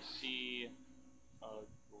 I see a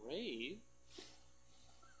grave.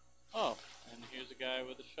 Oh, and here's a guy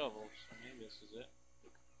with a shovel, so maybe this is it.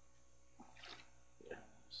 Yeah.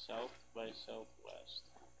 South by southwest.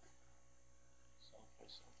 South by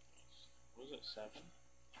southwest. What was it, 7?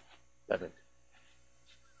 7.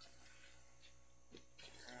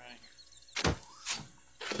 Alright.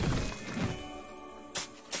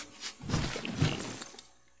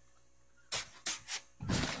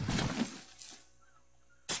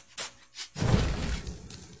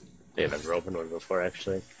 They have never opened one before,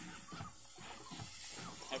 actually.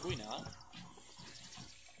 Have we not?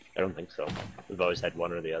 I don't think so. We've always had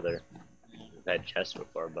one or the other. We've had chests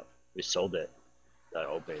before, but we sold it without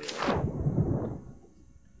opening it. It's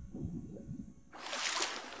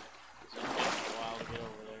been taking a while to get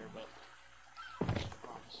over there, but it's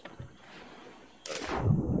promising.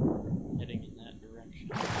 Heading in that direction.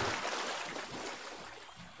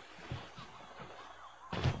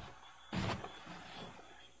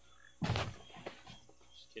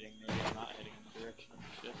 Just kidding, maybe I'm not heading in the direction of the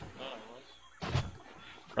ship. I thought I was.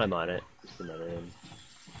 I'm on it. Just another end.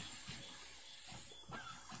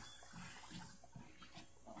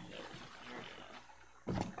 Oh, there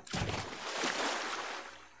we go.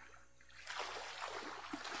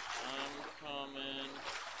 I'm coming.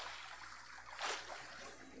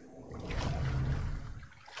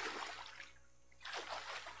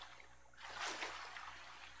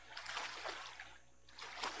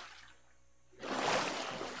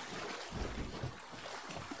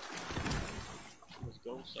 There's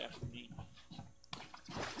ghosts after me.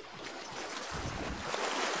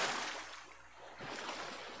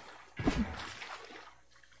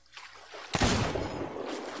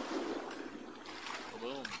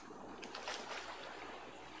 Boom.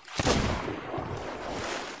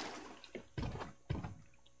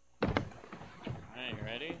 Alright, you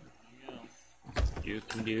ready? Yeah. You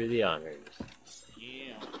can do the honors,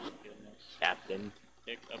 Yeah. Oh my goodness. Captain.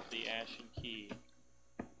 Pick up the ashen key.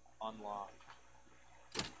 Unlock.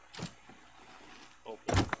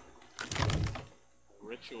 Open. A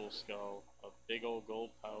ritual skull. A big old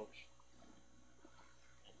gold pouch.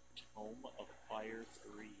 A tome of fire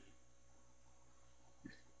 3.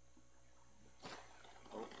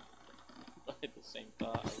 Oh. I had the same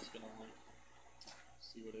thought. I was gonna like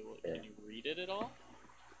see what it was. Yeah. Can you read it at all?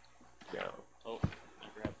 No. Oh, I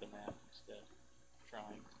grabbed the map instead.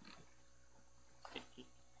 Trying.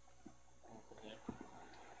 What the heck?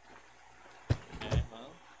 Okay,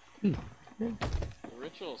 well. The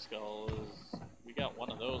ritual skull is. We got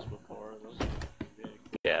one of those before. Those are pretty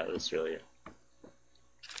big. Yeah, that's really it.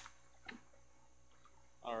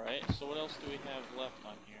 Alright, so what else do we have left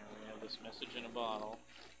on here? We have this message in a bottle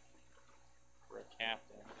for a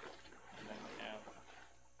captain. And then we have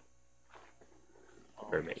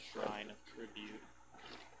Mermaid. Shrine of Tribute.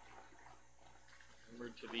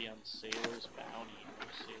 Rumored to be on Sailor's Bounty.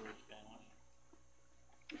 Sailor's Bounty.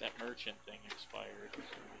 That merchant thing expired, so we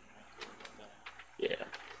have to look at that. Yeah.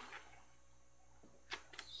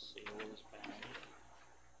 Sailor's Bounty.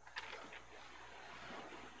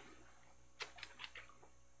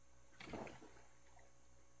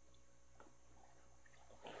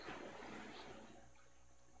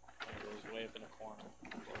 It goes way up in the corner.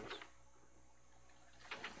 Close.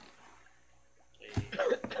 A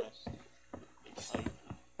west. A pipe.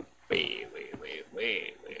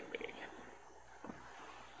 Wait.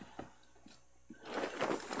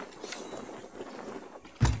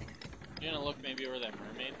 You gonna look maybe where that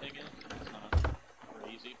mermaid thing is? It's not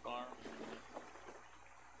crazy far.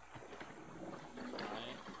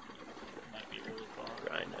 Right. Might be really far.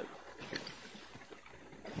 Grind up.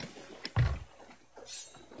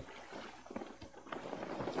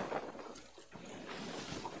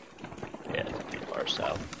 Yeah, it's pretty far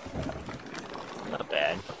south. Not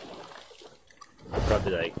bad.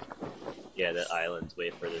 Probably like, yeah, the island's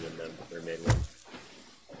way further than the mermaid one.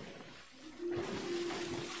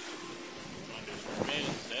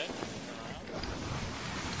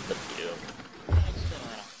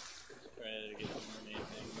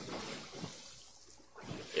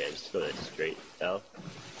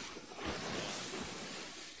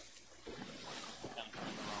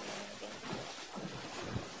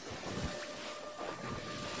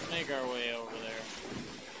 our way over there.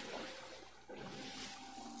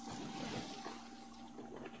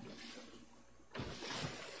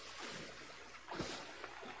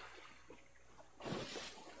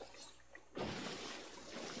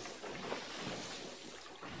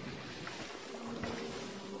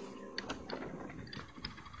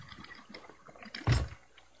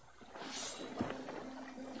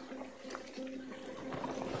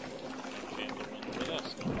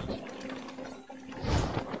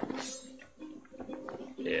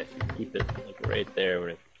 Yeah, keep it like right there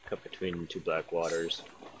when it cut between two black waters.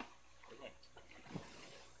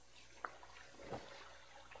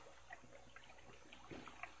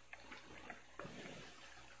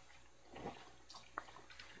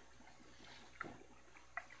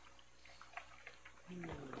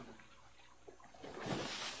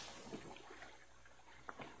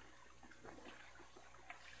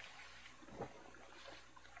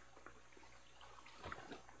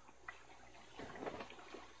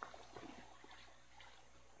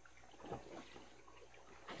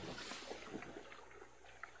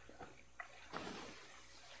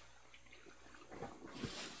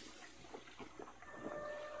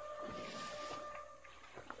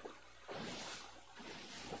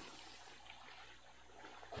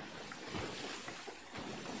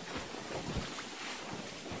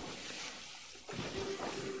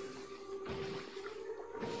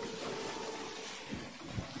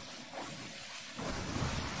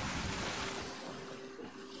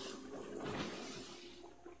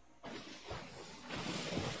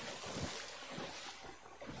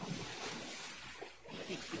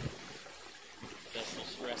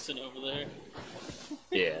 Stressing over there.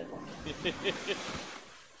 Yeah.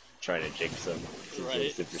 Trying to jinx them. Since they're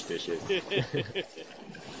Right. superstitious.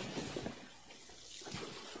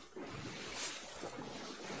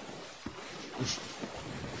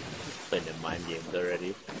 Playing the mind games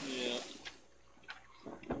already. Yeah.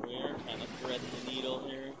 We're kind of threading the needle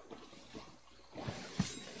here.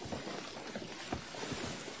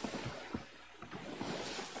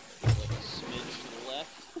 Like a smidge to the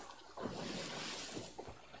left.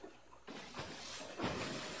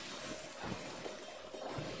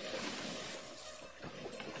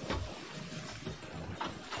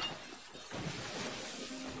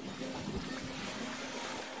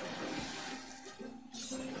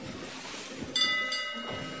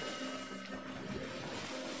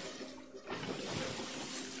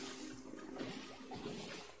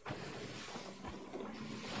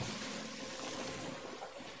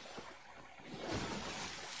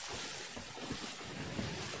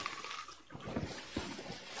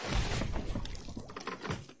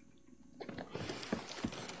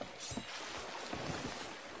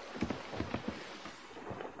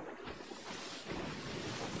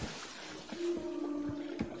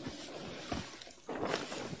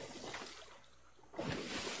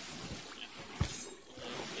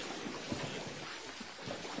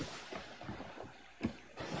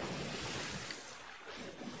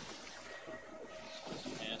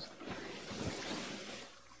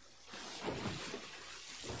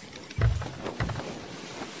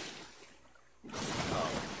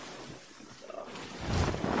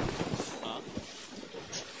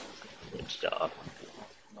 Switched off.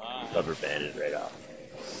 Ah, Rubber banded right off.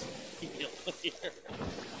 here. You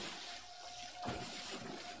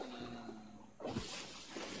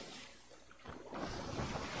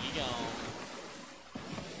gone.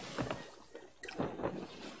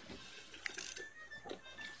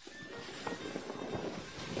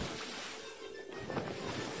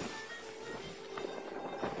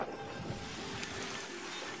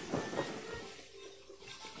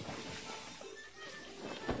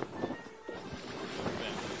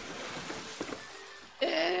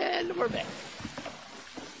 And we're back.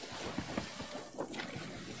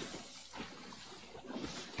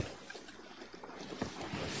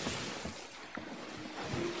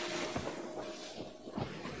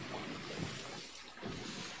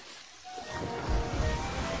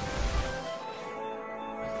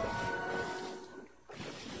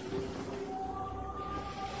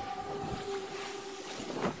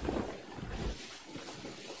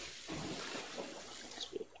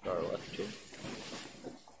 Sweet. Our left here.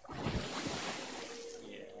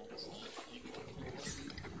 Yeah, that's not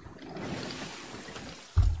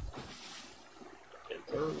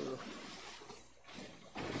Enter.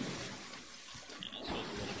 this was a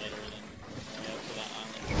little better than going out to that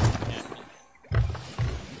island captain.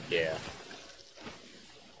 Yeah.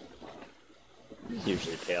 These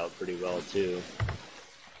usually pay out pretty well too.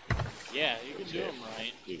 Yeah, you can do them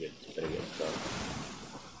right. You get pretty good stuff.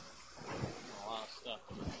 A lot of stuff.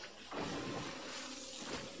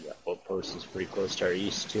 You got outposts pretty close to our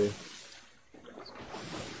east too.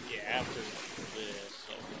 Yeah, after this,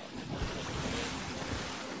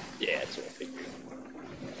 Yeah, that's what I figured.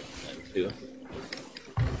 That too.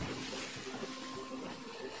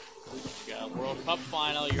 you got a World Cup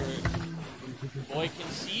final. Your boy can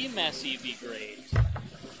see Messi be great.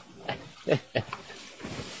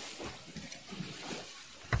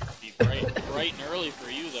 Be bright and early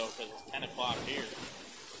for you though, because it's 10 o'clock here.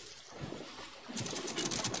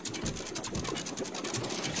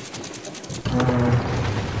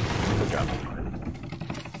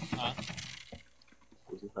 Huh?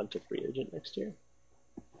 Isn't Hunt a free agent next year?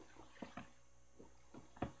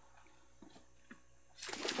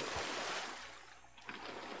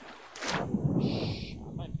 I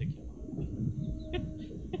might pick him up.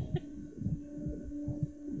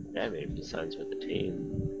 Yeah, maybe if he signs with the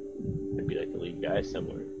team, could be like a lead guy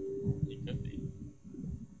somewhere. He could be.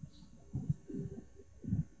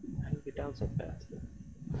 How do you get down so fast?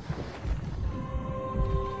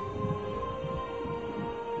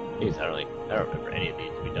 I don't remember any of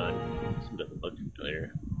these to be done. This one doesn't look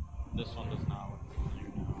familiar. This one does not look familiar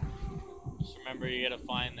now. Just remember, you gotta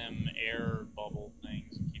find them air bubble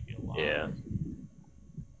things to keep you alive. Yeah.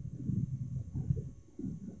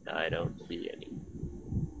 I don't see any.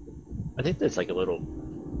 I think there's like a little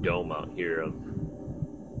dome out here of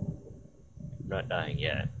not dying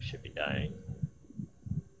yet. Should be dying.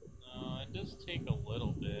 It does take a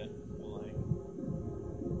little bit.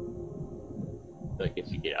 Like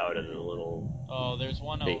if you get out of the little. Oh, there's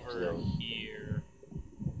one Safe over zone. here.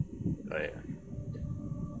 Oh yeah.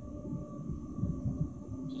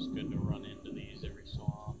 Just good to run into these every so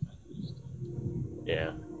often. Just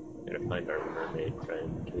Yeah. Gotta find our mermaid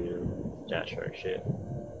friend to stash our shit.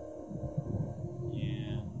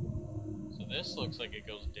 yeah. So this looks like it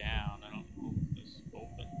goes down. I don't know if this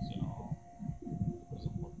opens at all.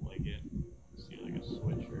 Doesn't look like it. See like a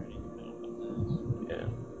switch or anything to open this. Yeah.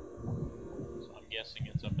 So I'm guessing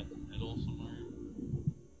it's up in the middle somewhere.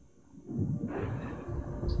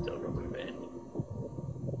 Still rubber band.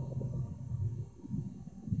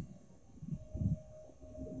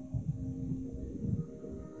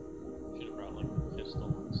 Should have brought like a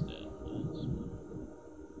pistol instead.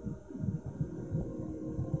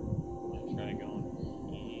 I'm try going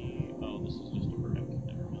here. Oh, this is just a brick.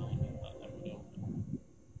 Never mind. I thought that would open.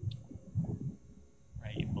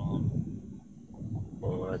 Right, you bum.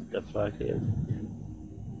 What the fuck is?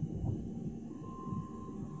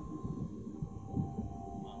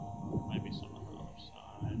 Might be some on the other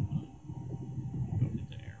side, but go hit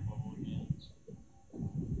the air bubble again.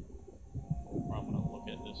 Or I'm gonna look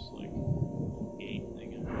at this like little gate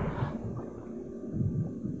thing. And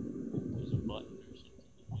there's a button or something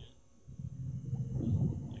to hit. Doesn't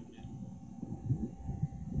look like it.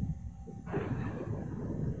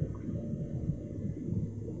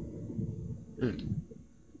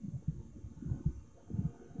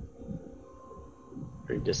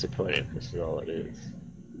 Pretty disappointed if this is all it is.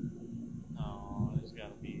 No, there's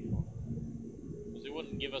gotta be. Because it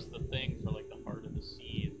wouldn't give us the thing for like the heart of the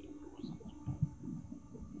sea if there wasn't like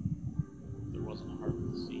if there wasn't a heart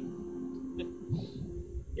of the sea.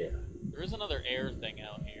 Yeah. There is another air thing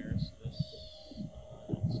out here, so this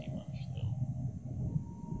I don't see much though.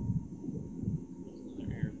 There's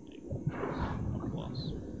another air thing. A plus.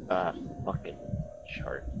 Ah, fucking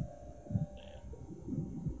chart.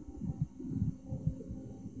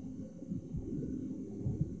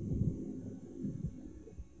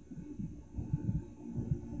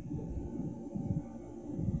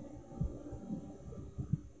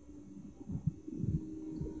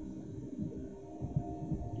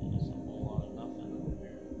 There's a whole lot of nothing over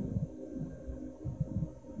here.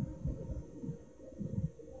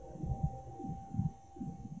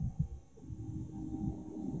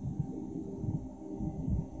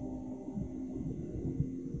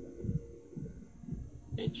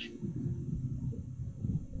 H.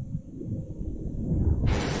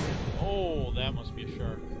 Oh, that must be a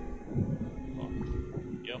shark. Oh.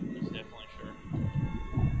 Yep, it's definitely a shark.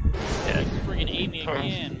 Yeah. Friggin' ate me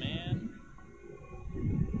again, man.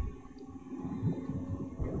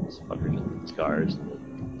 These fuckers with scars and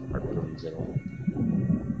the harpoons and all.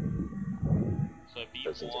 So I beat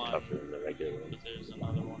Those things are one, tougher than the regular ones. but there's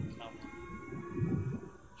another one coming.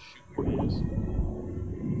 Shoot your ass.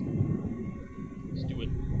 Let's do it.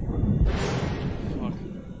 Fuck.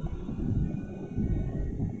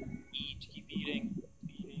 Eat, keep eating.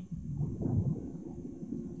 Eating.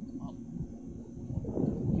 Come on.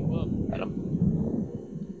 You up. Got 'em.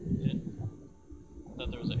 Did. Thought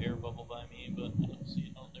there was an air bubble by me, but I don't see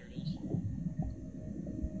it. Oh, there it is. I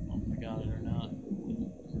don't know if I got it or not.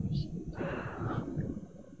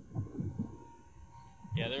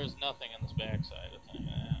 nothing on this backside, I'll tell you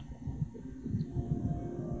that.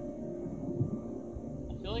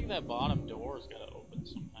 I feel like that bottom door's gotta open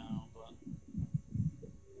somehow, but...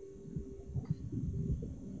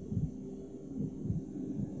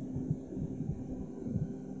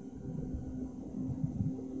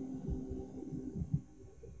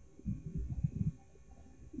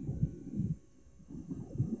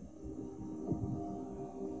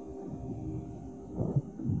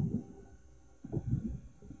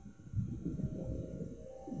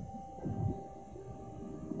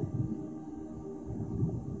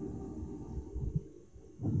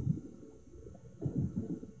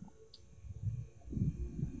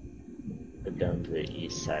 Down to the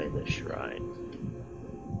east side of the shrine.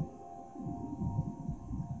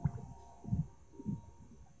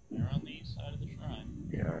 You're on the east side of the shrine.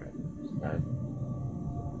 Yeah, alright.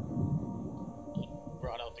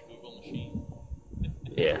 Brought out the Google machine.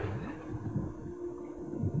 Yeah.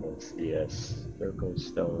 It's the circle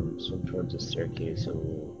stone swim towards the staircase, so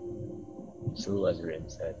the lever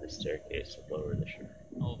inside the staircase will lower the shrine.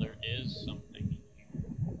 Oh, there is something.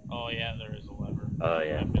 Oh yeah, there is a lever. Oh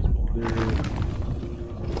yeah.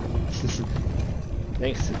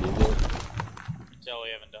 Thanks to Google. You can tell we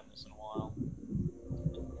haven't done this in a while.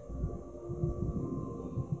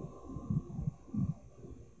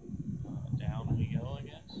 Down we go, I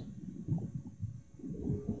guess.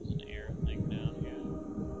 There's an air thing down here.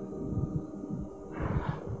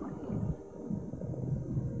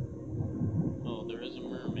 Oh, there is a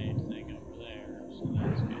mermaid thing over there, so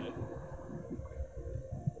that's good.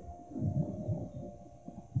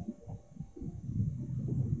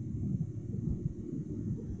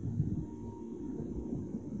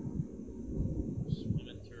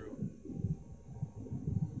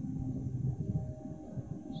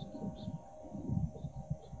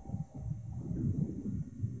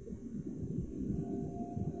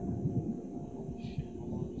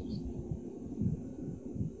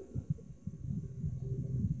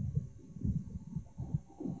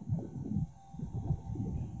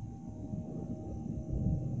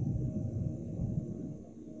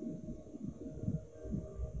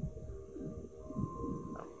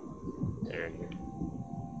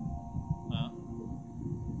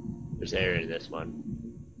 There's air in this one.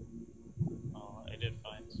 Oh, I did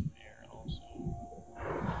find some air also.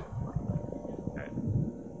 Alright.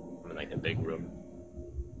 I'm in like a big room.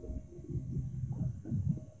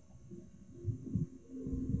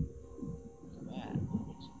 That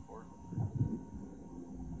looks important.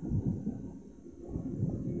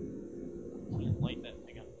 Can't light that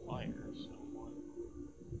thing on fire, so what?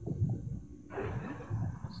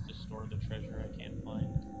 Let's just store the treasure I can't find.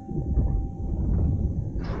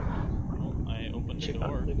 Check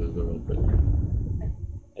door. out the Google real quick.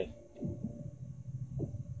 Hey.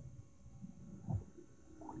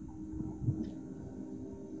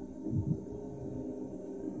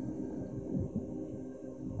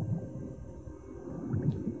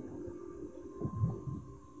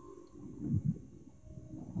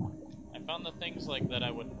 I found the things like that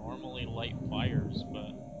I would normally light fires,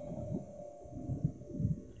 but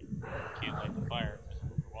I can't light the fire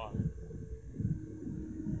because of the water.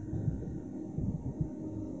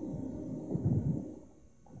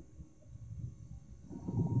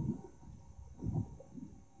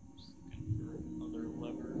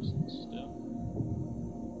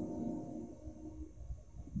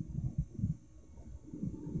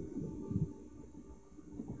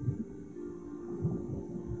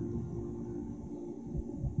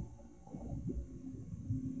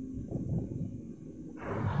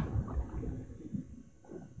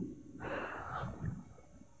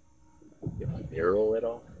 Mural at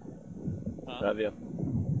all? Huh? Have you?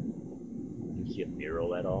 You see a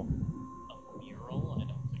mural at all? A mural? I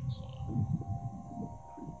don't think so.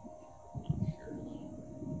 Not sure though.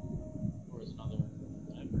 There was another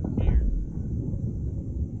lever here.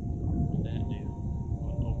 What did that do?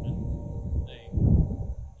 What opened thing?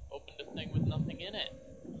 Opened a thing with nothing in it.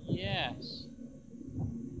 Yes.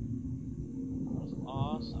 That was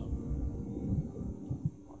awesome.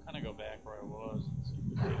 I'll kind of go back where I was and see if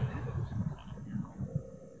we see some kind of mural.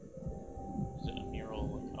 Is it a mural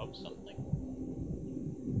like of something?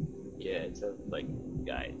 Yeah, it's a like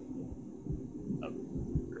guide.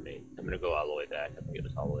 For me. I'm gonna go all the way back. I think it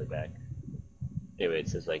was all the way back. Anyway, it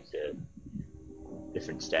says like the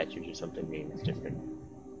different statues or something means different.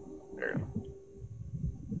 I don't know.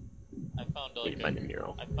 I found Where you find the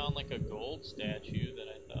mural. I found like a gold statue that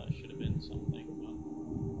I thought should have been something,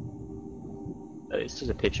 but It's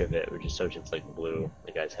just a picture of it, which is so just like blue.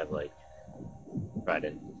 The guys have like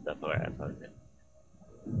trident and stuff. Alright, I found it.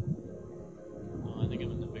 oh, I think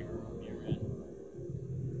I'm in the bigger room you're in.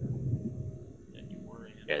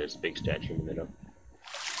 there's a big statue in the middle.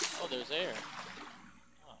 Oh, there's air.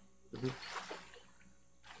 Oh. Mhm.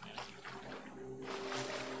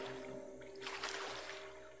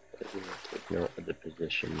 Take note of the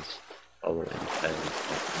positions following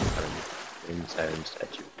change siren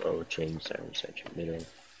statue low, change siren statue middle.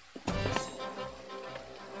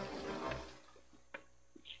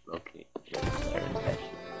 Okay, change siren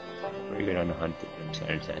statue. When you're on a hunt to change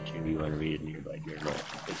siren statue, you want to read a nearby journal.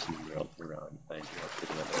 Place the mural around, find your up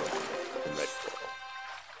with another one, red coral.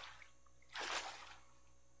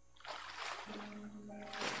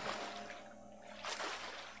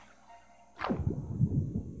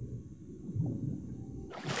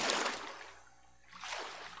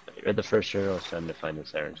 Read the first journal, it's time to find the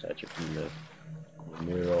siren statue from the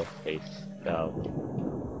mural face south.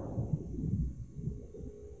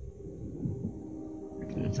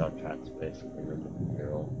 It's on tracks basically from the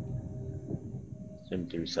mural. Swim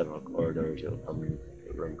through several corridors, you'll come in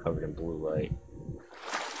a room covered in blue light.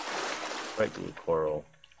 Bright blue coral.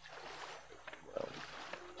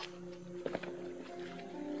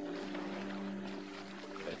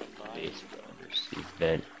 Base of the undersea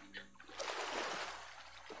vent.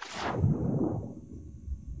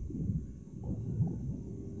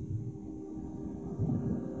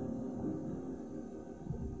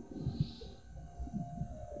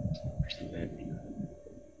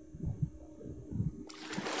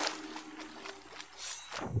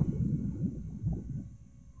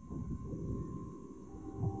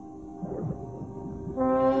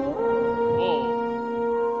 Whoa!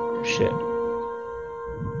 Shit. What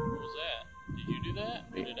was that? Did you do that?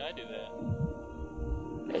 Or did I do that?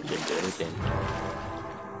 I didn't do anything.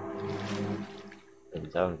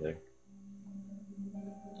 Doesn't sound good.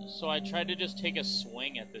 So I tried to just take a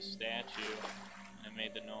swing at this statue, and it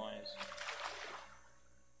made the noise.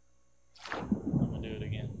 I'm gonna do it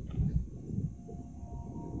again.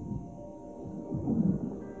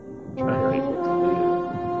 Trying to read what to do.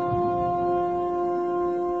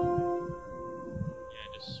 Yeah, I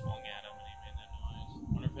just swung at him and he made that noise. I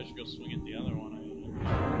wonder if I should go swing at the other one.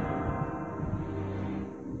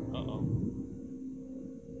 Uh-oh.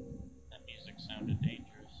 That music sounded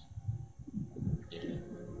dangerous. Yeah.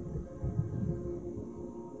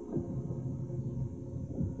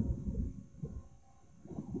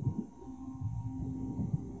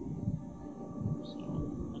 So,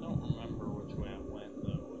 I don't remember which way I went,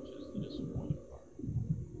 though, which is the disappointing part.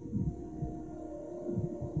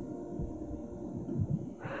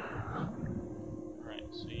 Alright,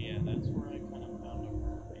 so yeah, that's where I kind of found a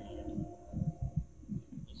mermaid.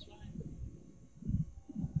 This way?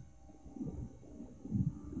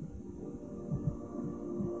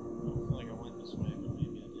 I don't feel like I went this way, but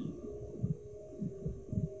maybe I did.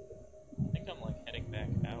 I think I'm like heading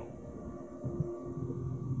back out.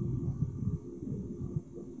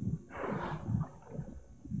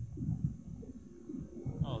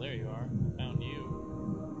 Oh, there you are. I found you.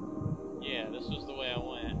 Yeah, this was the way I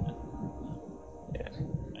went. Yeah.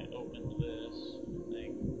 I opened this, I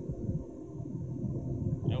think.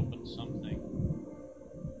 I opened something.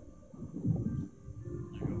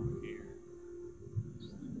 I go here.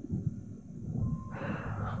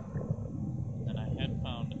 And I had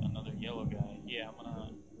found another yellow guy. Yeah, I'm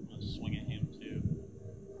gonna swing at him too.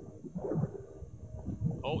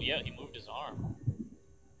 Oh yeah, he moved his arm.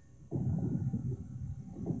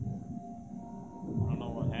 I don't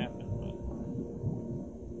know what happened, but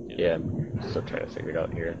Yeah, I'm still trying to figure it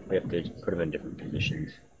out here. We have to put them in different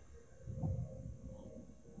positions.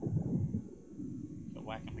 So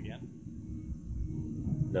whack him again.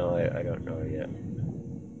 No, I don't know yet.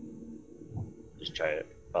 Just try to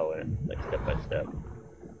follow it, like step by step.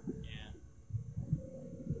 Yeah.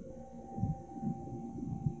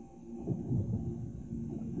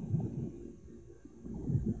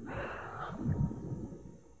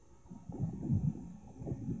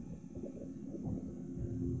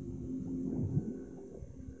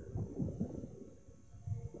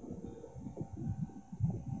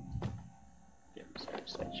 Yeah, siren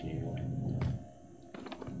statue.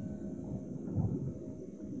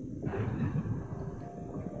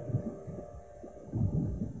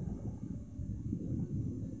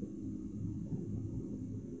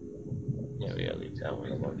 Yeah, we gotta leave that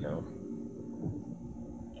one alone now.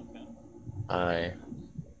 Okay. I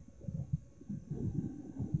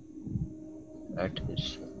back to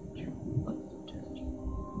this left.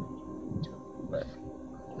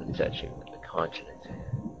 What is that shape with the consonants?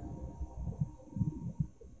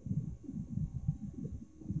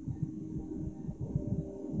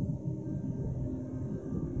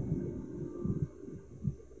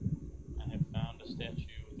 I have found a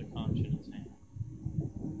statue with a conch in its hand.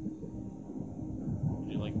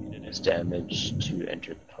 Would you like It's damage to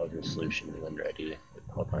enter the puzzle solution when ready.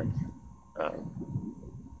 Hold on.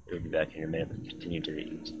 You'll be back in a minute, but continue to the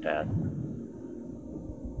east path.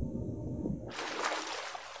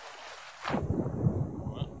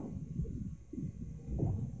 What?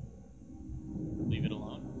 Leave it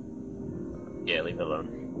alone? Yeah, leave it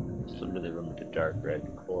alone. Just look to the room with the dark red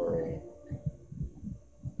coral.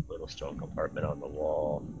 Little stone compartment on the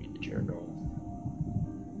wall. Read the journal.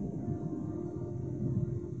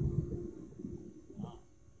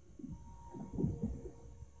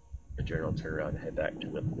 The journal, turn around and head back to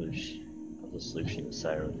the solution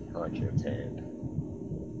siren conjure's hand.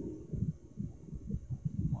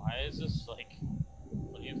 Why is this like?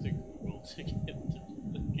 What do you have to Google to get to?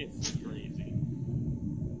 It's crazy.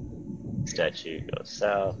 Statue goes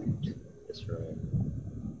south to this room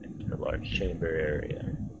into a large chamber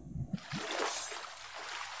area.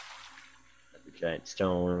 The giant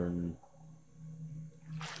stone.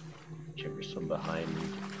 Chambers from behind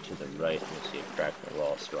to the right, and you'll see a crack in the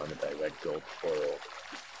wall surrounded by red gold coral.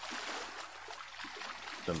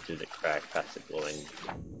 Swim through the crack past the glowing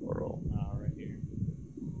coral. Oh, right here.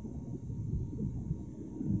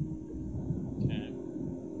 Okay.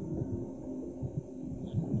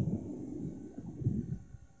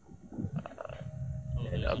 Oh,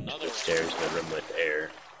 And there's up to another the one. stairs in the room with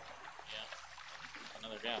air. Yeah.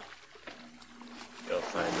 Another guy. You'll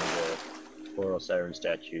find the coral siren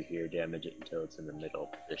statue here. Damage it until it's in the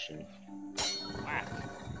middle position. Whack.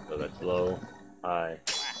 So that's low, high,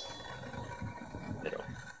 Whack. middle.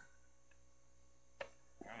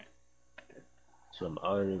 Alright. Swim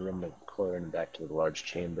out of the room with the coral and back to the large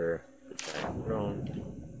chamber. The giant throne.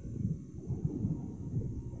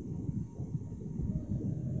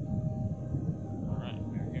 Alright,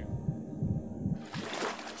 we're here.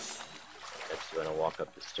 Next, you're going to walk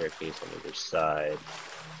up the staircase on either side.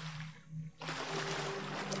 Okay.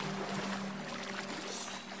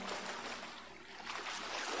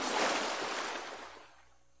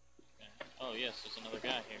 Oh yes, there's another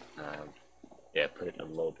guy here. Yeah, put it in a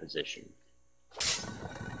low position.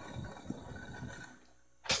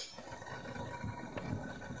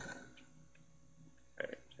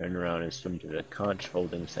 Alright, turn around and swim to the conch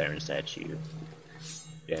holding siren statue.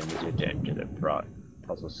 Damage it to enter the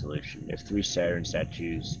puzzle solution. If 3 siren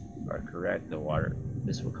statues are correct,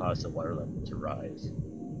 this will cause the water level to rise.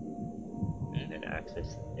 And then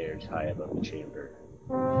access the stairs high above the chamber.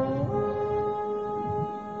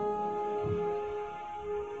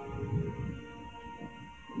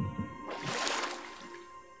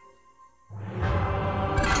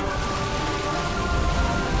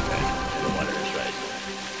 And the water is rising.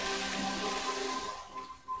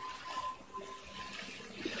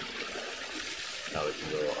 Now we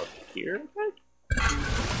can go up here, right?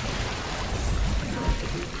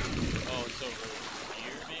 Oh, it's over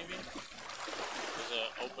here, maybe? There's an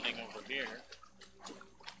opening over here.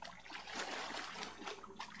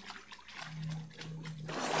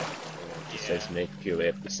 It says make your way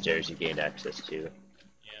up the stairs you gained access to. Yeah.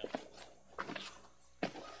 Boy.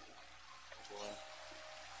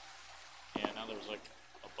 Yeah, now there's like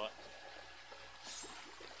a button.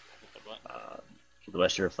 Hit the button. To the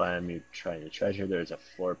west of Refine, you trying to treasure. There's a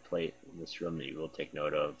floor plate in this room that you will take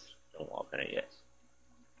note of. Don't walk on it yet.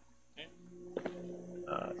 Okay.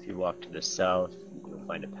 If you walk to the south, you'll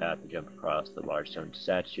find a path to jump across the large stone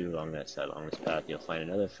statue. Along that side, along this path, you'll find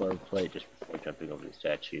another floor plate just before jumping over the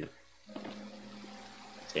statue.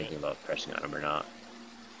 Say anything about pressing on them or not.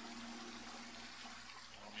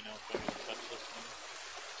 Let me know if I can touch this one.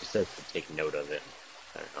 It just says to take note of it.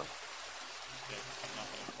 I don't know. Okay, I'm not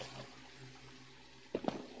gonna touch it.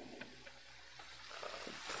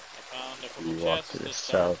 I found a couple You walk chests to the this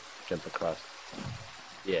time. south, jump across.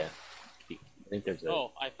 Yeah. I think there's a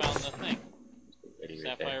Oh, I found the thing. lady right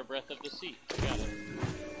Sapphire there. Breath of the Sea. Got it.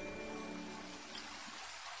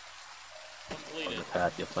 On Completed. the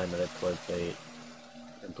path, you'll find another floor plate.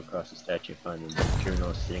 Jump across the statue, find the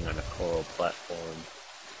journal sitting on a coral platform.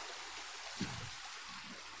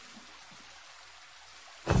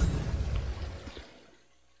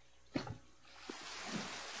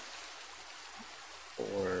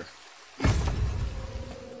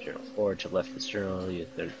 Journal 4 to left of this journal, you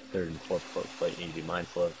third and fourth floor plate you need to be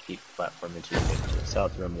mindful of. Keep the platform until you get to the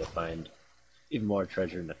south room. You'll find even more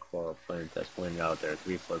treasure in the coral plant that's pointed out. There are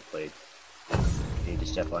 3 floor plates. You need to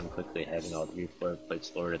step on quickly, having all 3 floor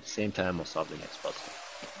plates lowered at the same time will solve the next puzzle.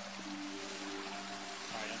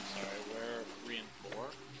 Alright, I'm sorry. Where are 3 and 4?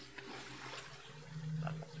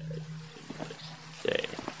 Okay.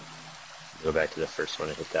 Go back to the first one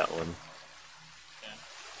and hit that one. Okay.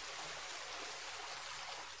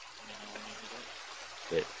 Let me know when you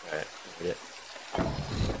hit it. Alright, hit it.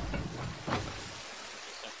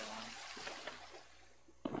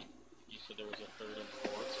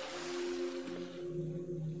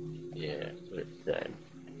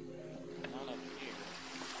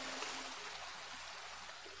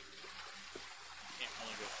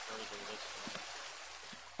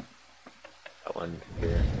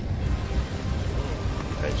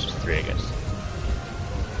 it's just 3, I guess.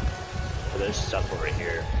 But there's stuff over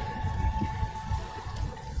here.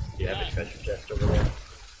 Do you have a treasure chest over there?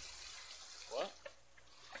 What?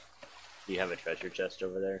 Do you have a treasure chest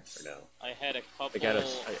over there, or no? I had a couple, I got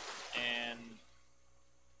and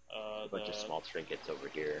a bunch of small trinkets over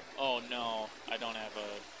here. Oh no, I don't have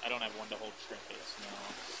one to hold trinkets.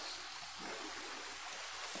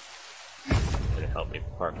 No. Gonna help me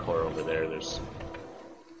parkour over there. There's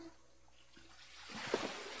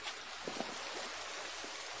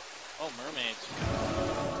Oh, mermaids.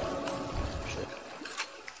 shit.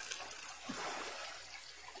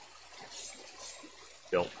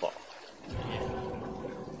 Don't fall.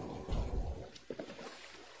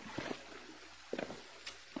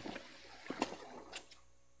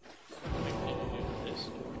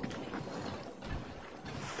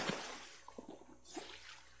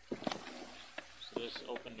 So this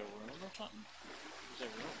opened a room or something? Is there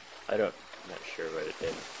a room? I'm not sure what it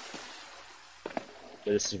did.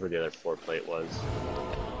 But this is where the other 4 plate was.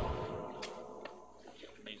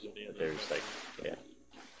 These are the other There's like, yeah.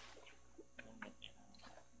 ones.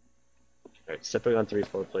 Alright, stepping on 3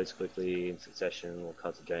 4 plates quickly in succession will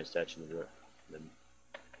cause a giant statue to then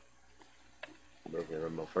moving the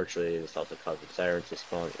room. Unfortunately, this also causes sirens to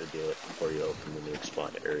spawn or deal it before you open the new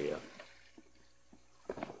spawn area.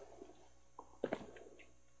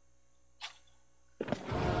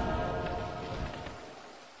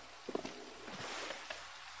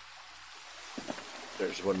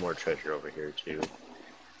 There's one more treasure over here too.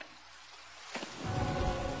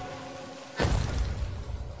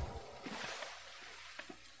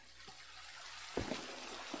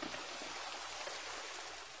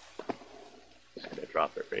 Just gonna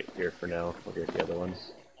drop it right here for now. We'll get the other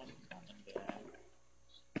ones.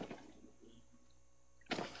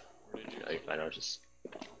 Where did you I find out just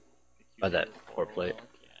by that 4 plate.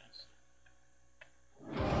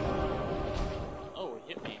 Oh, it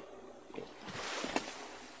hit me. It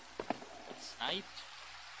sniped.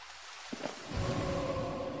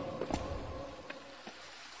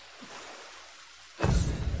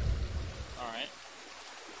 Alright.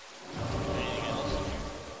 Anything else in here?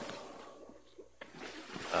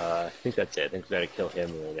 I think that's it. I think we gotta kill him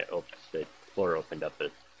and then it opens, the floor opened up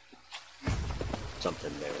at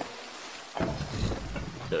something there.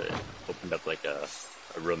 So it opened up like a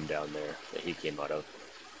room down there that he came out of.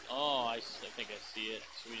 Oh, I think I see it.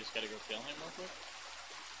 So we just gotta go kill him real quick?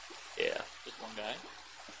 Yeah. Just one guy?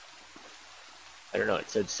 I don't know, it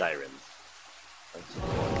said sirens. Let's do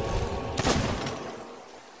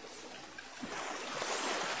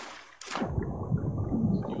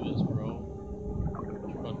this, bro.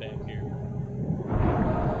 What about back here?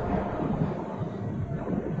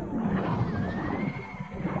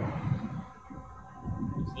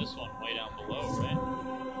 It's this one way down below, right?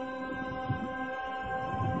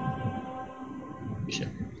 Shit.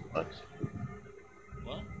 What?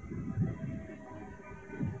 What?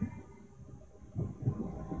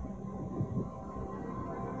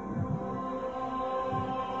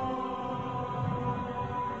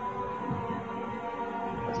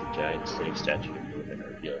 That's a giant sitting statue within a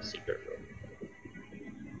reveal secret room.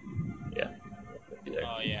 Yeah. Be there.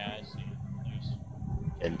 Oh yeah, I see it. There's...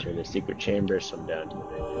 Enter the secret chamber, swim down to the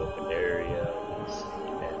newly opened area,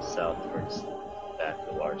 and south towards the back of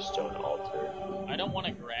the large stone altar. I don't want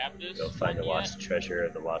to grab this You'll find the one lost yet. treasure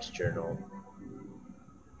of the lost journal.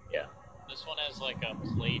 Yeah. This one has like a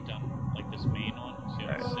plate on, like this main one. See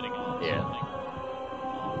how it's Alright. sitting on Yeah. something?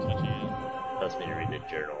 Oh, touch it. Allows me to read the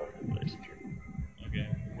journal. Okay,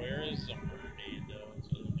 where is the mermaid though? That's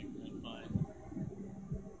the other thing we're gonna find.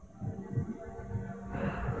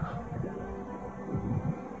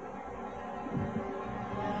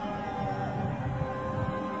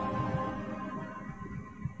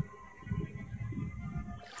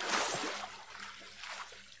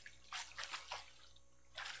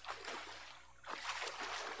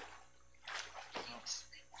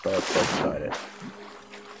 So let's find it.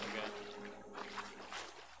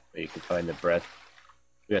 Okay. You can find the breath.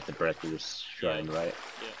 We got the breath of this shrine, Yeah. right?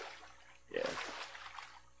 Yeah. Yeah.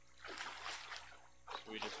 So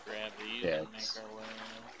we just grab these Yeah, and make it's- our way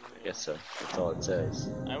over. I guess so. That's all it says.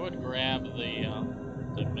 I would grab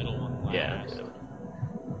the middle one last. Yeah.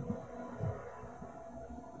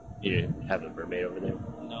 You have a mermaid over there?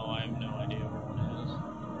 No, I have no idea where one is.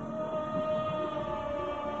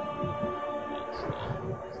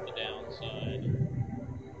 That's the downside.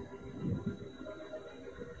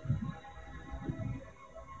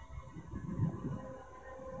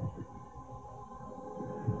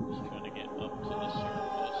 Just trying to get up to the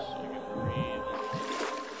surface so I can breathe.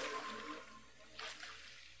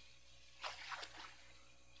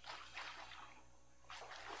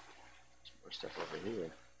 More stuff over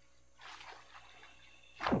here.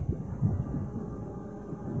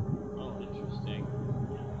 Oh, interesting.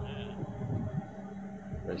 Yeah,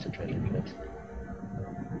 There's a treasure chest.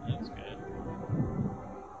 that's good.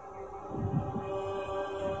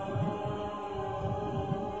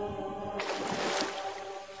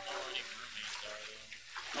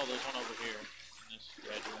 Oh, there's one over here in this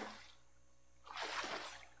red room.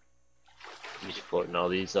 I'm just floating all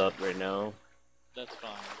these up right now. That's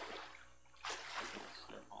fine. I can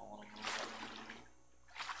start hauling them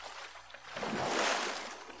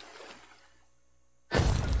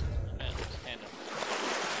over. Man, there's 10 of them.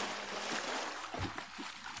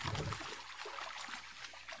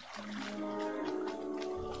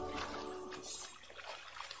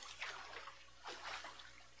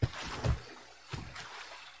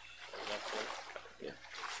 Is that full?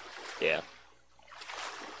 Yeah.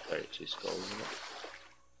 Alright, 2 skulls in it.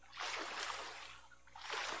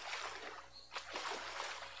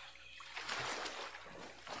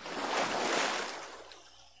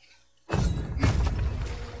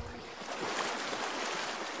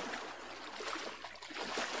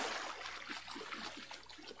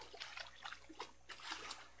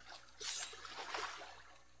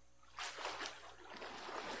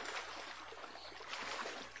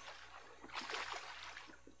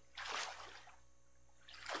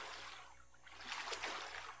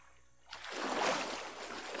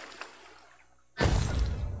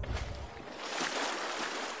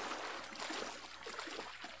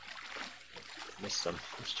 Missed some.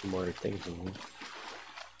 There's 2 more things in here.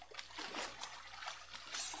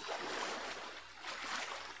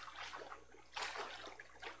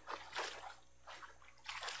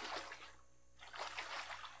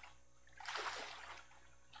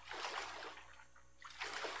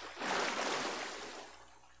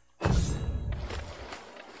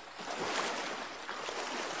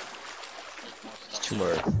 There's 2 more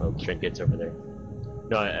little trinkets over there.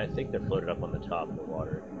 No, I think they're floated up on the top of the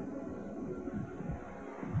water.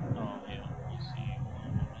 Oh, yeah. You see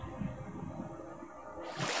one.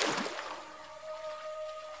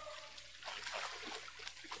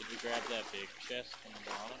 Did we grab that big chest from the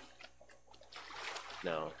bottom?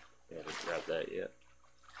 No, we haven't grabbed that yet.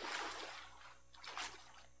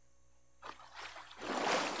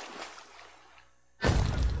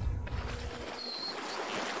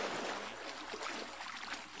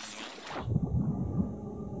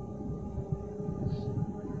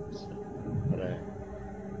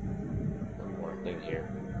 One more thing here.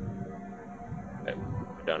 Okay,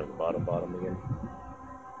 we're down at the bottom again.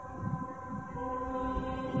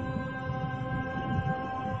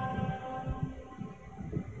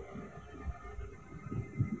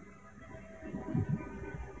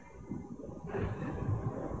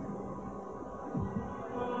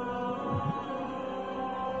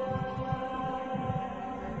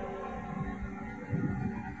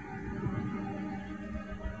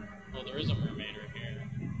 Oh, there is a mermaid right here.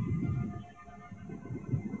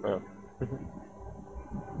 Oh.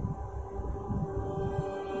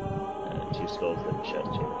 2 skulls in the chest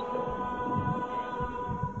here.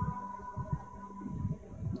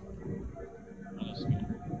 Oh, that's good.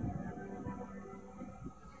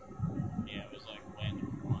 Yeah, it was like when you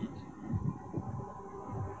want.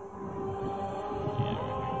 Yeah,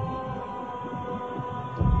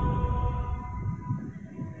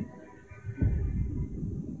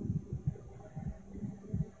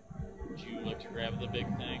 would you like to grab the big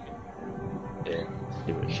thing? Yeah,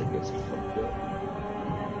 see what shit gets fucked up.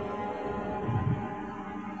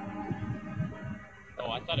 Oh,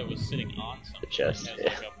 I thought it was sitting on something. The chest, It has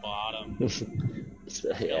yeah. like a bottom. So, It's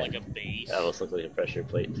got yeah, like a base. that almost looks like a pressure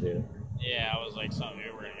plate too. Yeah, I was like, something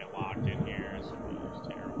we're gonna get locked in here. It was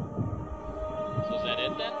terrible. So is that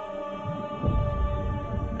it then?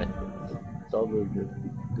 It's all the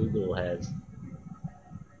Google has.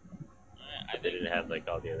 Alright, I They think didn't have like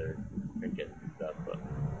all the other trinkets and stuff, but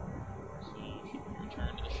so. Should we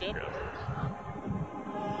return to the ship?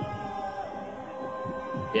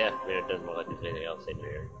 yeah, I mean, it doesn't look like there's anything else in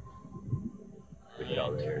here. We hit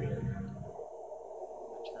all the areas.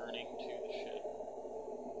 Returning to the ship.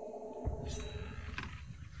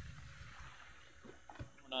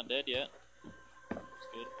 We're not dead yet. That's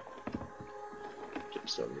good.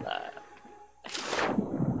 Just so alive. I'm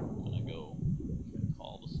gonna go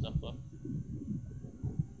call the stuff up.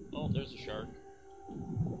 Oh, there's a shark.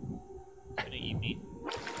 It's gonna eat me.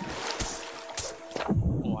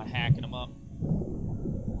 Oh, I'm hacking him up.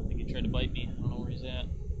 I think he tried to bite me. I don't know where he's at.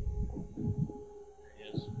 There he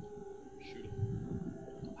is. Shoot him.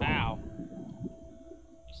 Pow!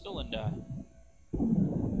 He still didn't die.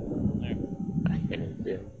 There. I can't even do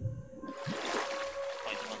it.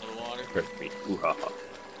 Fight him under the water. Hurt me. Ooh-ha-ha.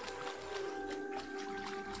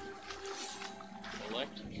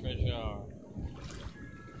 Collect treasure. Look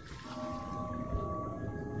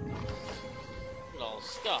at all the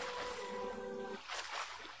stuff.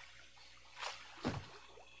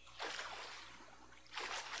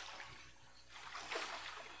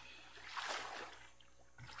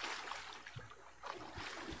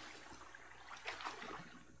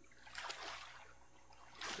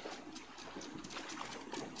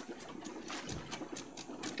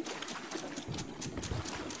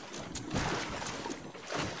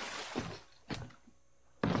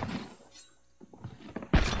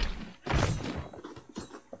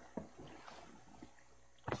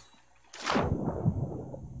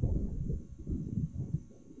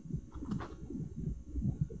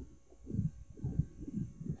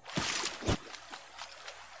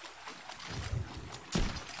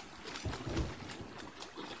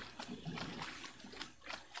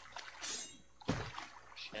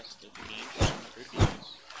 Chest of ancient tributes.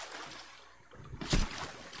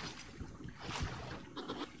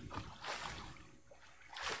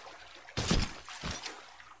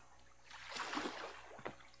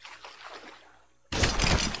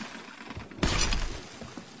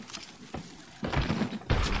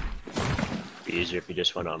 Be easier if you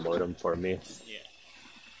just want to unload them for me. Yeah.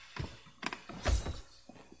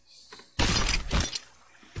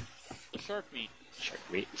 The shark meat. Shark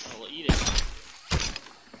meat. I'll eat it.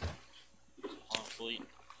 On fleet.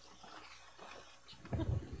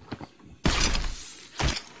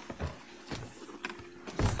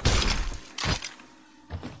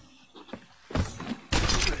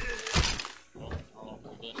 Well, I'll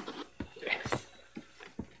hold it.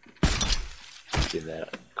 Do that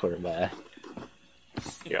corner of my eye.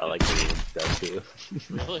 You're all like green and stuff too.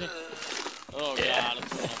 Really? Oh Yeah. god,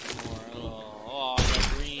 it's going up more. Oh, I got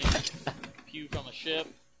green. Puke on the ship.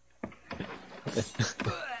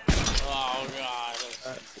 Oh god.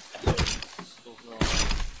 That's still growing.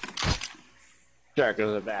 Shark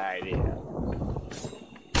was a bad idea.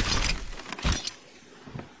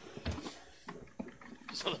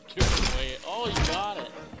 So the different way. Oh, you got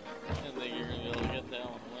it. I didn't think you were gonna be able to get that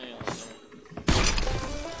one way on there.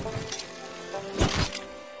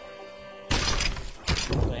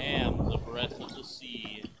 Bam, the breath of the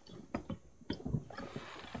sea.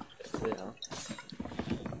 Yeah.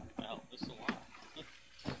 Wow, this is a lot.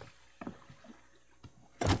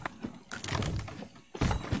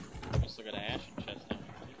 I still got an ashen chest down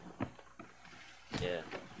here. Yeah.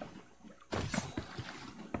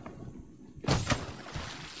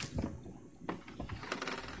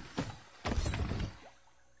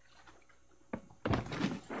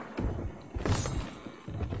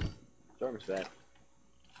 Storm's back.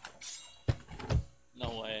 No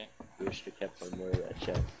way. We should have kept one more of that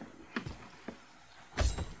chest.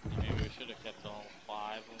 Maybe we should have kept all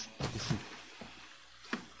 5 of them.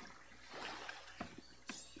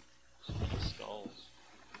 So many skulls.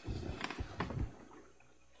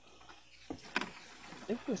 I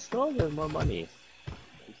think the skulls are more money.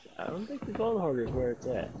 I don't think the gold hoarder is where it's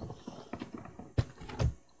at.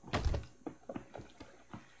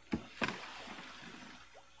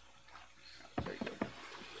 There you go.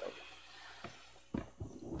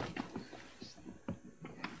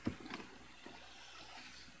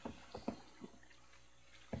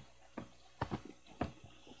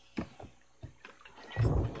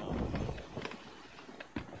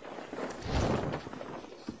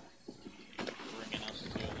 Bringing us to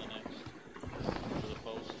the next, to the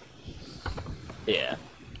post. Yeah.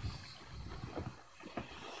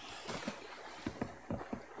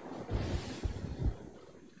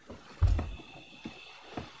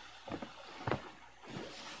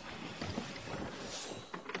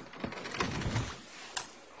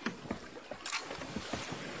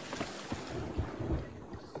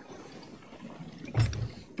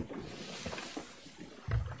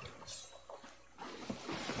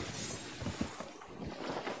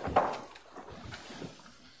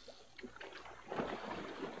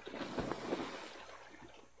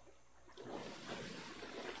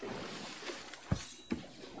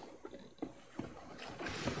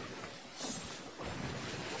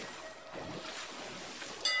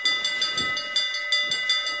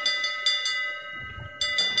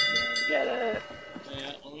 Get it!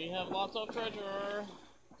 Yeah, we have lots of treasure.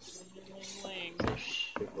 Ling, ling.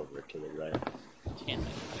 Ship over to the right. Damn it.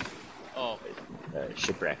 Oh.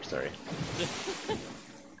 Shipwreck, sorry.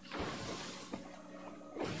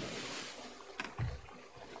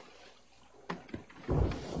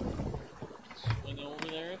 Swing over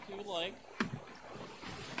there if you like.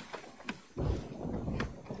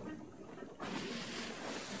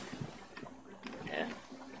 Yeah.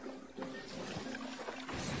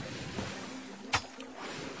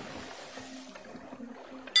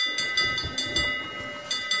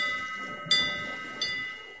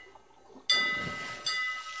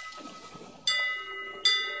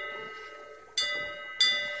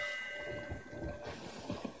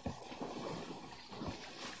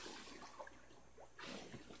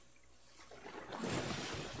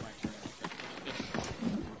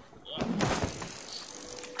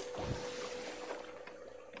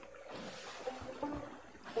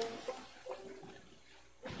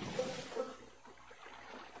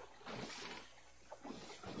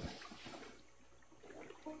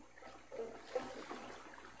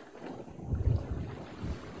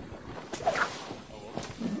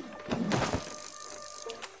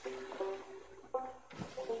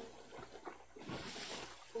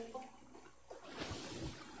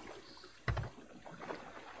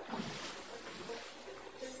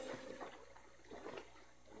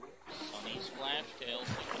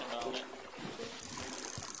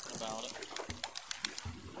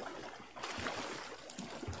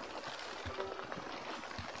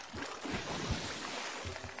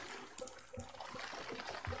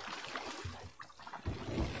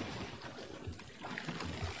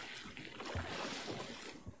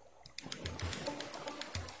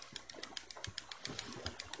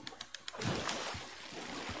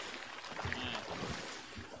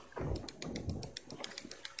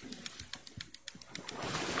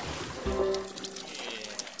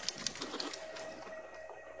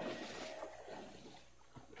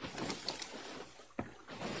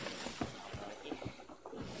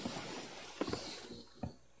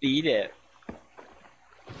 Beat it. Oh,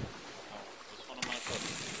 this one of my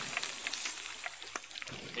puppies.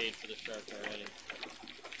 Paid for the shark already.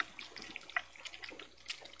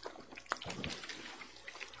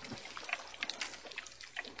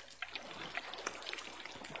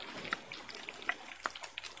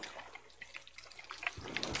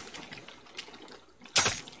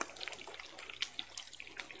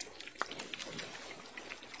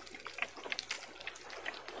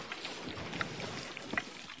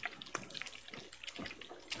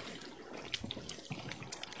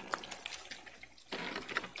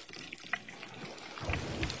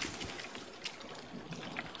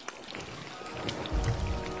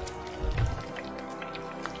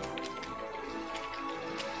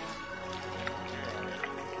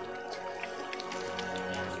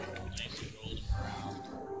 Nice golden brown.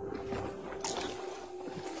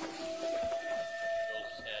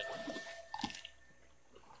 Goes head.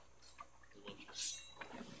 Delicious.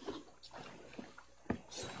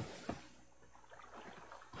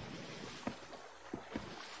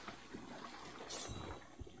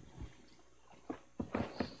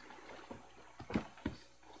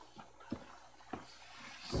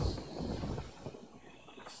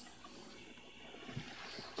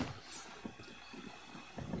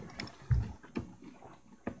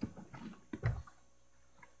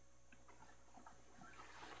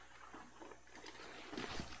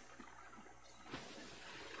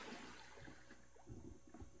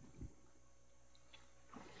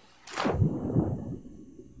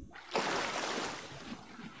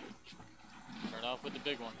 Start off with the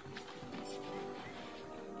big one.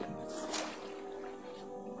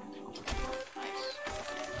 Nice.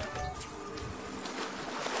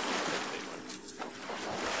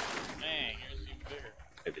 Dang, yours is even bigger.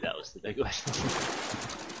 Maybe that was the big one.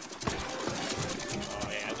 Oh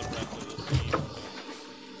yeah, the rest of the scene.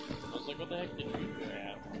 I was like, what the heck did you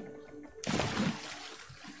grab?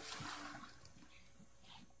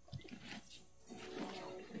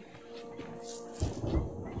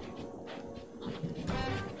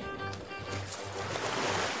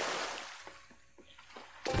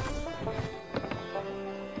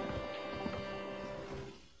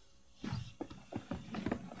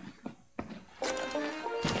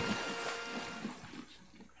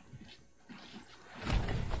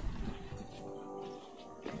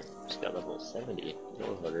 Just got level 70.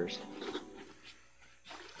 No hoarders.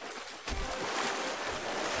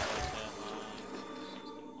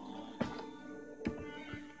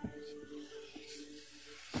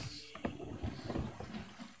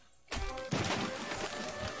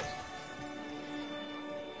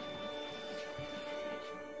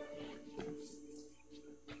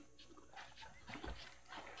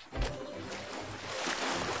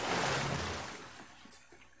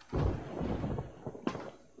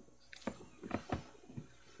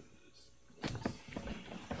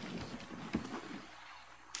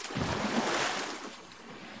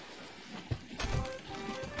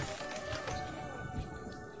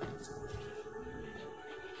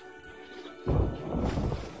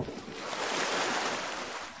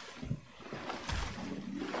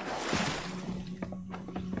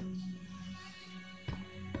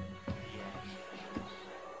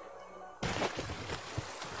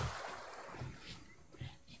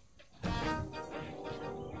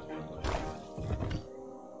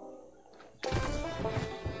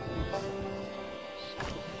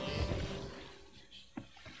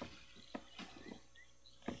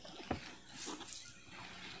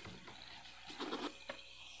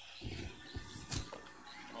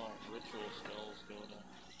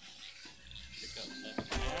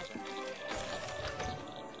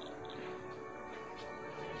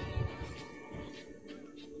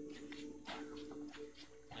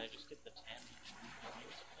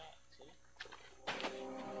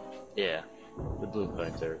 Yeah, the blue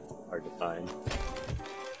coins are hard to find. Where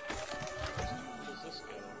does this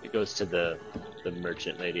go? It goes to the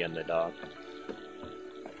merchant lady on the dock.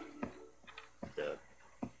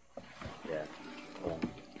 Yeah. Hold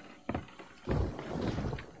on.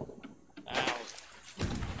 Ow.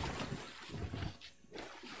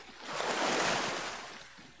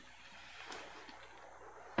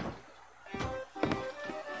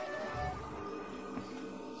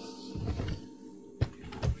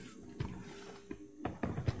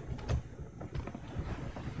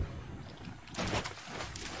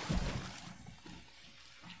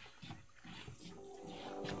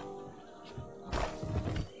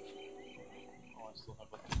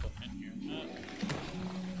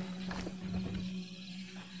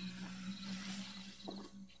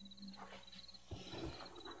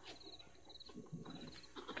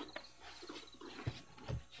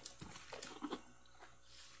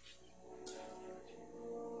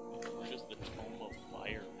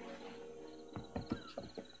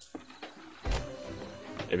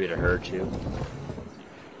 Maybe to her too.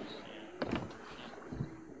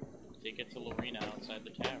 Take it to Lorena outside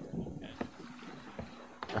the tavern,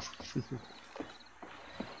 okay?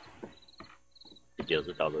 He deals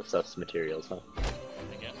with all the sus materials, huh?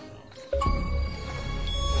 I guess so. Oh,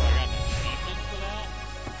 I got an achievement for that?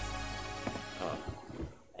 Oh,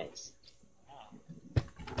 nice. Wow.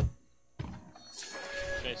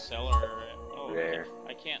 Should I sell her? Oh, Rare.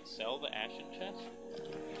 I can't sell the Ashen chest?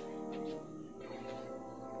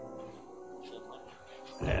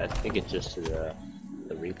 Yeah, I think it's just to the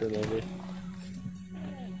Reaper, maybe.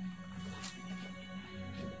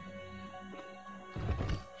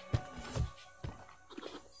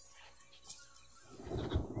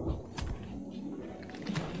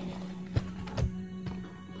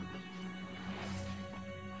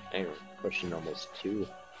 Dang, we're pushing almost 2.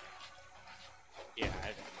 Yeah,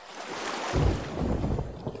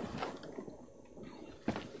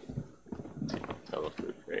 Sell the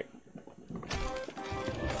food crate.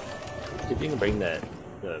 See if you can bring the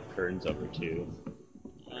curtains over too.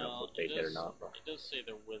 I don't know if we'll take it or not. But... It does say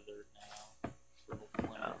they're withered now. Shriveled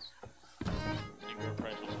plants. I think their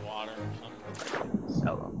price was water or something.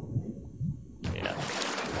 Sell them. Yeah.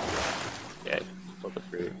 Yeah, pull the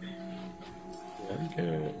fruit. Okay. I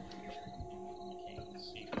can't even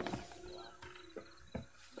see.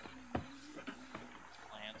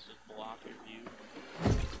 Plants just block your view.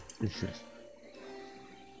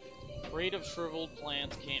 Crate of shriveled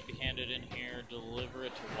plants can't be handed in here. Deliver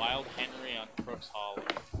it to Wild Henry on Crooks Hollow.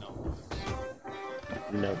 No.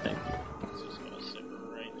 No, thank you. It's just gonna sit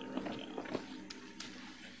right there on top.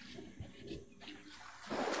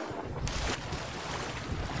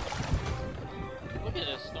 Look at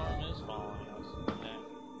this storm is following us.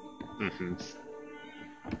 Mm-hmm.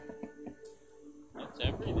 That's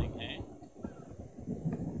everything, hey?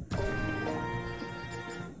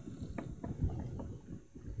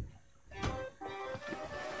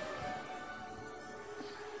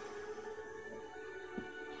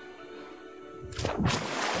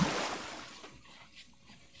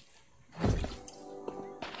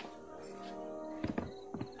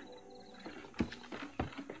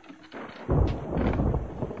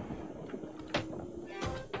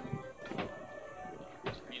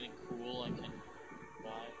 Anything cool I can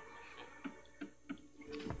buy?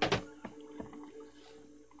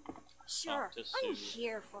 Sure, to I'm Sue.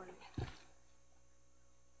 here for you.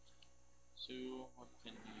 Sue, what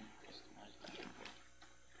can you customize?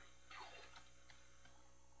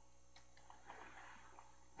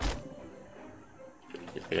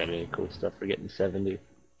 If we got any cool stuff for getting 70.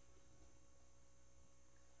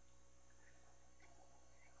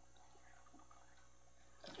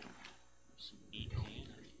 Some meat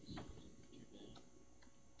cannons.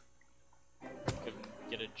 Could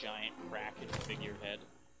get a giant kraken figurehead.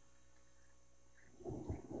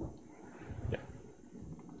 Yeah.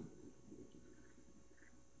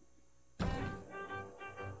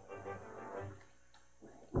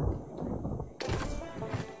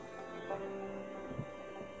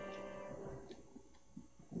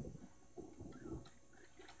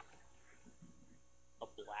 A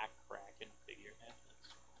black kraken figurehead.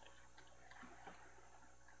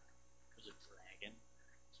 There's a dragon.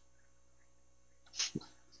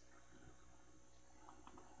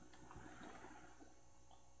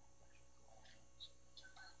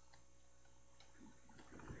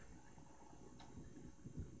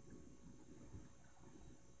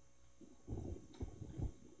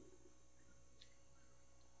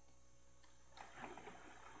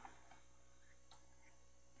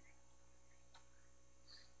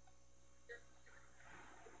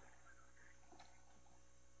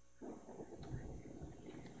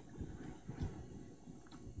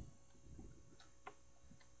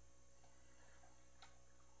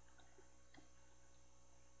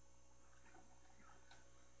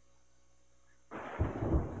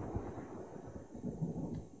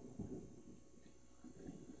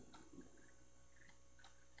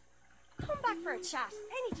 Come back for a chat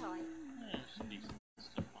anytime. Yeah, there's some decent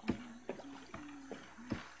stuff on there.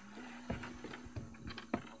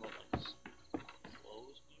 How about like some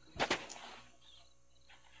clothes, maybe?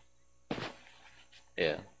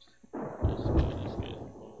 Yeah. That's good, that's good.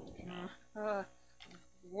 Oh, shot.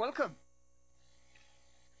 Welcome.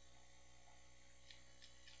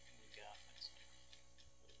 We got next.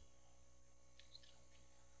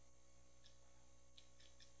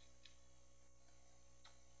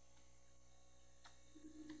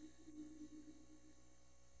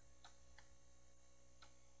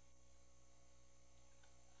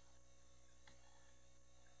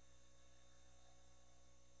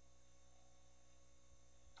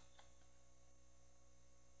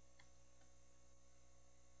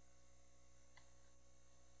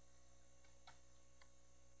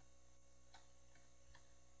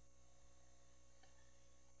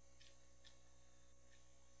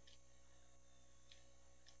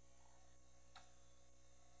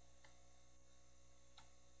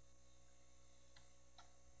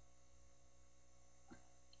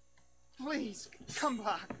 Please, come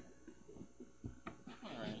back.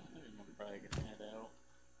 Alright, I think I'm probably gonna head out.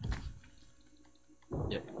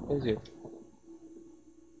 Yeah, it was good.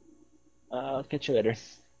 I'll catch you later.